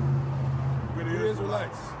 We're the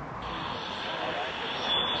Israelites.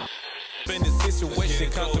 In the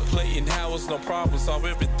situation, contemplating how it's no problem, solve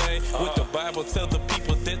everything with the Bible. Tell the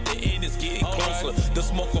people that the end is getting closer. The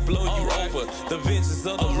smoke will blow you over. The vengeance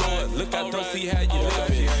of the Lord. Look, I don't see how you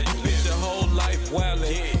living. You spent your whole life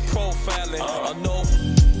wilding, profiling. I know.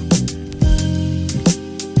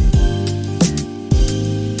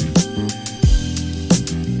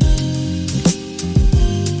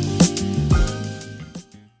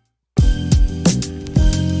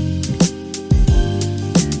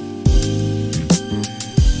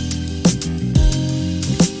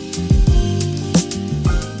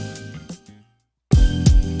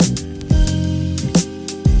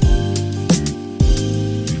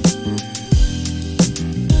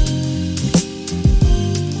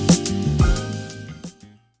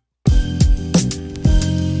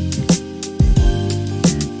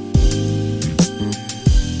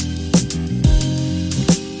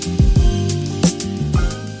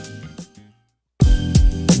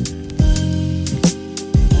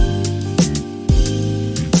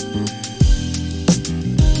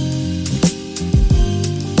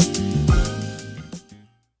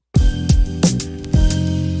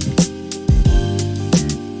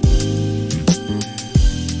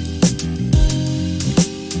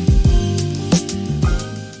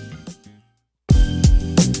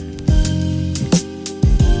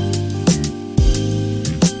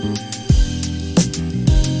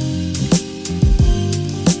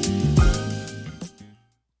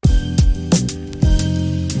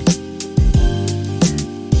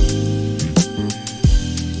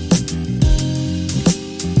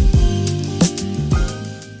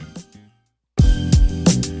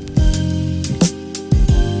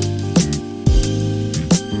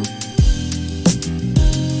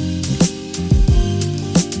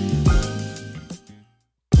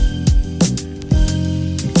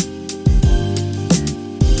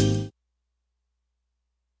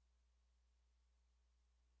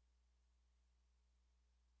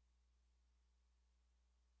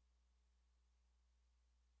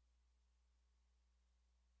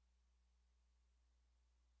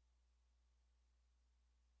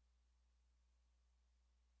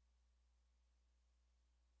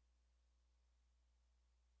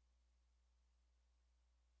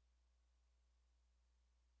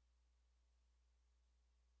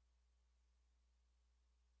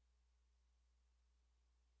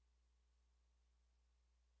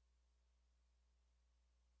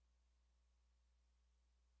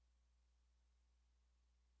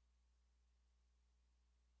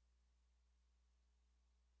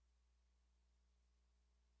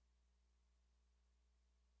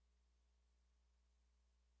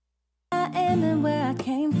 am and where I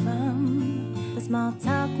came from. The small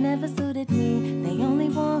talk never suited me. They only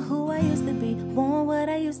want who I used to be, want what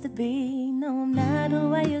I used to be. No, I'm not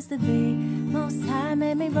who I used to be. Most High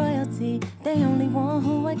made me royalty. They only want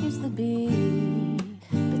who I used to be.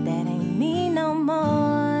 But that ain't me no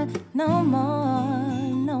more, no more.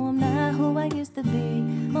 No, I'm not who I used to be.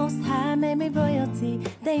 Most High made me royalty.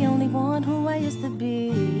 They only want who I used to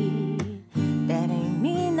be. That ain't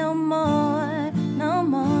me no more, no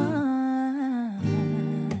more.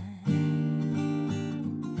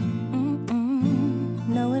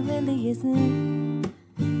 No, it really isn't.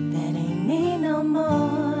 That ain't me no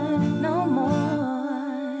more, no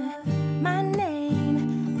more. My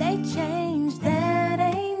name, they changed. That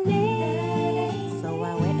ain't me. So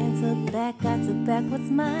I went and took back, I took back what's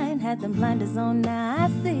mine. Had them blinders on, now I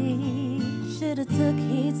see. Should've took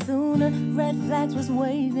heed sooner, red flags was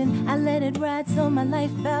waving. I let it ride so my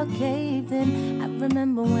life about caved in. I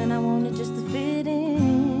remember when I wanted just to fit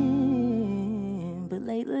in. But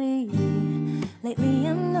lately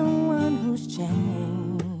I'm the one who's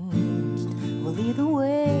changed. Well, either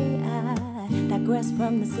way, I digress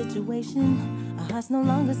from the situation. Our hearts no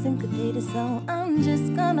longer syncopated, so I'm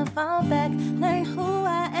just gonna fall back, learn who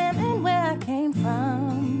I am and where I came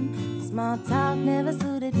from. Small talk never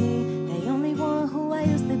suited me. They only want who I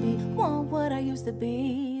used to be, want what I used to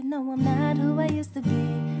be. No, I'm not who I used to be.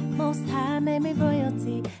 Most High made me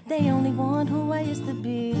royalty. They only want who I used to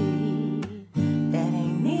be. That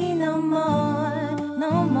ain't me no more,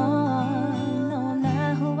 no more. No, I'm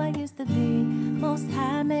not who I used to be. Most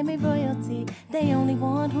High made me royalty. They only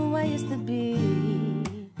want who I used to be.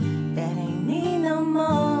 That ain't me no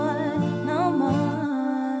more, no more.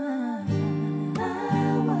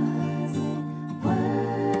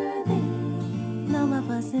 No, I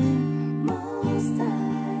wasn't. Most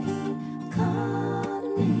High, he called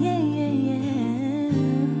me. Yeah, yeah, yeah.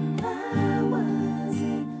 I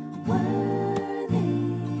wasn't worthy.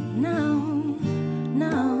 No,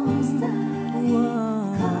 no. Most High, he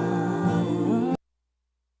called me.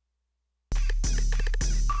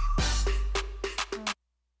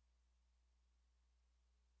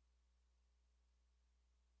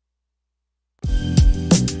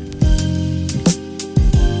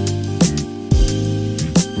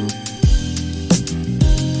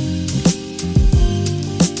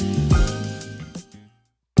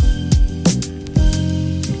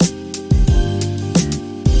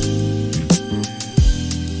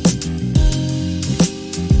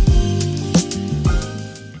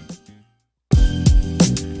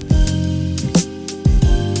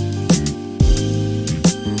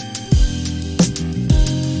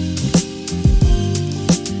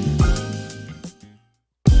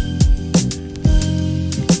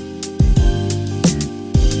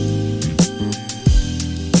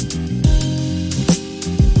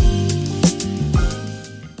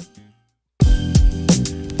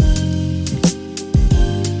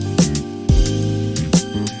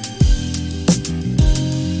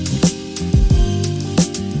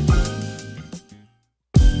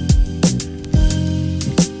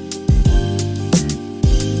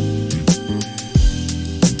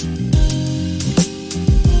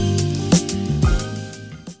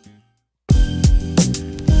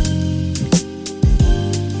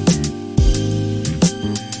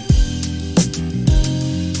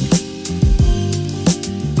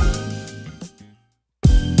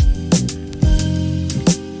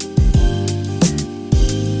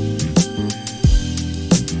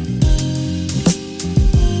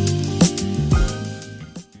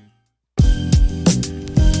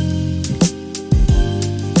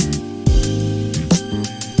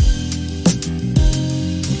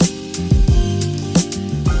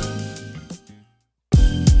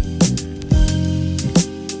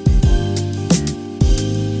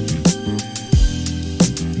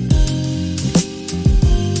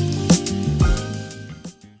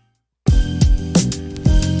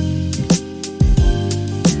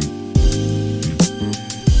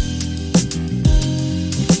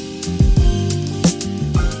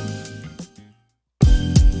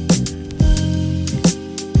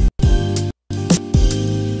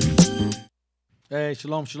 Hey,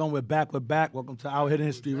 shalom, shalom. We're back. Welcome to Our Hidden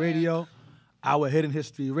History Radio. Our Hidden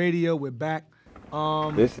History Radio. We're back. We're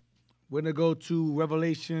going to go to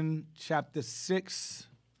Revelation chapter 6.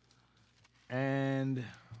 And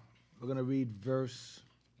we're going to read verse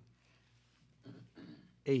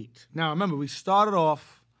 8. Now, remember, we started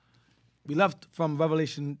off, we left from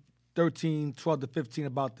Revelation 13, 12 to 15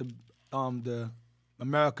 about the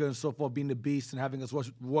America and so forth being the beast and having us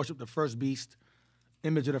worship the first beast,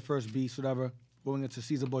 image of the first beast, whatever. going into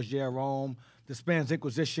Caesar Borgia, Rome, the Spanish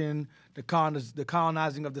Inquisition, the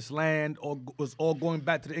colonizing of this land, was all going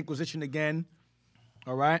back to the Inquisition again.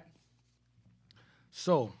 All right?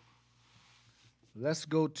 So, let's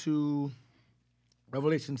go to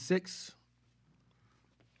Revelation 6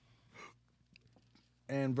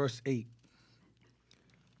 and verse 8.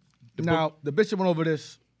 Now, the bishop went over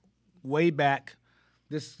this way back.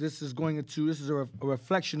 This is a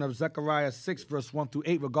reflection of Zechariah 6, verse 1 through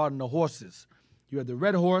 8 regarding the horses. You have the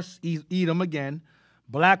red horse, Edom again,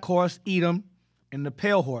 black horse, Edom, and the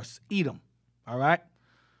pale horse, Edom. All right?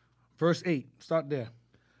 Verse 8, start there.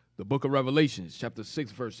 The book of Revelations, chapter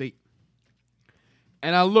 6, verse 8.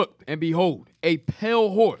 And I looked, and behold, a pale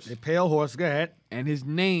horse. A pale horse, go ahead. And his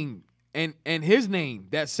name, and his name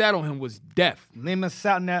that sat on him was Death. The name that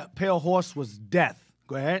sat on that pale horse was Death.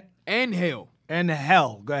 Go ahead. And hell. And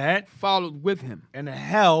hell, go ahead. Followed with him. And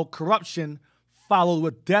hell, corruption, followed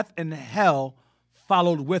with death, and hell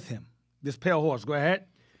followed with him. This pale horse, go ahead.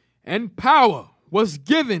 And power was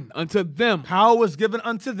given unto them. Power was given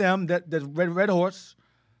unto them, that red horse,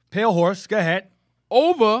 pale horse, go ahead.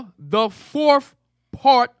 Over the fourth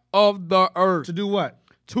part of the earth. To do what?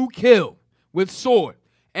 To kill with sword,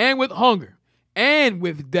 and with hunger, and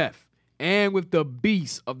with death, and with the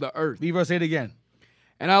beasts of the earth. Read verse 8 again.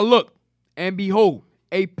 And I looked, and behold,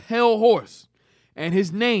 a pale horse, and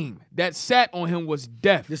his name that sat on him was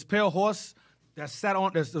Death. This pale horse that sat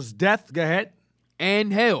on, this was death, go ahead.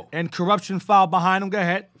 And hell. And corruption followed behind him, go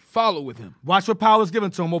ahead. Follow with him. Watch what power was given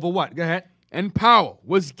to him over what, go ahead. And power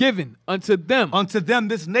was given unto them. Unto them,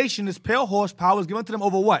 this nation, this pale horse, power was given to them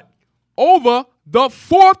over what? Over the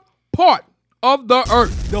fourth part of the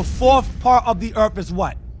earth. The fourth part of the earth is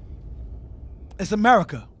what? It's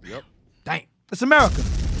America. Yep. Dang. It's America.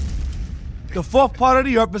 The fourth part of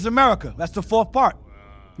the earth is America. That's the fourth part.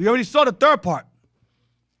 We already saw the third part.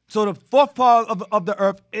 So the fourth part of the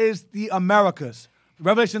earth is the Americas.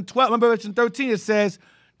 Revelation 12, Revelation 13, it says,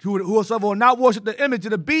 whosoever will not worship the image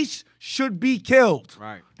of the beast should be killed.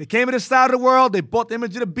 Right. They came to this side of the world. They bought the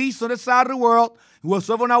image of the beast on this side of the world.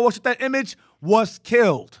 Whosoever will not worship that image was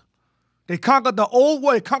killed. They conquered the old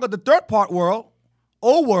world. They conquered the third part world,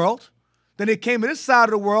 old world. Then they came to this side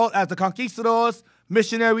of the world as the conquistadors,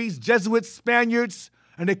 missionaries, Jesuits, Spaniards,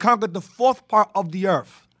 and they conquered the fourth part of the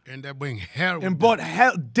earth. And they bring hell with and brought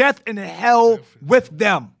hell, death and hell with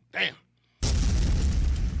them. Damn.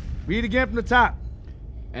 Read again from the top.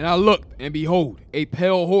 And I looked, and behold, a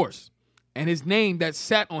pale horse, and his name that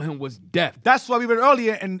sat on him was Death. That's why we read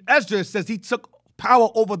earlier in Ezra, it says he took power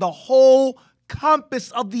over the whole compass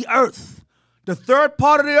of the earth. The third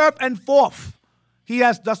part of the earth and fourth.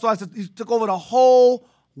 That's why I said he took over the whole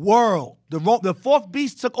world. The fourth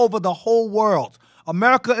beast took over the whole world.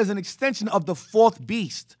 America is an extension of the fourth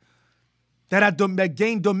beast that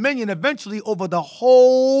gained dominion eventually over the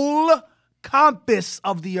whole compass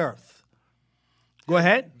of the earth. Go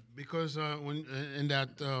ahead. Because when in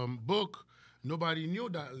that book, nobody knew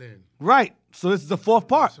that land. Right. So this is the fourth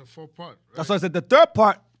part. It's the fourth part. Right? That's why I said the third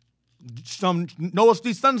part, Noah's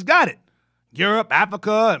three sons got it. Europe,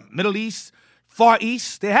 Africa, Middle East, Far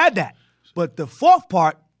East, they had that. But the fourth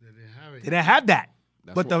part, they didn't have that.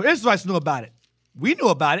 But the Israelites knew about it. We knew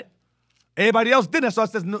about it. Everybody else didn't.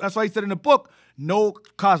 That's why he said in the book, no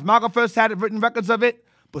cosmographers had written records of it,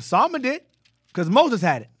 but Solomon did, because Moses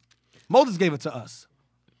had it. Moses gave it to us.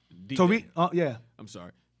 Yeah. I'm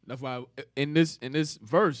sorry. That's why in this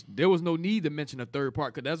verse, there was no need to mention a third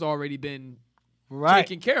part, because that's already been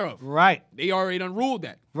taken care of. Right. They already done ruled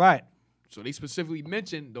that. Right. So they specifically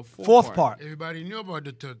mentioned the fourth part. Everybody knew about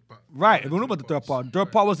the third part. Right. Everyone knew about the third part. The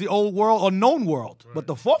third part was the old world or known world. Right. But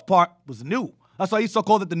the fourth part was new. That's why Esau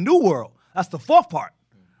called it the new world. That's the fourth part.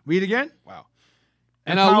 Read again. Wow.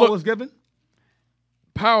 And power was given?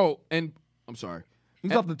 Power and, I'm sorry. You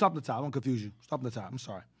stop the top of the top. I won't confuse you. Stop at the top. I'm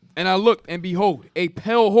sorry. And I looked, and behold, a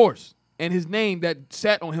pale horse, and his name that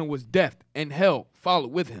sat on him was Death, and hell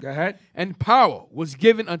followed with him. Go ahead. And power was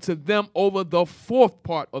given unto them over the fourth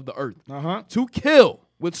part of the earth, to kill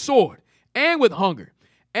with sword, and with hunger,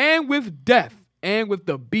 and with death, and with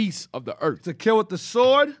the beasts of the earth. To kill with the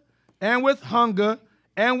sword, and with hunger,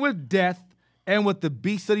 and with death, and with the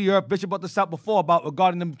beasts of the earth. Bishop brought this out before about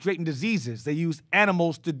regarding them creating diseases. They use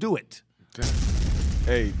animals to do it.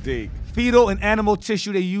 Hey, dig. Fetal and animal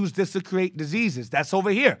tissue, they use this to create diseases. That's over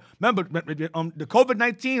here. Remember, the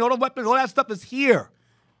COVID-19, all the weapons, all that stuff is here.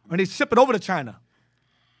 And they ship it over to China.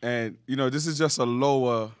 And, this is just a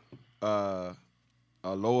lower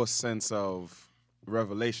sense of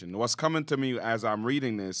revelation. What's coming to me as I'm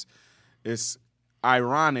reading this is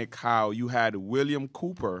ironic how you had William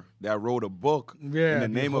Cooper that wrote a book, Yeah, and the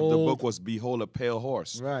name of the Behold. book was Behold a Pale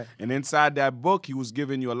Horse. Right. And inside that book, he was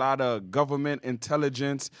giving you a lot of government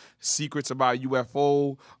intelligence, secrets about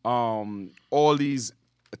UFO, all these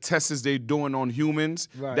tests they're doing on humans.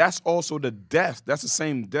 Right. That's also the death. That's the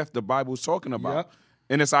same death the Bible's talking about. Yep.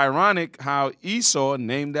 And it's ironic how Esau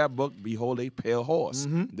named that book Behold a Pale Horse,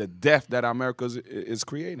 the death that America is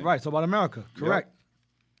creating. Right, so about America, correct.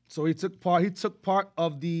 So he took part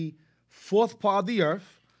of the fourth part of the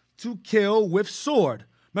earth to kill with sword.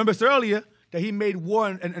 Remember I said earlier that he made war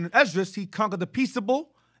in Esdras, he conquered the peaceable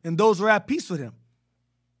and those who are at peace with him.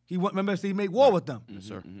 Remember I said he made war with them. Yes,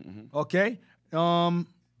 sir. Okay? It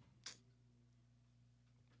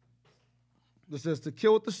says to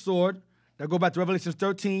kill with the sword. Now go back to Revelation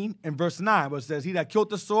 13 and verse 9, where it says, he that killed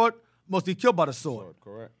the sword must be killed by the sword.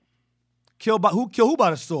 Correct. Who killed who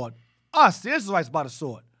by the sword? Us, the Israelites, by the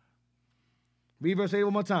sword. Read verse 8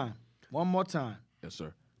 one more time. One more time. Yes,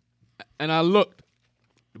 sir. And I looked,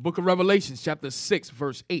 the book of Revelation, chapter 6,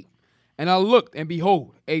 verse 8. And I looked, and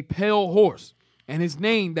behold, a pale horse, and his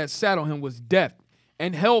name that sat on him was Death,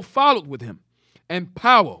 and hell followed with him. And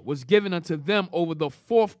power was given unto them over the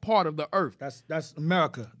fourth part of the earth. That's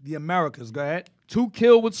America, the Americas. Go ahead. To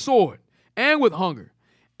kill with sword, and with hunger,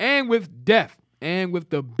 and with death, and with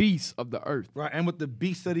the beasts of the earth. Right, and with the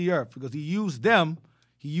beasts of the earth, because he used them.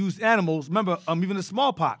 He used animals. Remember, even the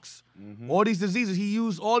smallpox, all these diseases. He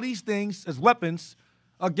used all these things as weapons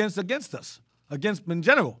against us, in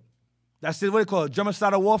general. That's it. What do they call it?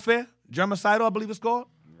 Germicidal warfare. Germicidal, I believe it's called.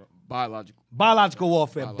 Biological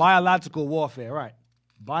warfare. Biological warfare. Right.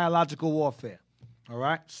 Biological warfare. All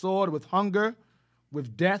right. Sword with hunger,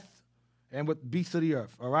 with death, and with beasts of the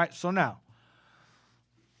earth. All right. So now,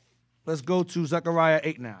 let's go to Zechariah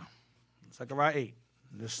 8 now. Zechariah 8.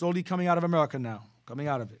 They're slowly coming out of America now. Coming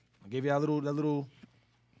out of it. I gave you that little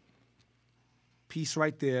piece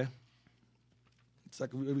right there. It's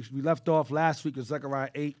like we left off last week with Zechariah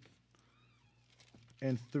 8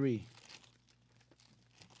 and 3.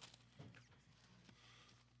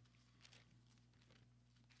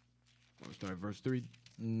 Let's start at verse 3.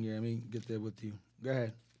 Yeah, let me get there with you. Go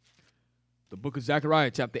ahead. The book of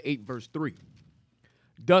Zechariah, chapter 8, verse 3.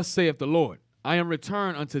 Thus saith the Lord, I am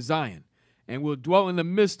returned unto Zion, and will dwell in the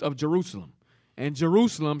midst of Jerusalem. And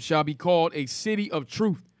Jerusalem shall be called a city of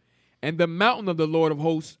truth, and the mountain of the Lord of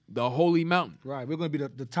hosts, the holy mountain. Right, we're going to be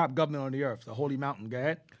the top government on the earth, the holy mountain. Go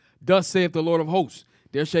ahead. Thus saith the Lord of hosts,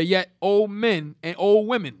 there shall yet old men and old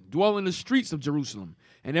women dwell in the streets of Jerusalem,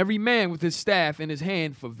 and every man with his staff in his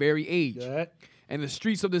hand for very age. Go ahead. And the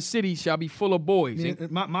streets of the city shall be full of boys.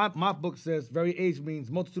 My book says very age means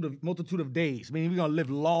multitude of days. Meaning we're going to live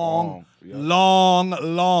long.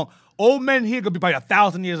 Old men here going to be probably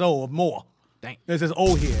 1,000 years old or more. Dang. It says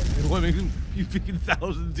old here. Women, you freaking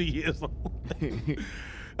thousands of years old.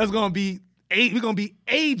 That's going to be, we're going to be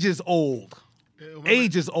ages old.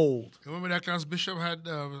 Ages old. Remember that Council Bishop had,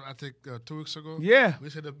 I think, 2 weeks ago? Yeah.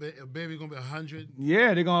 We said a baby going to be 100.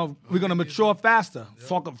 Yeah, we're going to mature faster.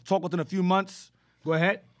 Yep. Talk within a few months. Go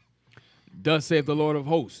ahead. Thus saith the Lord of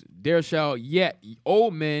hosts, there shall yet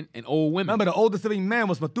old men and old women. Remember, the oldest living man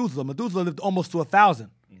was Methuselah. Methuselah lived almost to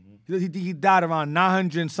 1,000. He died around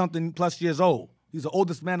 900 and something plus years old. He's the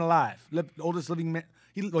oldest man alive. The oldest living man.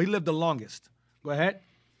 He lived the longest. Go ahead.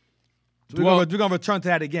 So we're going to return to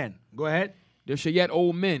that again. Go ahead. There shall yet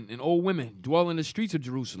old men and old women dwell in the streets of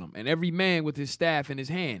Jerusalem, and every man with his staff in his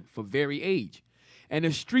hand for very age. And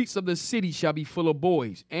the streets of the city shall be full of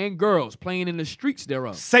boys and girls playing in the streets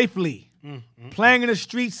thereof. Safely. Playing in the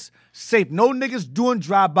streets, safe. No niggas doing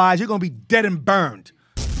drive-bys. You're going to be dead and burned.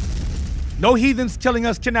 No heathens killing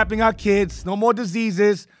us, kidnapping our kids. No more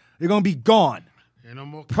diseases. You're going to be gone. Yeah, no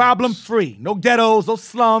more problem-free. No ghettos, no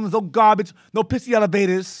slums, no garbage, no pissy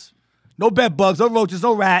elevators, no bed bugs, no roaches,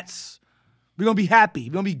 no rats. We're going to be happy.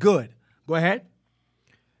 We're going to be good. Go ahead.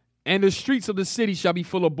 And the streets of the city shall be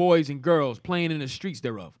full of boys and girls playing in the streets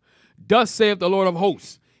thereof. Thus saith the Lord of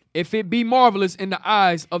hosts, if it be marvelous in the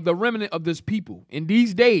eyes of the remnant of this people, in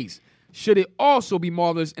these days should it also be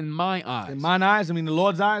marvelous in mine eyes. In mine eyes, I mean the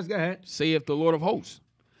Lord's eyes? Go ahead. Saith the Lord of hosts.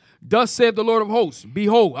 Thus saith the Lord of hosts,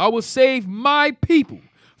 behold, I will save my people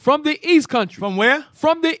from the east country. From where?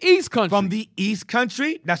 From the east country. From the east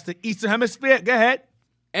country? That's the eastern hemisphere. Go ahead.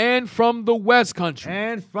 And from the west country.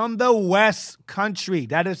 And from the west country.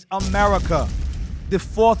 That is America. The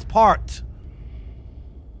fourth part.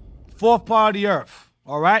 Fourth part of the earth.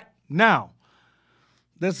 All right? Now,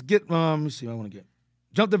 let's get, let me see what I want to get.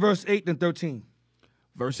 Jump to verse 8 and 13.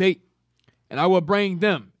 Verse 8. And I will bring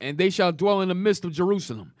them, and they shall dwell in the midst of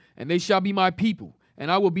Jerusalem, and they shall be my people,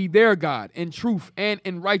 and I will be their God in truth and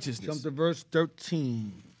in righteousness. Jump to verse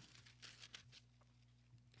 13.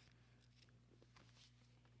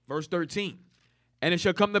 Verse 13. And it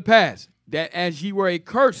shall come to pass that as ye were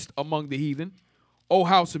accursed among the heathen, O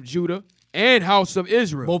house of Judah and house of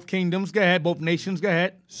Israel. Both kingdoms, go ahead. Both nations, go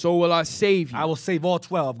ahead. So will I save you. I will save all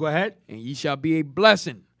 12. Go ahead. And ye shall be a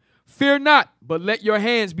blessing. Fear not, but let your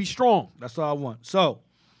hands be strong. That's all I want. So,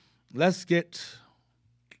 let's get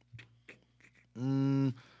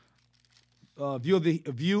view of the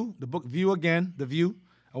view, the book View again, the View.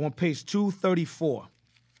 I want page 234.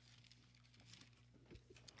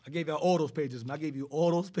 I gave you all those pages, man. I gave you all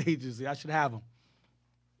those pages. I should have them.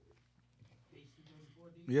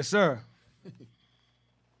 Yes, sir.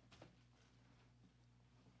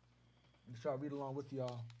 Let's try to read along with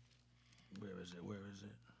y'all. Where is it? Where is it?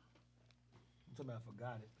 Somebody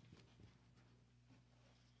forgot it.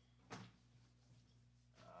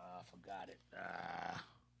 I forgot it.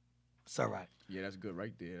 It's all right. Yeah, that's good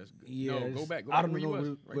right there. That's good. Yeah, no, go back. Go I back don't where you know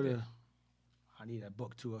was. where the. I need that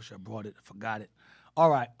book too. I should have brought it. I forgot it. All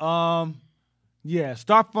right. Yeah.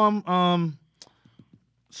 Start from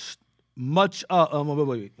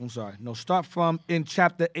wait. I'm sorry. No. Start from in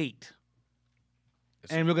chapter 8,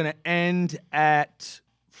 and we're gonna end at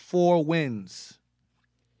 4 winds.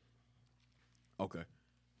 Okay.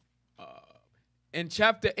 In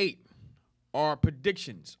chapter 8 are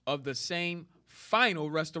predictions of the same final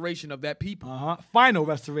restoration of that people. Final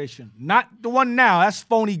restoration. Not the one now. That's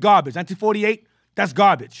phony garbage. 1948, that's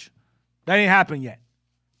garbage. That ain't happened yet.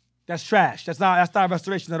 That's trash. That's not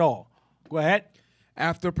restoration at all. Go ahead.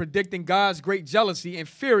 After predicting God's great jealousy and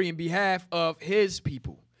fury in behalf of his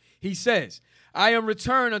people, he says, I am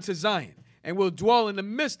returned unto Zion and will dwell in the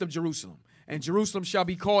midst of Jerusalem. And Jerusalem shall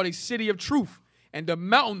be called a city of truth and the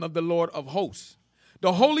mountain of the Lord of hosts.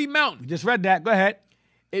 The holy mountain. You just read that. Go ahead.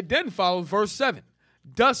 It then follows verse 7.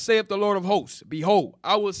 Thus saith the Lord of hosts, behold,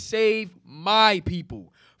 I will save my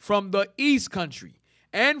people from the east country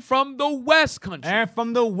and from the west country. And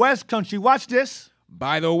from the west country. Watch this.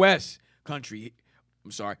 By the west country.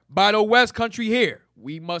 By the west country here,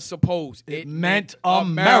 we must suppose it meant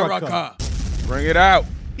America. Bring it out.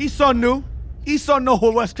 Esau knew. Esau know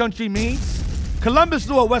what west country means. Columbus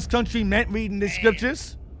knew what west country meant reading the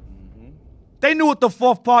scriptures. They knew what the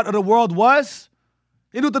fourth part of the world was.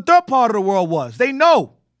 They knew what the third part of the world was. They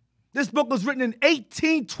know. This book was written in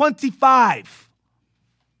 1825.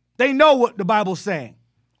 They know what the Bible's saying.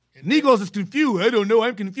 Negroes is confused. I don't know.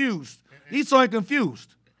 I'm confused. Esau ain't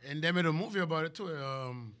confused. And they made a movie about it too.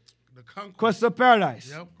 The Conquest. Quest of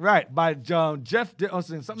Paradise. Yep. Right. By Jeff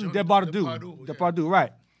Depardieu.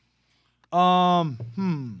 Right.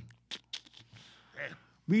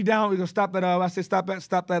 Read down. We're gonna stop at. I say stop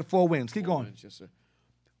at 4 winds. Keep going. Yes, sir.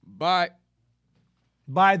 By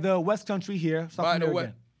the west country here.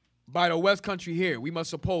 By the west country here, we must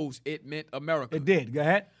suppose it meant America. It did. Go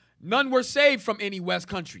ahead. None were saved from any west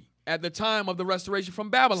country at the time of the restoration from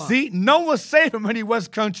Babylon. See, no one was saved from any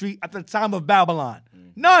west country at the time of Babylon.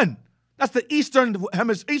 None. That's the eastern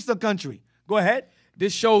country. Go ahead.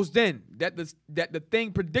 This shows then that the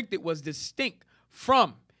thing predicted was distinct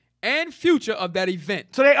from and future of that event.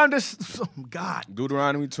 So they understand. Oh, God.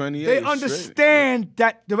 Deuteronomy 28. They understand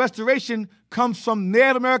that the restoration comes from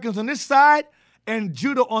Native Americans on this side and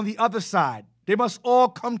Judah on the other side. They must all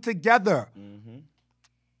come together.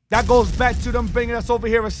 That goes back to them bringing us over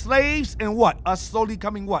here as slaves and what? Us slowly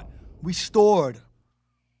coming what? Restored.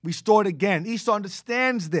 Restored again. Esau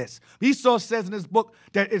understands this. Esau says in his book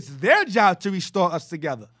that it's their job to restore us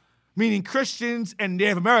together, meaning Christians and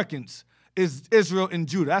Native Americans is Israel and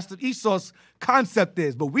Judah. That's what Esau's concept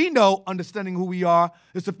is. But we know, understanding who we are,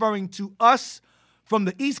 is referring to us from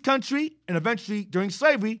the East Country and eventually during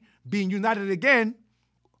slavery being united again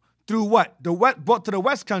through what? Brought to the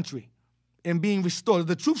West Country and being restored.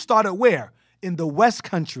 The truth started where? In the West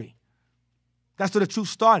Country. That's where the truth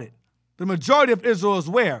started. The majority of Israel is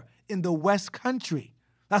where? In the West Country.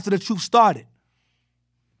 That's where the truth started.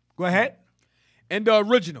 Go ahead. In the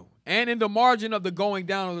original and in the margin of the going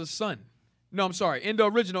down of the sun. No, I'm sorry. In the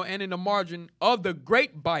original and in the margin of the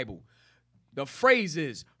great Bible, the phrase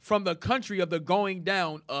is from the country of the going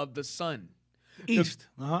down of the sun. East.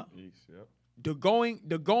 East, yep. The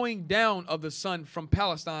going down of the sun from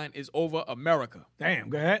Palestine is over America. Damn,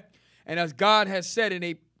 go ahead. And as God has said in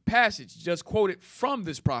a passage just quoted from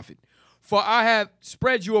this prophet, for I have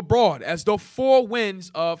spread you abroad as the 4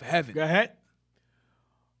 winds of heaven. Go ahead.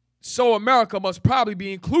 So America must probably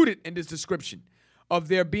be included in this description of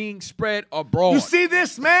their being spread abroad. You see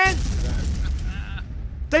this, man?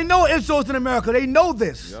 They know Israel's in America. They know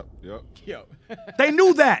this. Yep. They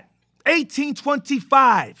knew that.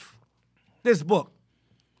 1825. This book.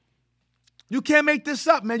 You can't make this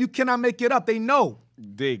up, man. You cannot make it up. They know.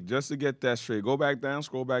 Dig, just to get that straight, go back down,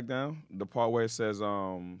 scroll back down. The part where it says,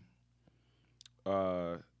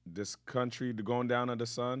 this country, the going down of the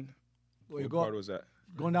sun. What part was that?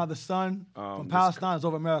 Going down the sun from Palestine is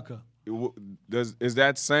over America. Is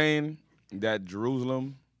that saying that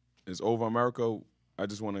Jerusalem is over America? I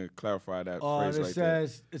just want to clarify that phrase right there.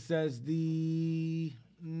 It says the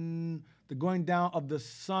going down of the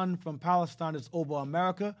sun from Palestine is over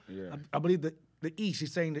America. Yeah. I believe the east.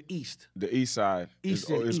 He's saying the east. The east side is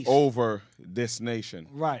east. over this nation.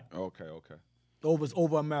 Right. Okay.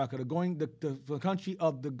 Over America. The country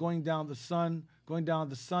of the going down the sun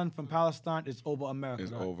from Palestine is over America.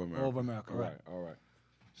 It's right? over America. Over America. Right. All right.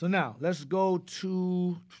 So now let's go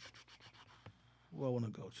to where I want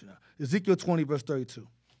to go to now. Ezekiel 20 verse 32.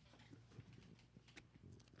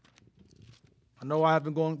 I know I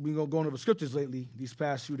haven't been going over scriptures lately these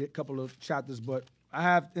past couple of chapters, but I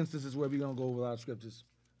have instances where we're gonna go over a lot of scriptures,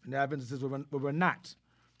 and I have instances where we're not.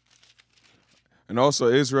 And also,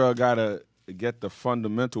 Israel gotta get the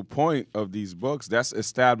fundamental point of these books. That's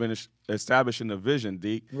establishing the vision,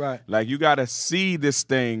 Deke. Right. Like, you gotta see this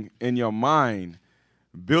thing in your mind,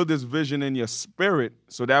 build this vision in your spirit,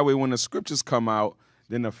 so that way when the scriptures come out,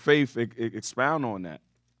 then the faith expound on that.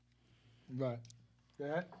 Right.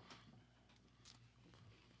 That.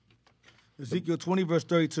 Ezekiel 20 verse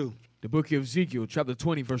 32. The book of Ezekiel, chapter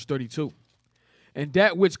 20, verse 32. And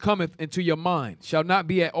that which cometh into your mind shall not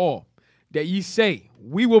be at all, that ye say,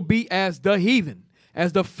 we will be as the heathen,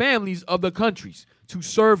 as the families of the countries, to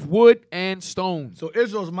serve wood and stone. So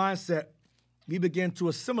Israel's mindset, we began to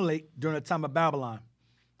assimilate during the time of Babylon.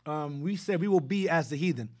 We said we will be as the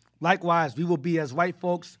heathen. Likewise, we will be as white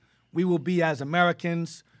folks. We will be as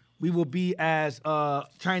Americans. We will be as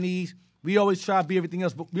Chinese. We always try to be everything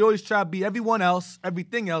else, but we always try to be everyone else,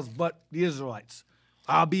 everything else but the Israelites.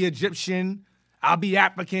 I'll be Egyptian. I'll be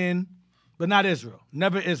African, but not Israel.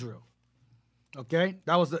 Never Israel. Okay?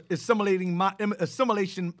 That was the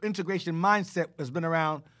assimilation, integration mindset that's been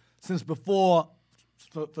around since before,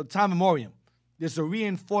 for time memoriam. There's a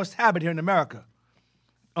reinforced habit here in America.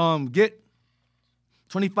 Get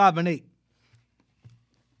 25 and 8.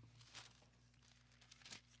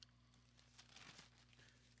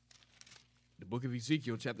 The book of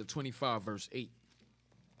Ezekiel, chapter 25, verse 8.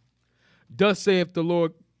 Thus saith the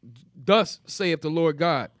Lord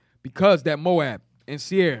God, because that Moab and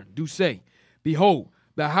Seir do say, behold,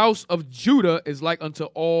 the house of Judah is like unto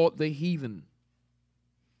all the heathen.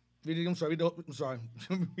 Read it again. I'm sorry.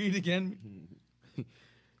 Read again.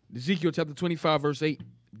 Ezekiel chapter 25, verse 8.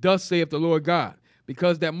 Thus saith the Lord God,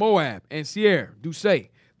 because that Moab and Seir do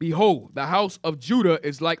say, behold, the house of Judah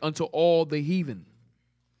is like unto all the heathen.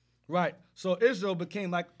 Right. So Israel became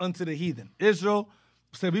like unto the heathen. Israel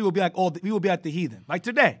said we will be like we will be like the heathen. Like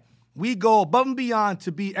today, we go above and beyond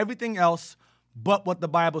to be everything else but what the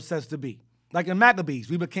Bible says to be. Like in Maccabees,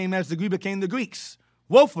 we became the Greeks,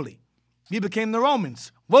 woefully. We became the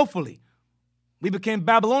Romans, woefully. We became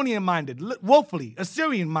Babylonian-minded, woefully.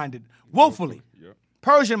 Assyrian-minded, woefully. Yep.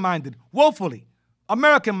 Persian-minded, woefully.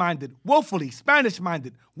 American-minded, woefully.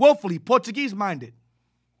 Spanish-minded, woefully. Portuguese-minded.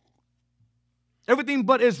 Everything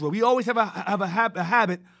but Israel. We always have a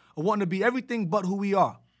habit of wanting to be everything but who we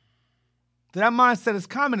are. So that mindset is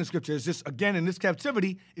common in Scripture. It's just, again, in this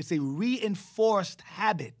captivity, it's a reinforced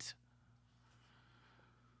habit.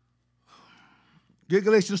 Get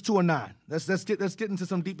Galatians 2 and 9. Let's get into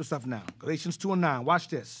some deeper stuff now. Galatians 2 and 9. Watch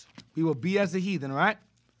this. We will be as a heathen, right?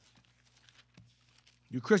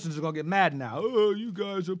 You Christians are gonna get mad now. Oh, you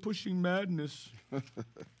guys are pushing madness. I'm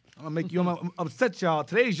gonna make you. I'm upset y'all.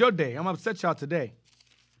 Today's your day. I'm gonna upset y'all today.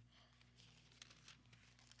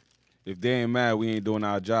 If they ain't mad, we ain't doing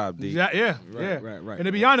our job, D. Yeah. Right. And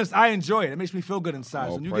to be honest, I enjoy it. It makes me feel good inside.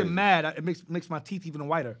 So when you praise. get mad, it makes my teeth even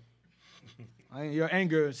whiter. Your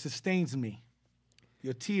anger sustains me.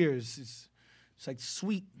 Your tears, it's like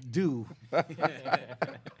sweet dew.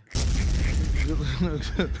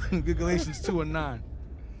 Galatians 2 and 9.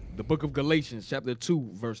 The book of Galatians, chapter 2,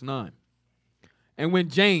 verse 9. And when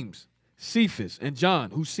James, Cephas, and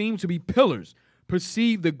John, who seemed to be pillars,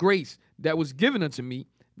 perceived the grace that was given unto me,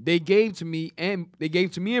 they gave to me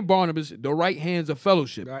and Barnabas the right hands of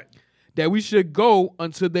fellowship, right, that we should go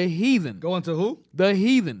unto the heathen. Go unto who? The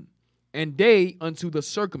heathen, and they unto the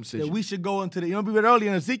circumcision. That we should go into the. You know, we read earlier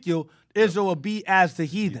in Ezekiel, Israel will be as the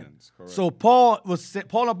heathen. So Paul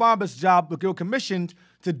and Barnabas' job, they were commissioned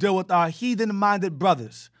to deal with our heathen-minded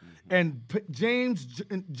brothers. And James,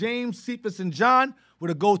 Cephas, and John were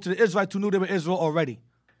to go to the Israelites who knew they were Israel already.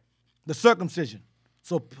 The circumcision.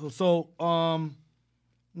 You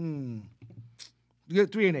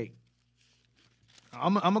get 3 and 8.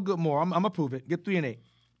 I'm a good more. I'm gonna prove it. Get 3 and 8.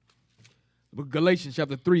 Book of Galatians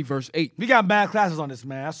chapter 3, verse 8. We got bad classes on this,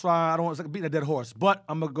 man. That's why I don't want to beat a dead horse. But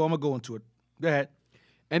I'm gonna go into it. Go ahead.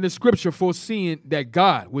 And the scripture foreseeing that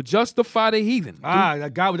God would justify the heathen.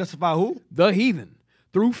 That God would justify who? The heathen.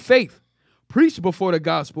 Through faith. Preached before the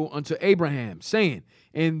gospel unto Abraham, saying,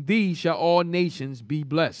 in thee shall all nations be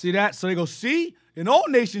blessed. See that? So they go, see? And all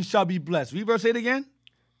nations shall be blessed. Read verse 8 again.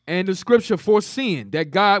 And the scripture foreseeing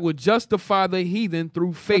that God would justify the heathen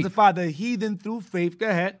through faith. Justify the heathen through faith. Go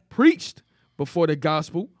ahead. Preached before the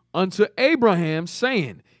gospel unto Abraham,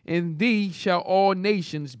 saying, in thee shall all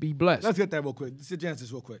nations be blessed. Let's get that real quick. This is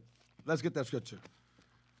Genesis real quick. Let's get that scripture.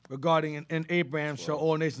 Regarding in Abraham shall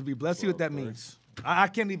all nations be blessed. See what that means. I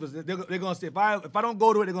can't even, they're going to say, if I don't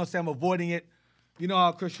go to it, they're going to say I'm avoiding it. You know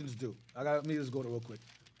how Christians do. Let me just go to it real quick.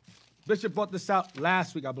 Bishop brought this out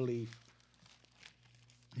last week, I believe.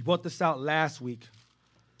 He brought this out last week.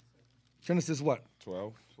 Genesis what?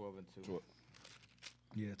 12. 12 and 2.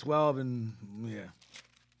 Yeah, 12 and, yeah.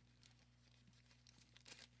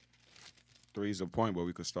 3 is a point, but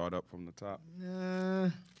we could start up from the top.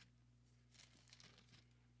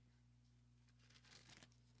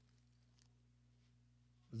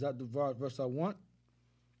 Is that the verse I want?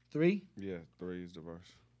 3? Yeah, 3 is the verse.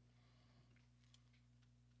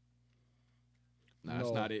 No,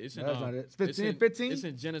 that's not it. It's that's not it. It's 15? 15? It's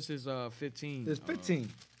in Genesis 15. It's 15.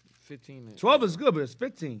 15. 12 is good, but it's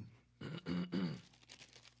 15.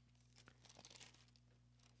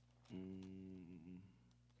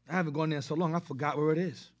 I haven't gone there so long, I forgot where it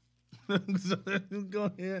is.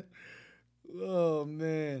 Go ahead. Oh,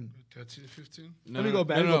 man. 13, 15? Let me go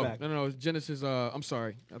back. No, it's Genesis, I'm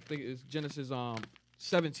sorry. I think it's Genesis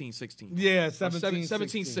 17, 16. Yeah, 17,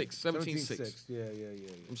 17, 6. 6. 17, 6. Yeah.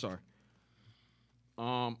 I'm sorry.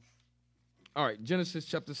 All right, Genesis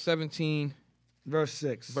chapter 17. Verse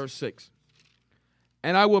 6. Verse 6.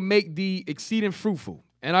 And I will make thee exceeding fruitful,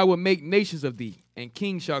 and I will make nations of thee, and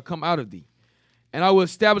kings shall come out of thee. And I will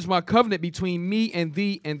establish my covenant between me and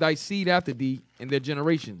thee and thy seed after thee and their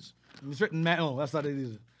generations. It's written, that's not it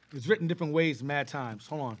either. It's written different ways, mad times.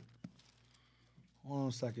 Hold on. Hold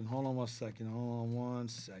on one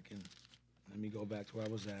second. Let me go back to where I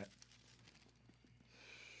was at.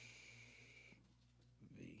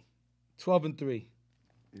 12 and 3.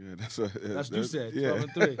 Yeah, that's what you said. Yeah. 12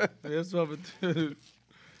 and 3. Yeah, 12 and 3.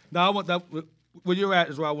 Now, I want that. Where you're at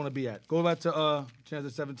is where I want to be at. Go back to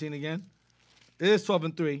Genesis 17 again. It is 12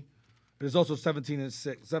 and 3. But it's also 17 and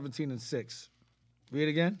 6. 17 and 6. Read it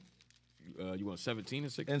again. You want 17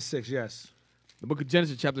 and 6? And 6, yes. The book of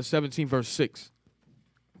Genesis, chapter 17, verse 6.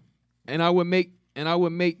 And I will make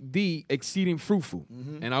thee exceeding fruitful,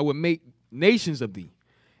 and I will make nations of thee,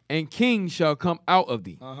 and kings shall come out of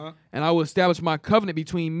thee. And I will establish my covenant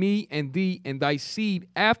between me and thee and thy seed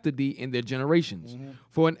after thee in their generations,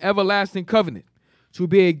 for an everlasting covenant, to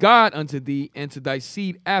be a God unto thee and to thy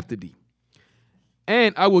seed after thee.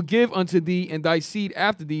 And I will give unto thee and thy seed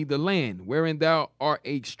after thee the land wherein thou art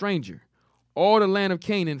a stranger, all the land of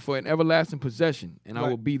Canaan for an everlasting possession, and I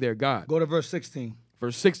will be their God. Go to verse 16.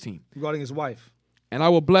 Verse 16. Regarding his wife. And I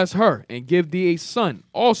will bless her and give thee a son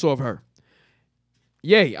also of her.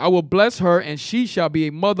 Yea, I will bless her, and she shall be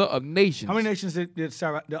a mother of nations. How many nations did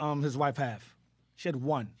Sarah, his wife, have? She had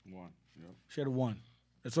one. One. Yep. She had one.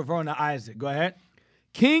 It's referring to Isaac. Go ahead.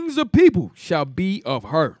 Kings of people shall be of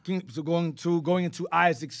her. So going into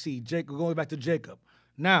Isaac's seed, Jacob, going back to Jacob.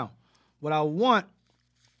 Now, what I want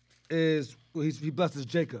is he blesses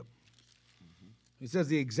Jacob. He says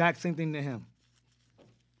the exact same thing to him.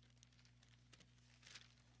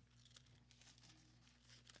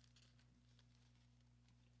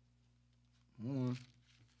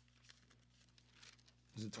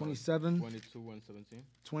 Is it 27? 22 and 17.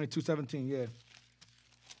 22:17, yeah.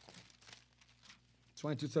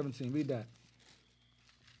 22:17. Read that.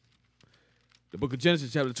 The book of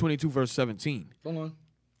Genesis, chapter 22, verse 17. Hold on.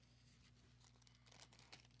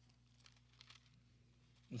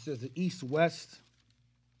 It says the east, west.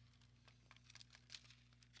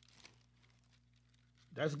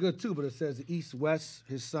 That's good too, but it says the east, west,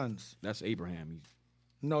 his sons. That's Abraham.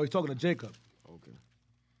 No, he's talking to Jacob. Okay.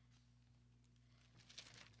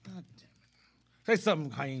 God damn it. Say something,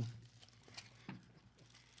 Haim.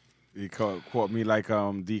 He caught me like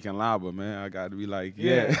Deacon Laba, man. I got to be like,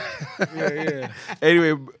 yeah. Yeah.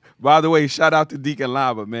 Anyway, by the way, shout out to Deacon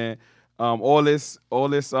Laba, man. All this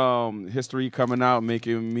history coming out,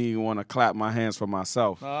 making me want to clap my hands for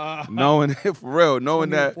myself. Knowing, for real,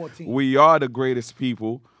 knowing that we are the greatest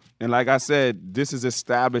people. And like I said, this is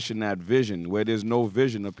establishing that vision. Where there's no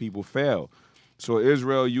vision, the people fail. So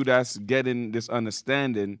Israel, you that's getting this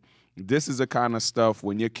understanding, this is the kind of stuff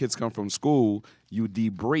when your kids come from school, you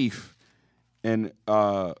debrief and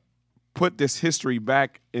put this history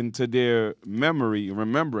back into their memory,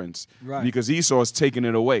 remembrance, Right. because Esau is taking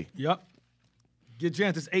it away. Yep. Get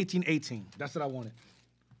Genesis 18:18. That's what I wanted.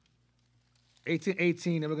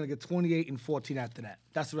 18:18, and we're going to get 28 and 14 after that.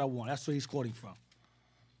 That's what I want. That's where he's quoting from.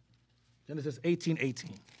 Genesis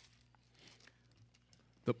 18:18.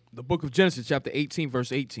 The book of Genesis, chapter 18,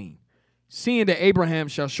 verse 18. Seeing that Abraham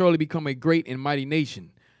shall surely become a great and mighty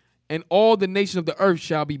nation, and all the nations of the earth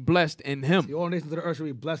shall be blessed in him. See, all nations of the earth shall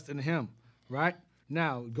be blessed in him. Right?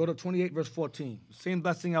 Now, go to 28, verse 14. The same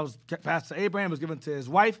blessing that was passed to Abraham was given to his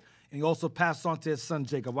wife, and he also passed on to his son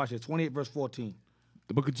Jacob. Watch this, 28, verse 14.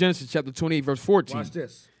 The book of Genesis, chapter 28, verse 14. Watch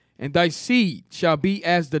this. And thy seed shall be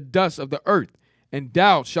as the dust of the earth, and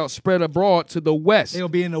thou shalt spread abroad to the west. They'll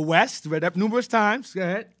be in the west, read that numerous times. Go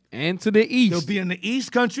ahead. And to the east. They'll be in the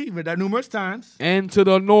east country, read that numerous times. And to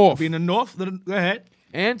the north. They'll be in the north, go ahead.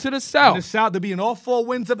 And to the south. In the south, they'll be in all four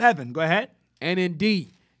winds of heaven. Go ahead. And in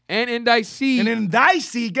thee. And in thy seed. And in thy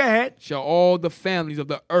seed, go ahead. Shall all the families of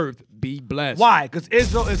the earth be blessed. Why? Because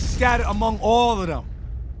Israel is scattered among all of them.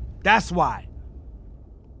 That's why.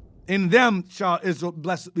 In them shall Israel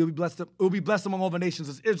bless, it will be blessed among all the nations,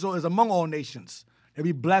 as Israel is among all nations. They'll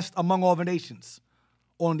be blessed among all the nations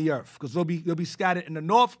on the earth. Because they'll be scattered in the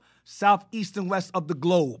north, south, east, and west of the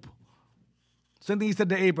globe. Same thing he said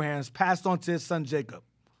to Abraham, is passed on to his son Jacob.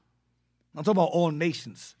 I'm talking about all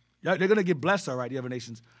nations. They're going to get blessed, all right, the other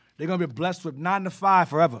nations. They're going to be blessed with 9 to 5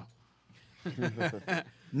 forever.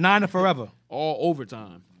 9 to forever. All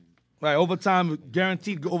overtime. Right, overtime,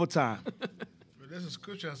 guaranteed overtime. But there's a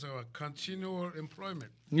scripture that says continual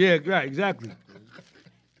employment. Yeah, right, exactly.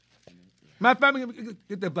 Matter of fact,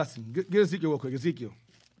 get that blessing. Get Ezekiel real quick. Ezekiel.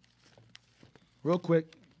 Real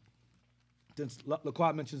quick. Since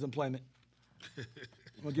LaQuad mentions employment. I'm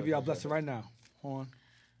going to give you our blessing right now. Hold on.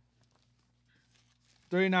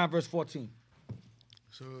 39 verse 14.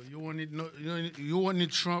 So you won't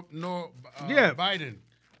need Trump nor Biden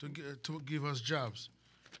to give us jobs.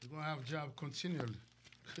 We're going to have jobs continually.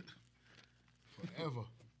 Forever.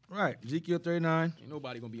 Right. Ezekiel 39. Ain't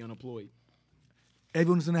nobody going to be unemployed.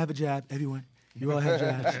 Everyone's going to have a job. Everyone. You all have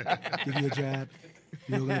jobs. Give you a job.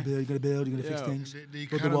 You're going to build. You're going to fix things. The build the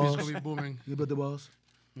economy's walls. going to be booming. You build the walls.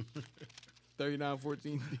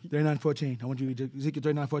 39:14. 39:14. I want you to read Ezekiel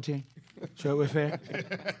 39:14. Sure, we're fair.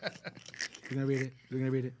 We're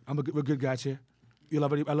gonna read it. We're good guys here. I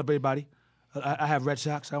love everybody. I have red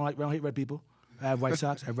socks. I don't hate red people. I have white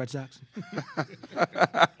socks. I have red socks.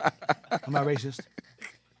 I'm not racist.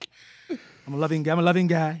 I'm a loving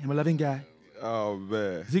guy. Oh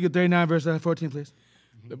man. Ezekiel 39 verse 14, please.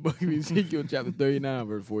 The book of Ezekiel, chapter 39,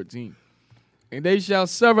 verse 14. And they shall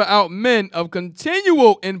sever out men of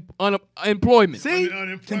continual employment. See?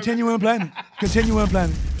 Continual employment. Continual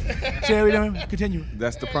employment. See how we doing? Continue.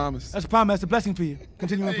 That's the promise. That's a promise. That's a blessing for you.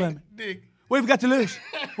 Continual employment. What have you got to lose?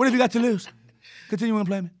 What have you got to lose? Continual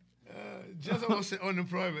employment. Just almost say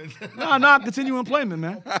unemployment. No, continual employment,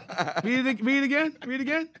 man. Read it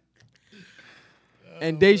again.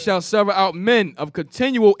 And they shall sever out men of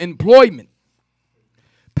continual employment,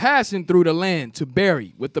 passing through the land to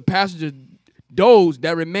bury with the passengers those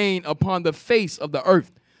that remain upon the face of the earth,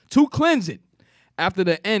 to cleanse it. After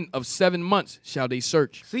the end of 7 months shall they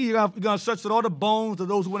search. See, you're going to search with all the bones of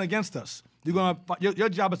those who went against us. Your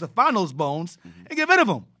job is to find those bones and get rid of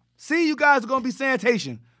them. See, you guys are going to be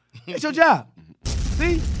sanitation. It's your job.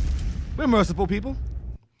 See? We're merciful people.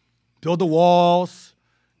 Build the walls,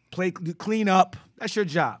 clean up. That's your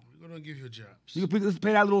job. We're going to give you jobs. You can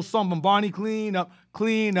play that little song from Barney, clean up,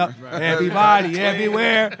 everybody,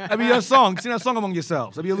 everywhere. That'd be your song. Sing that song among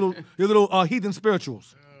yourselves. That'd be your little heathen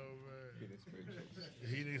spirituals.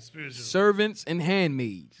 Heathen spirituals. Servants and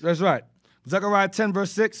handmaids. That's right. Zechariah 10,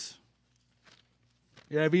 verse 6.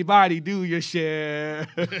 Everybody do your share.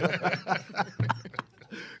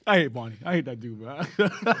 I hate Barney. I hate that dude, bro.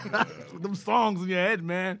 Them songs in your head,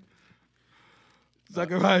 man.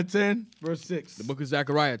 Zechariah 10, verse 6. The book of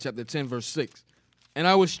Zechariah, chapter 10, verse 6. And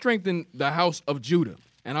I will strengthen the house of Judah,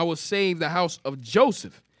 and I will save the house of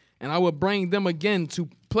Joseph, and I will bring them again to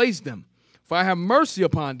place them, for I have mercy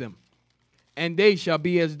upon them, and they shall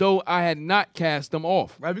be as though I had not cast them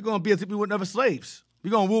off. Right, we're going to be as if we were never slaves.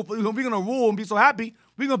 We're going to rule and be so happy,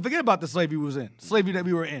 we're going to forget about the slavery that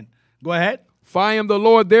we were in. Go ahead. For I am the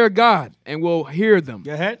Lord their God, and will hear them.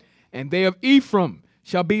 Go ahead. And they of Ephraim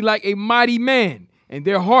shall be like a mighty man, and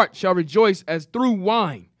their heart shall rejoice as through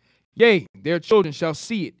wine. Yea, their children shall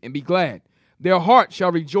see it and be glad. Their heart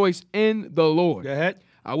shall rejoice in the Lord. Go ahead.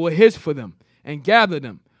 I will hiss for them and gather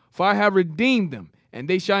them, for I have redeemed them, and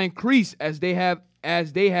they shall increase as they have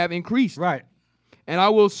as they have increased. Right. And I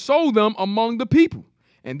will sow them among the people,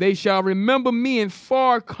 and they shall remember me in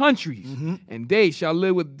far countries, and they shall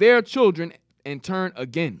live with their children and turn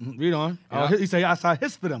again. Read on. He say, I shall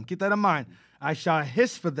hiss for them. Keep that in mind. I shall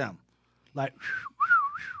hiss for them. Like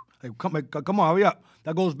come on, hurry up.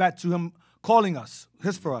 That goes back to him calling us.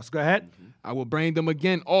 Hiss for us. Go ahead. I will bring them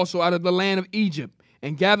again also out of the land of Egypt,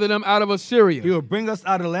 and gather them out of Assyria. He will bring us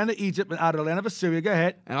out of the land of Egypt and out of the land of Assyria. Go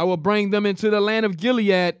ahead. And I will bring them into the land of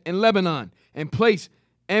Gilead and Lebanon, and place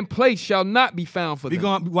shall not be found for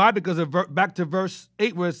them. Why? Because back to verse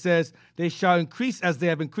 8 where it says, they shall increase as they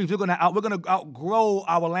have increased. We're going to outgrow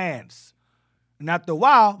our lands. And after a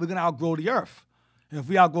while, we're going to outgrow the earth. And if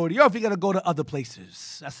we outgrow the earth, we got to go to other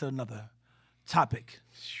places. That's another topic.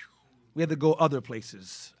 We have to go other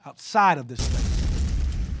places outside of this place.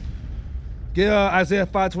 Get Isaiah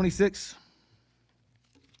 5:26.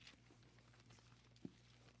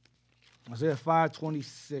 Isaiah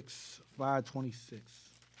 5:26. 5:26.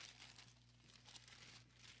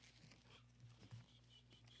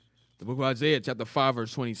 The book of Isaiah, chapter 5,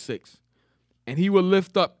 verse 26. And he will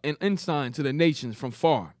lift up an ensign to the nations from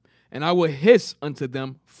far, and I will hiss unto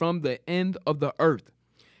them from the end of the earth.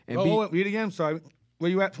 And read again. Sorry. Where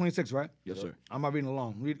you at? 26, right? Yes, sir. I'm not reading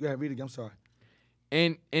along. Read again. I'm sorry.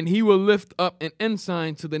 And he will lift up an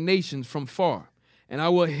ensign to the nations from far, and I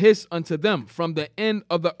will hiss unto them from the end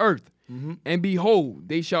of the earth. And behold,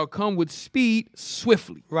 they shall come with speed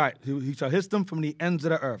swiftly. Right. He shall hiss them from the ends of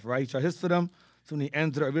the earth, right? He shall hiss for them from the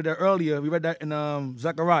ends of the earth. We read that earlier. We read that in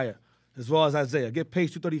Zechariah as well as Isaiah. Get page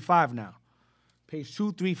 235 now. Page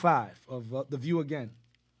 235 of the view again.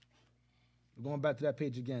 We're going back to that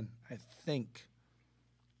page again, I think.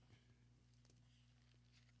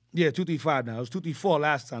 Yeah, 235 now. It was 234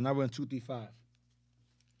 last time. Now we're in 235.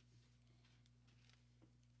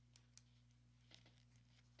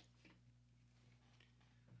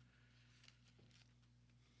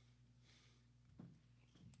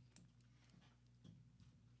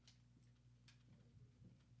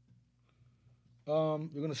 We're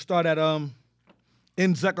going to start at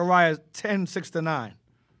in Zechariah 10:6-9. And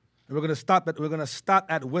we're going to stop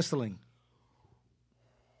at whistling.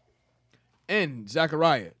 In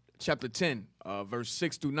Zechariah chapter 10, verse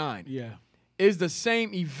 6-9. Yeah. Is the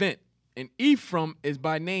same event, and Ephraim is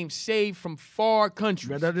by name saved from far countries.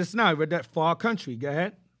 Read that just now. Read that far country. Go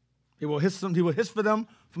ahead. He will hiss for them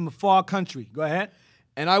from a far country. Go ahead.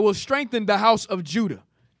 And I will strengthen the house of Judah,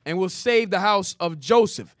 and will save the house of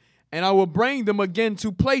Joseph, and I will bring them again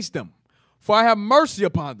to place them. For I have mercy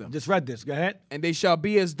upon them. Just read this. Go ahead. And they shall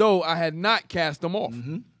be as though I had not cast them off.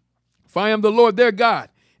 For I am the Lord their God,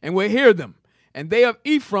 and will hear them. And they of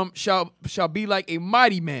Ephraim shall be like a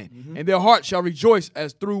mighty man, and their heart shall rejoice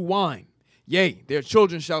as through wine. Yea, their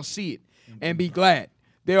children shall see it, and be glad.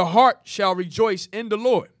 Their heart shall rejoice in the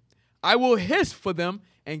Lord. I will hiss for them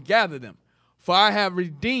and gather them, for I have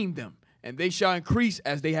redeemed them, and they shall increase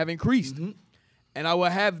as they have increased. And I will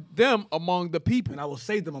have them among the people. And I will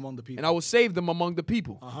save them among the people. And I will save them among the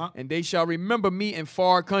people. And they shall remember me in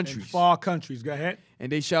far countries. In far countries. Go ahead.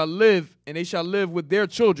 And they shall live with their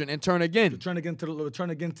children and turn again. Return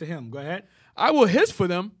again to him. Go ahead. I will hiss for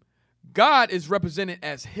them. God is represented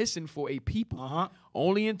as hissing for a people.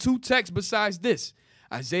 Only in two texts besides this.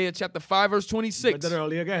 Isaiah chapter 5, verse 26. Read that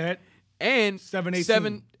earlier. Go ahead. And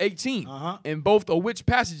 7:18. In both of which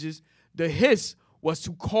passages, the hiss was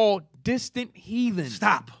to call distant heathen.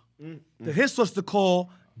 Stop. The hiss was to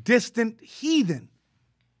call distant heathen.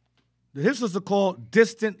 The hiss was to call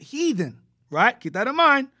distant heathen. Right? Keep that in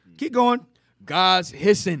mind. Keep going. God's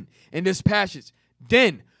hissing in this passage.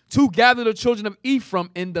 Then to gather the children of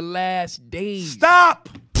Ephraim in the last days. Stop.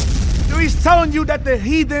 So he's telling you that the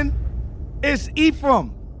heathen is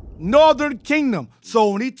Ephraim, northern kingdom.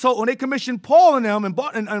 So when they commissioned Paul and them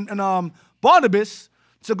and Barnabas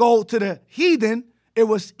to go to the heathen, it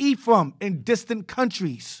was Ephraim in distant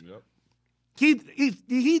countries.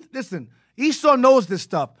 Listen, Esau knows this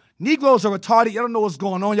stuff. Negroes are retarded. Y'all don't know what's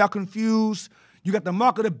going on. Y'all confused. You got the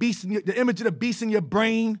mark of the beast, the image of the beast in your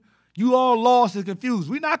brain. You all lost and confused.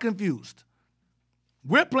 We're not confused.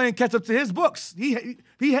 We're playing catch up to his books. He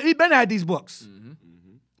been had these books.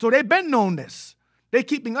 So they've been known this. They're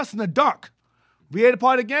keeping us in the dark. Read the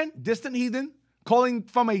part again. Distant heathen. Calling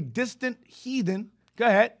from a distant heathen. Go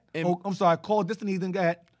ahead. I'm sorry. Call distant heathen. Go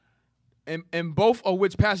ahead. In both of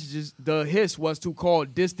which passages, the hiss was to call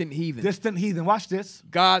distant heathen. Distant heathen. Watch this.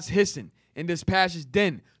 God's hissing in this passage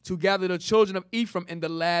then to gather the children of Ephraim in the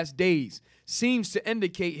last days seems to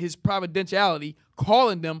indicate his providentiality,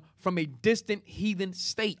 calling them from a distant heathen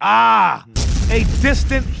state. A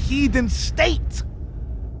distant heathen state.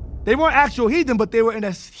 They weren't actual heathen, but they were in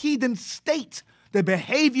a heathen state. their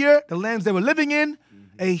behavior, the lands they were living in,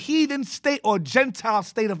 a heathen state or Gentile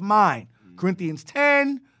state of mind. Corinthians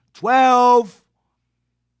 10, 12.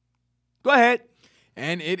 Go ahead.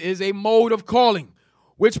 And it is a mode of calling,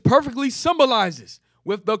 which perfectly symbolizes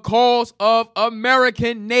with the cause of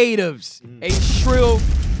American natives. A shrill,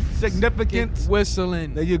 significant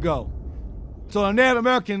whistling. There you go. So the Native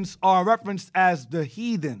Americans are referenced as the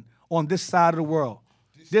heathen on this side of the world.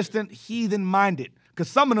 Distant, heathen-minded. Because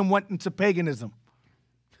some of them went into paganism.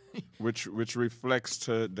 Which reflects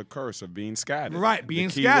to the curse of being scattered. Right, being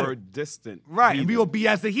the scattered. Keyword distant. Right, heathen. and we will be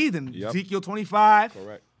as the heathen. Yep. Ezekiel 25.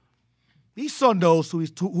 Correct. Esau knows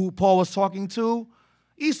who Paul was talking to.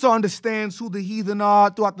 Esau understands who the heathen are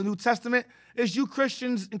throughout the New Testament. It's you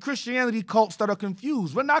Christians and Christianity cults that are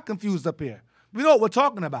confused. We're not confused up here. We know what we're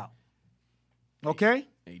talking about. Okay?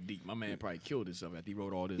 Hey, Deke, my man probably killed himself after he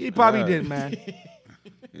wrote all this. He probably did, man.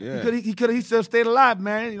 Yeah. He could have stayed alive,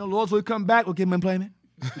 man. You know, Lord's will come back. We'll give him employment.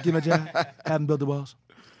 We'll give him a job. Have him build the walls.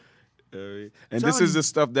 And this is the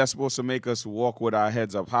stuff that's supposed to make us walk with our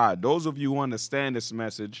heads up high. Those of you who understand this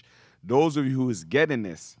message, those of you who is getting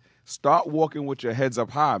this, start walking with your heads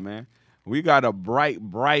up high, man. We got a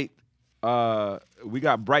bright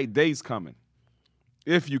days coming.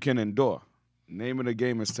 If you can endure. Name of the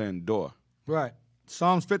game is to endure. Right.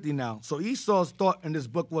 Psalms 50 now. So Esau's thought in this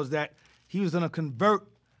book was that he was going to convert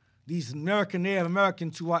these Native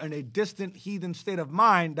Americans who are in a distant heathen state of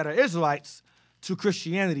mind that are Israelites to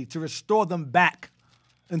Christianity, to restore them back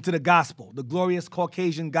into the gospel, the glorious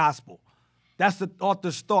Caucasian gospel. That's the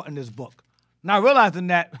author's thought in this book. Now, realizing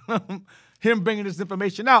that him bringing this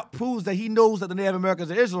information out proves that he knows that the Native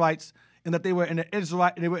Americans are Israelites and that they were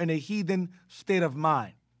in a heathen state of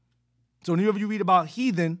mind. So whenever you read about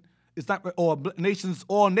heathen, it's not all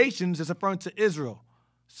nations is referring to Israel,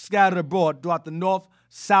 scattered abroad throughout the north,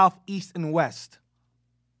 south, east, and west.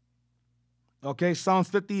 Okay, Psalms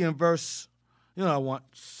 50 and verse,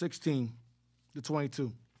 16 to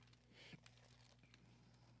 22.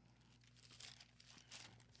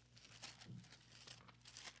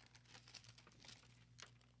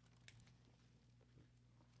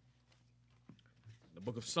 The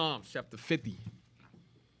book of Psalms, chapter 50.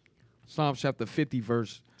 Psalms chapter 50,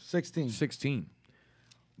 verse 16.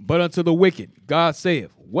 But unto the wicked, God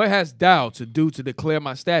saith, what hast thou to do to declare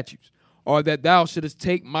my statutes, or that thou shouldest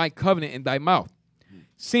take my covenant in thy mouth?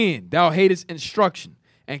 Seeing thou hatest instruction,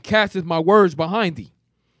 and castest my words behind thee.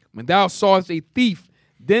 When thou sawest a thief,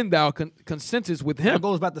 then thou consentest with him. That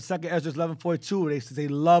goes back to 2 Ezra 11:42, where they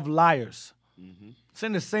love liars.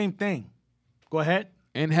 Saying the same thing. Go ahead.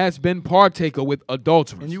 And has been partaker with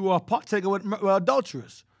adulterers. And you are partaker with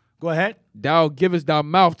adulterers. Go ahead. Thou givest thy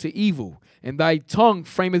mouth to evil, and thy tongue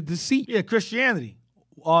frameth deceit. Yeah, Christianity.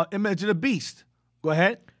 Image of the beast. Go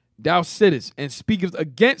ahead. Thou sittest and speakest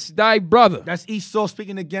against thy brother. That's Esau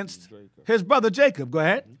speaking against his brother Jacob. Go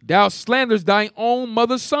ahead. Thou slanderest thine own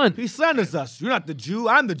mother's son. He slanders us. You're not the Jew.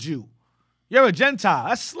 I'm the Jew. You're a Gentile.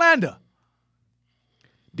 That's slander.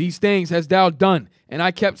 These things hast thou done, and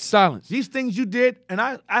I kept silence. These things you did, and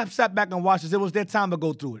I sat back and watched this. It was their time to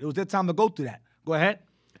go through it. It was their time to go through that. Go ahead.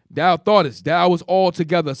 Thou thoughtest thou was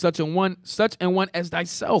altogether such and one as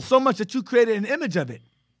thyself. So much that you created an image of it.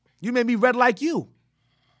 You made me red like you.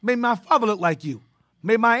 Made my father look like you.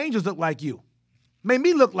 Made my angels look like you. Made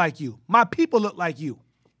me look like you. My people look like you.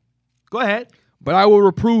 Go ahead. But I will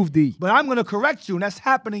reprove thee. But I'm going to correct you, and that's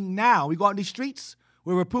happening now. We go out in these streets,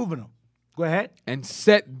 we're reproving them. Go ahead. And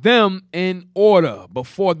set them in order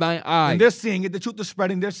before thine eyes. And they're seeing it. The truth is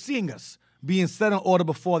spreading. They're seeing us being set in order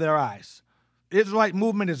before their eyes. The Israelite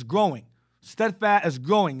movement is growing. Steadfast is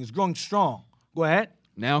growing strong. Go ahead.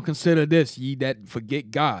 Now consider this, ye that forget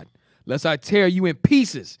God, lest I tear you in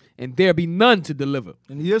pieces, and there be none to deliver.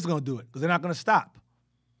 And he is going to do it, because they're not going to stop.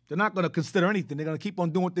 They're not going to consider anything. They're going to keep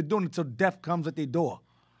on doing what they're doing until death comes at their door.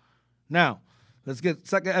 Now, let's get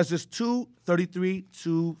 2 Ezra 2:33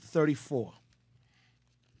 to 34.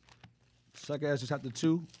 2 Ezra chapter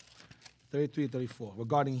 2, 33 to 34,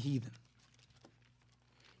 regarding heathen.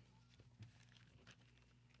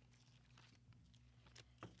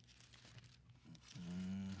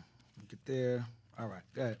 Get there. All right,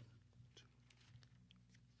 go ahead.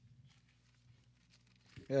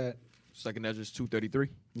 Go ahead. 2 Ezra 2:33.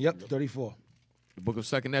 Yep, 34. The book of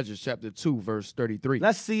 2 Ezra, chapter 2, verse 33.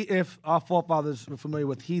 Let's see if our forefathers were familiar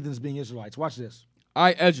with heathens being Israelites. Watch this.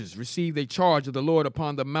 I, Ezra, received a charge of the Lord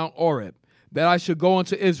upon the Mount Oreb, that I should go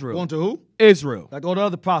unto Israel. Go unto who? Israel. Like all the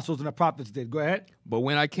other apostles and the prophets did. Go ahead. But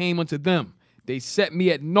when I came unto them, they set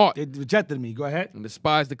me at naught. They rejected me. Go ahead. And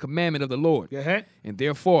despised the commandment of the Lord. Go ahead. And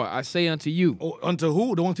therefore I say unto you. Oh, unto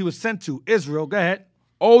who? The ones he was sent to. Israel. Go ahead.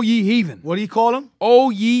 O ye heathen. What do you call them?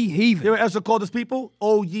 O ye heathen. Hear what Ezra called his people?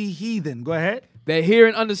 O ye heathen. Go ahead. That hear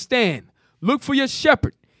and understand. Look for your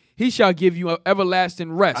shepherd. He shall give you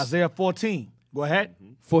everlasting rest. Isaiah 14. Go ahead.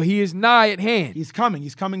 For he is nigh at hand. He's coming.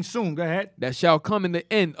 He's coming soon. Go ahead. That shall come in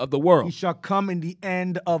the end of the world. He shall come in the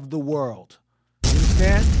end of the world. You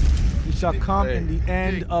understand? He shall come in the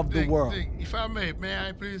end of the world. If I may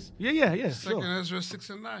I please? Yeah, Second sure. Ezra 6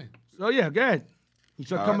 and 9. Oh yeah, go ahead. He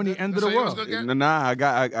shall come in the end of the world. Nah, I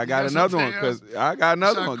got another one because I got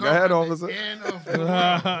another one. Go ahead, officer.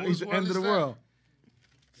 He's the end of the world.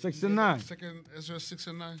 6 and 9. Second Ezra 6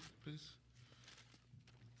 and 9, please.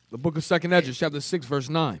 The book of 2nd Ezra, chapter 6, verse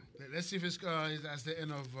 9. Let's see if it's at the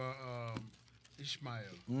end of Ishmael,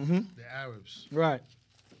 the Arabs. Right.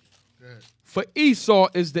 Go ahead. For Esau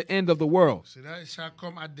is the end of the world. So that shall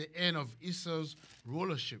come at the end of Esau's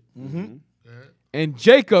rulership. And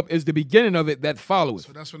Jacob is the beginning of it that followeth.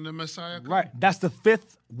 So that's when the Messiah comes. Right. That's the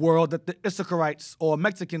 5th world that the Issacharites or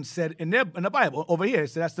Mexicans said in the Bible. Over here, it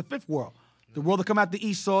said that's the 5th world. The world that come after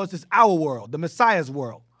Esau is our world, the Messiah's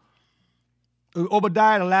world.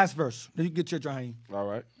 Obadiah, the last verse. Then you can get your Jaheim. All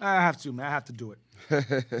right. I have to, man. I have to do it.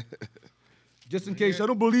 Just in case I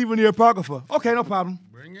don't believe in the Apocrypha. Okay, no problem.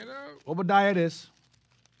 Bring it out. Obadiah it is.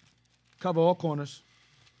 Cover all corners.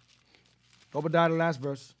 Obadiah, the last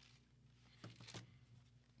verse.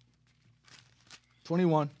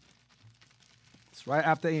 21. It's right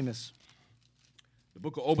after Amos. The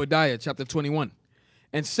book of Obadiah, chapter 21.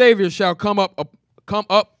 And Savior shall come up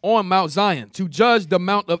on Mount Zion to judge the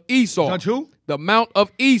mount of Esau. Judge who? The mount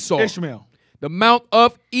of Esau. Ishmael. The mount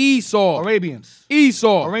of Esau. Arabians.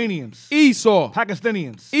 Esau. Iranians. Esau.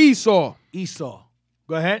 Pakistanians. Esau. Esau.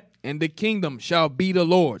 Go ahead. And the kingdom shall be the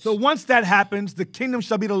Lord's. So once that happens, the kingdom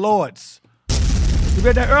shall be the Lord's. We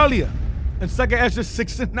read that earlier in 2nd Ezra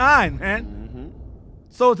 6 and 9, man.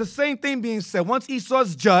 So it's the same thing being said. Once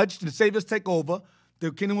Esau's judged, the Saviors take over,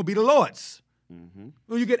 the kingdom will be the Lord's.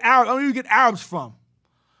 Where you get Arabs from?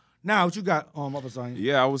 Now, what you got, Officer Zion?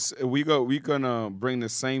 Yeah, we gonna bring the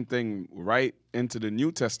same thing right into the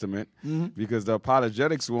New Testament because the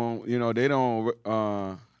apologetics won't, they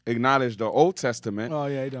don't acknowledge the Old Testament. Oh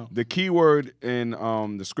yeah, they don't. The key word in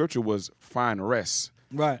the scripture was find rest.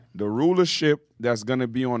 Right. The rulership that's gonna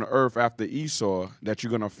be on the earth after Esau that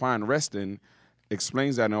you're gonna find rest in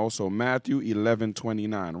explains that, and also Matthew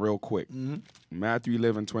 11:29, real quick. Matthew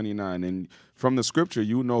 11:29, and from the scripture,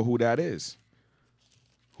 you know who that is.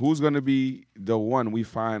 Who's going to be the one we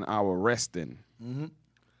find our rest in?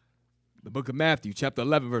 The book of Matthew, chapter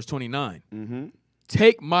 11, verse 29.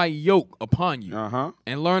 Take my yoke upon you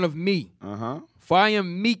and learn of me. For I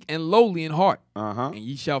am meek and lowly in heart, and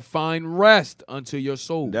ye shall find rest unto your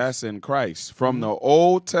souls. That's in Christ. From the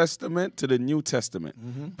Old Testament to the New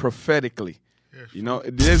Testament, prophetically.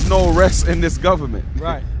 There's no rest in this government.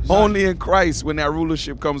 Right. Only in Christ when that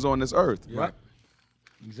rulership comes on this earth. Right.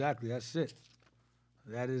 Exactly. That's it.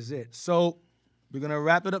 That is it. So we're going to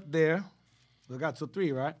wrap it up there. We got till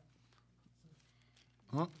 3, right?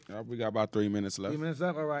 Huh? We got about 3 minutes left. 3 minutes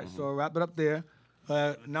left? All right. So wrap it up there.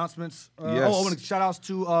 Announcements. Yes. I want to shout outs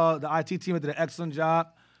to the IT team that did an excellent job.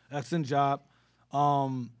 Excellent job.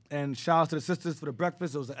 And shout outs to the sisters for the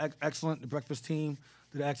breakfast. It was excellent. The breakfast team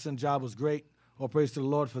did an excellent job. It was great. All praise to the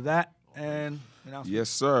Lord for that. And yes,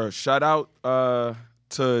 sir. Shout out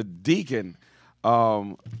to Deacon.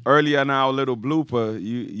 Earlier in our little blooper,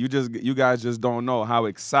 you guys just don't know how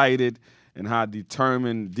excited and how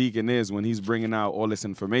determined Deacon is when he's bringing out all this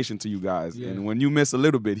information to you guys. Yeah. And when you miss a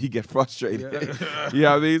little bit, he gets frustrated. Yeah. You know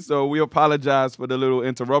what I mean? So we apologize for the little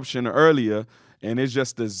interruption earlier, and it's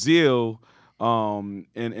just the zeal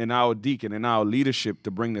in our deacon and our leadership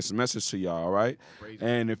to bring this message to y'all, all right?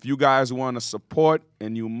 And if you guys want to support,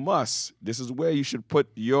 and you must, this is where you should put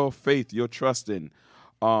your faith, your trust in.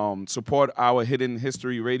 Support our Hidden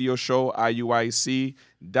History radio show,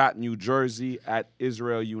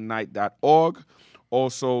 iuic.newjersey@israelunite.org.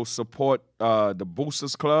 Also support the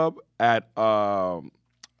Boosters Club at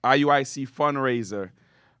IUIC Fundraiser,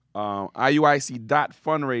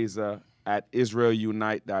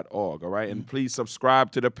 IUIC.fundraiser@israelunite.org, all right? And please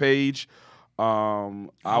subscribe to the page,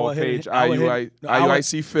 our page,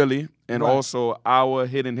 IUIC Philly, and also Our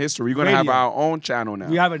Hidden History. We're going to have our own channel now.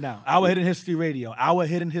 We have it now. Our Hidden History Radio. Our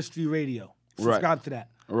Hidden History Radio. Subscribe to that.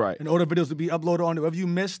 Right. And all the videos will be uploaded on there. Whatever you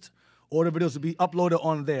missed, all the videos will be uploaded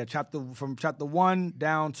on there. From chapter 1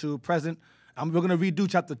 down to present. We're going to redo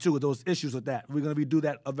chapter 2 with those issues with that. We're going to redo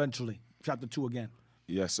that eventually. Chapter 2 again.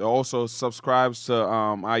 Yes. Also subscribes to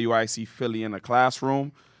IUIC Philly in the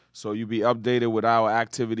Classroom, so you'll be updated with our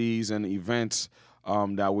activities and events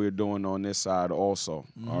that we're doing on this side also.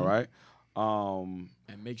 All right. And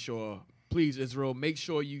make sure please, Israel, make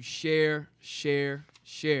sure you share,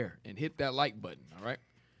 and hit that like button, all right?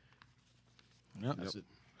 Yep. That's it.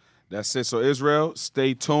 That's it. So, Israel,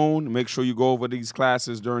 stay tuned. Make sure you go over these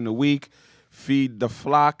classes during the week. Feed the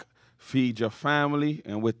flock. Feed your family.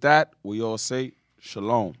 And with that, we all say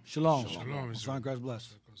shalom. Shalom. Shalom. Son Christ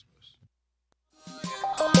bless.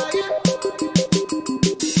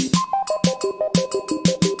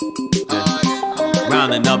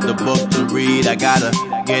 Rounding up the book to read, I gotta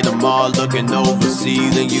get them all looking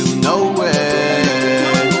overseas, and you know it,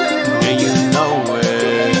 and you know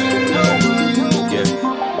it.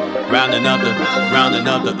 Yeah. Rounding up the,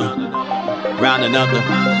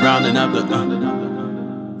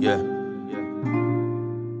 yeah.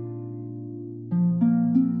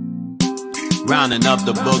 Rounding up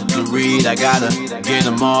the book to read, I gotta get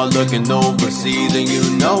them all looking overseas, and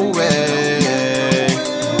you know it,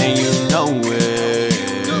 and you know it.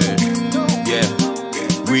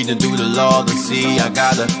 Reading through the law to see, I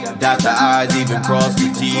gotta dot the I's, even cross the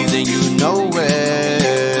T's, and you know it,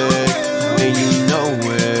 and you know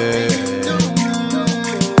it.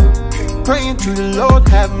 Praying to the Lord,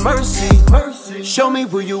 have mercy. Show me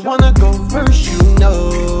where you wanna go first, you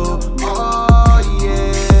know. Oh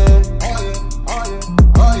yeah.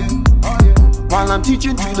 While I'm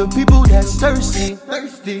teaching to the people that's thirsty,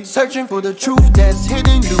 searching for the truth that's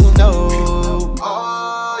hidden, you know.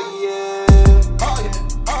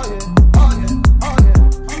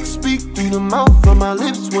 The mouth from my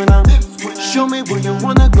lips when I'm show me where you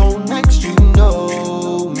wanna go next, you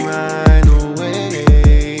know, right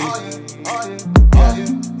away.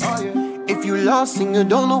 If you lost and you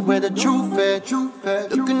don't know where the truth at,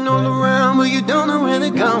 looking all around but you don't know where to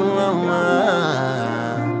go.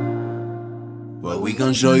 Well, we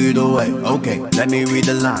gon' show you the way. Okay, let me read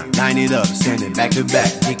the line. Line it up, standing back to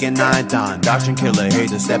back, kicking 9 times. Doctrine killer,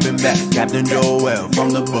 hater stepping back. Captain Joel from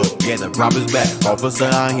the book, yeah, the prophet's back. Officer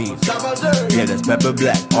Ahim, yeah, that's Pepper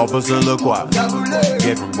Black. Officer LaCroix,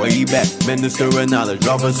 yeah, from way back. Minister of knowledge,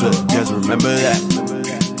 officer, just remember that.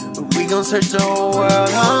 We gon' search the whole world,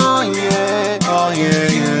 oh yeah, oh yeah,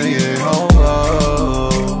 yeah, yeah, oh oh,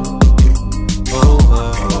 oh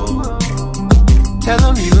oh. Tell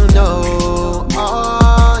them you know.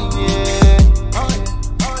 Oh yeah,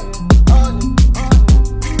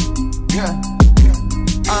 yeah.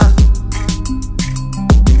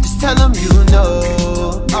 Just tell them you know.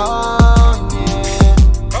 Oh yeah.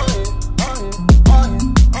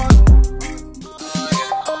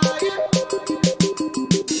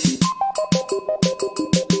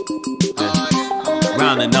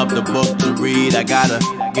 Rounding up the book to read, I gotta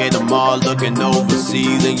get them all looking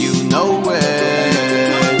overseas, and you know it.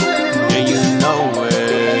 And you know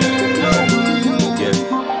it, yeah.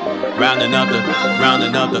 Rounding up the,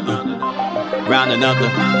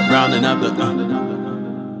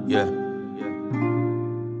 yeah.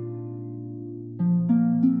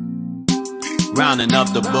 Rounding up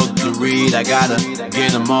the book to read, I gotta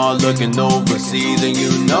get them all looking overseas, and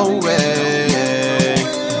you know it,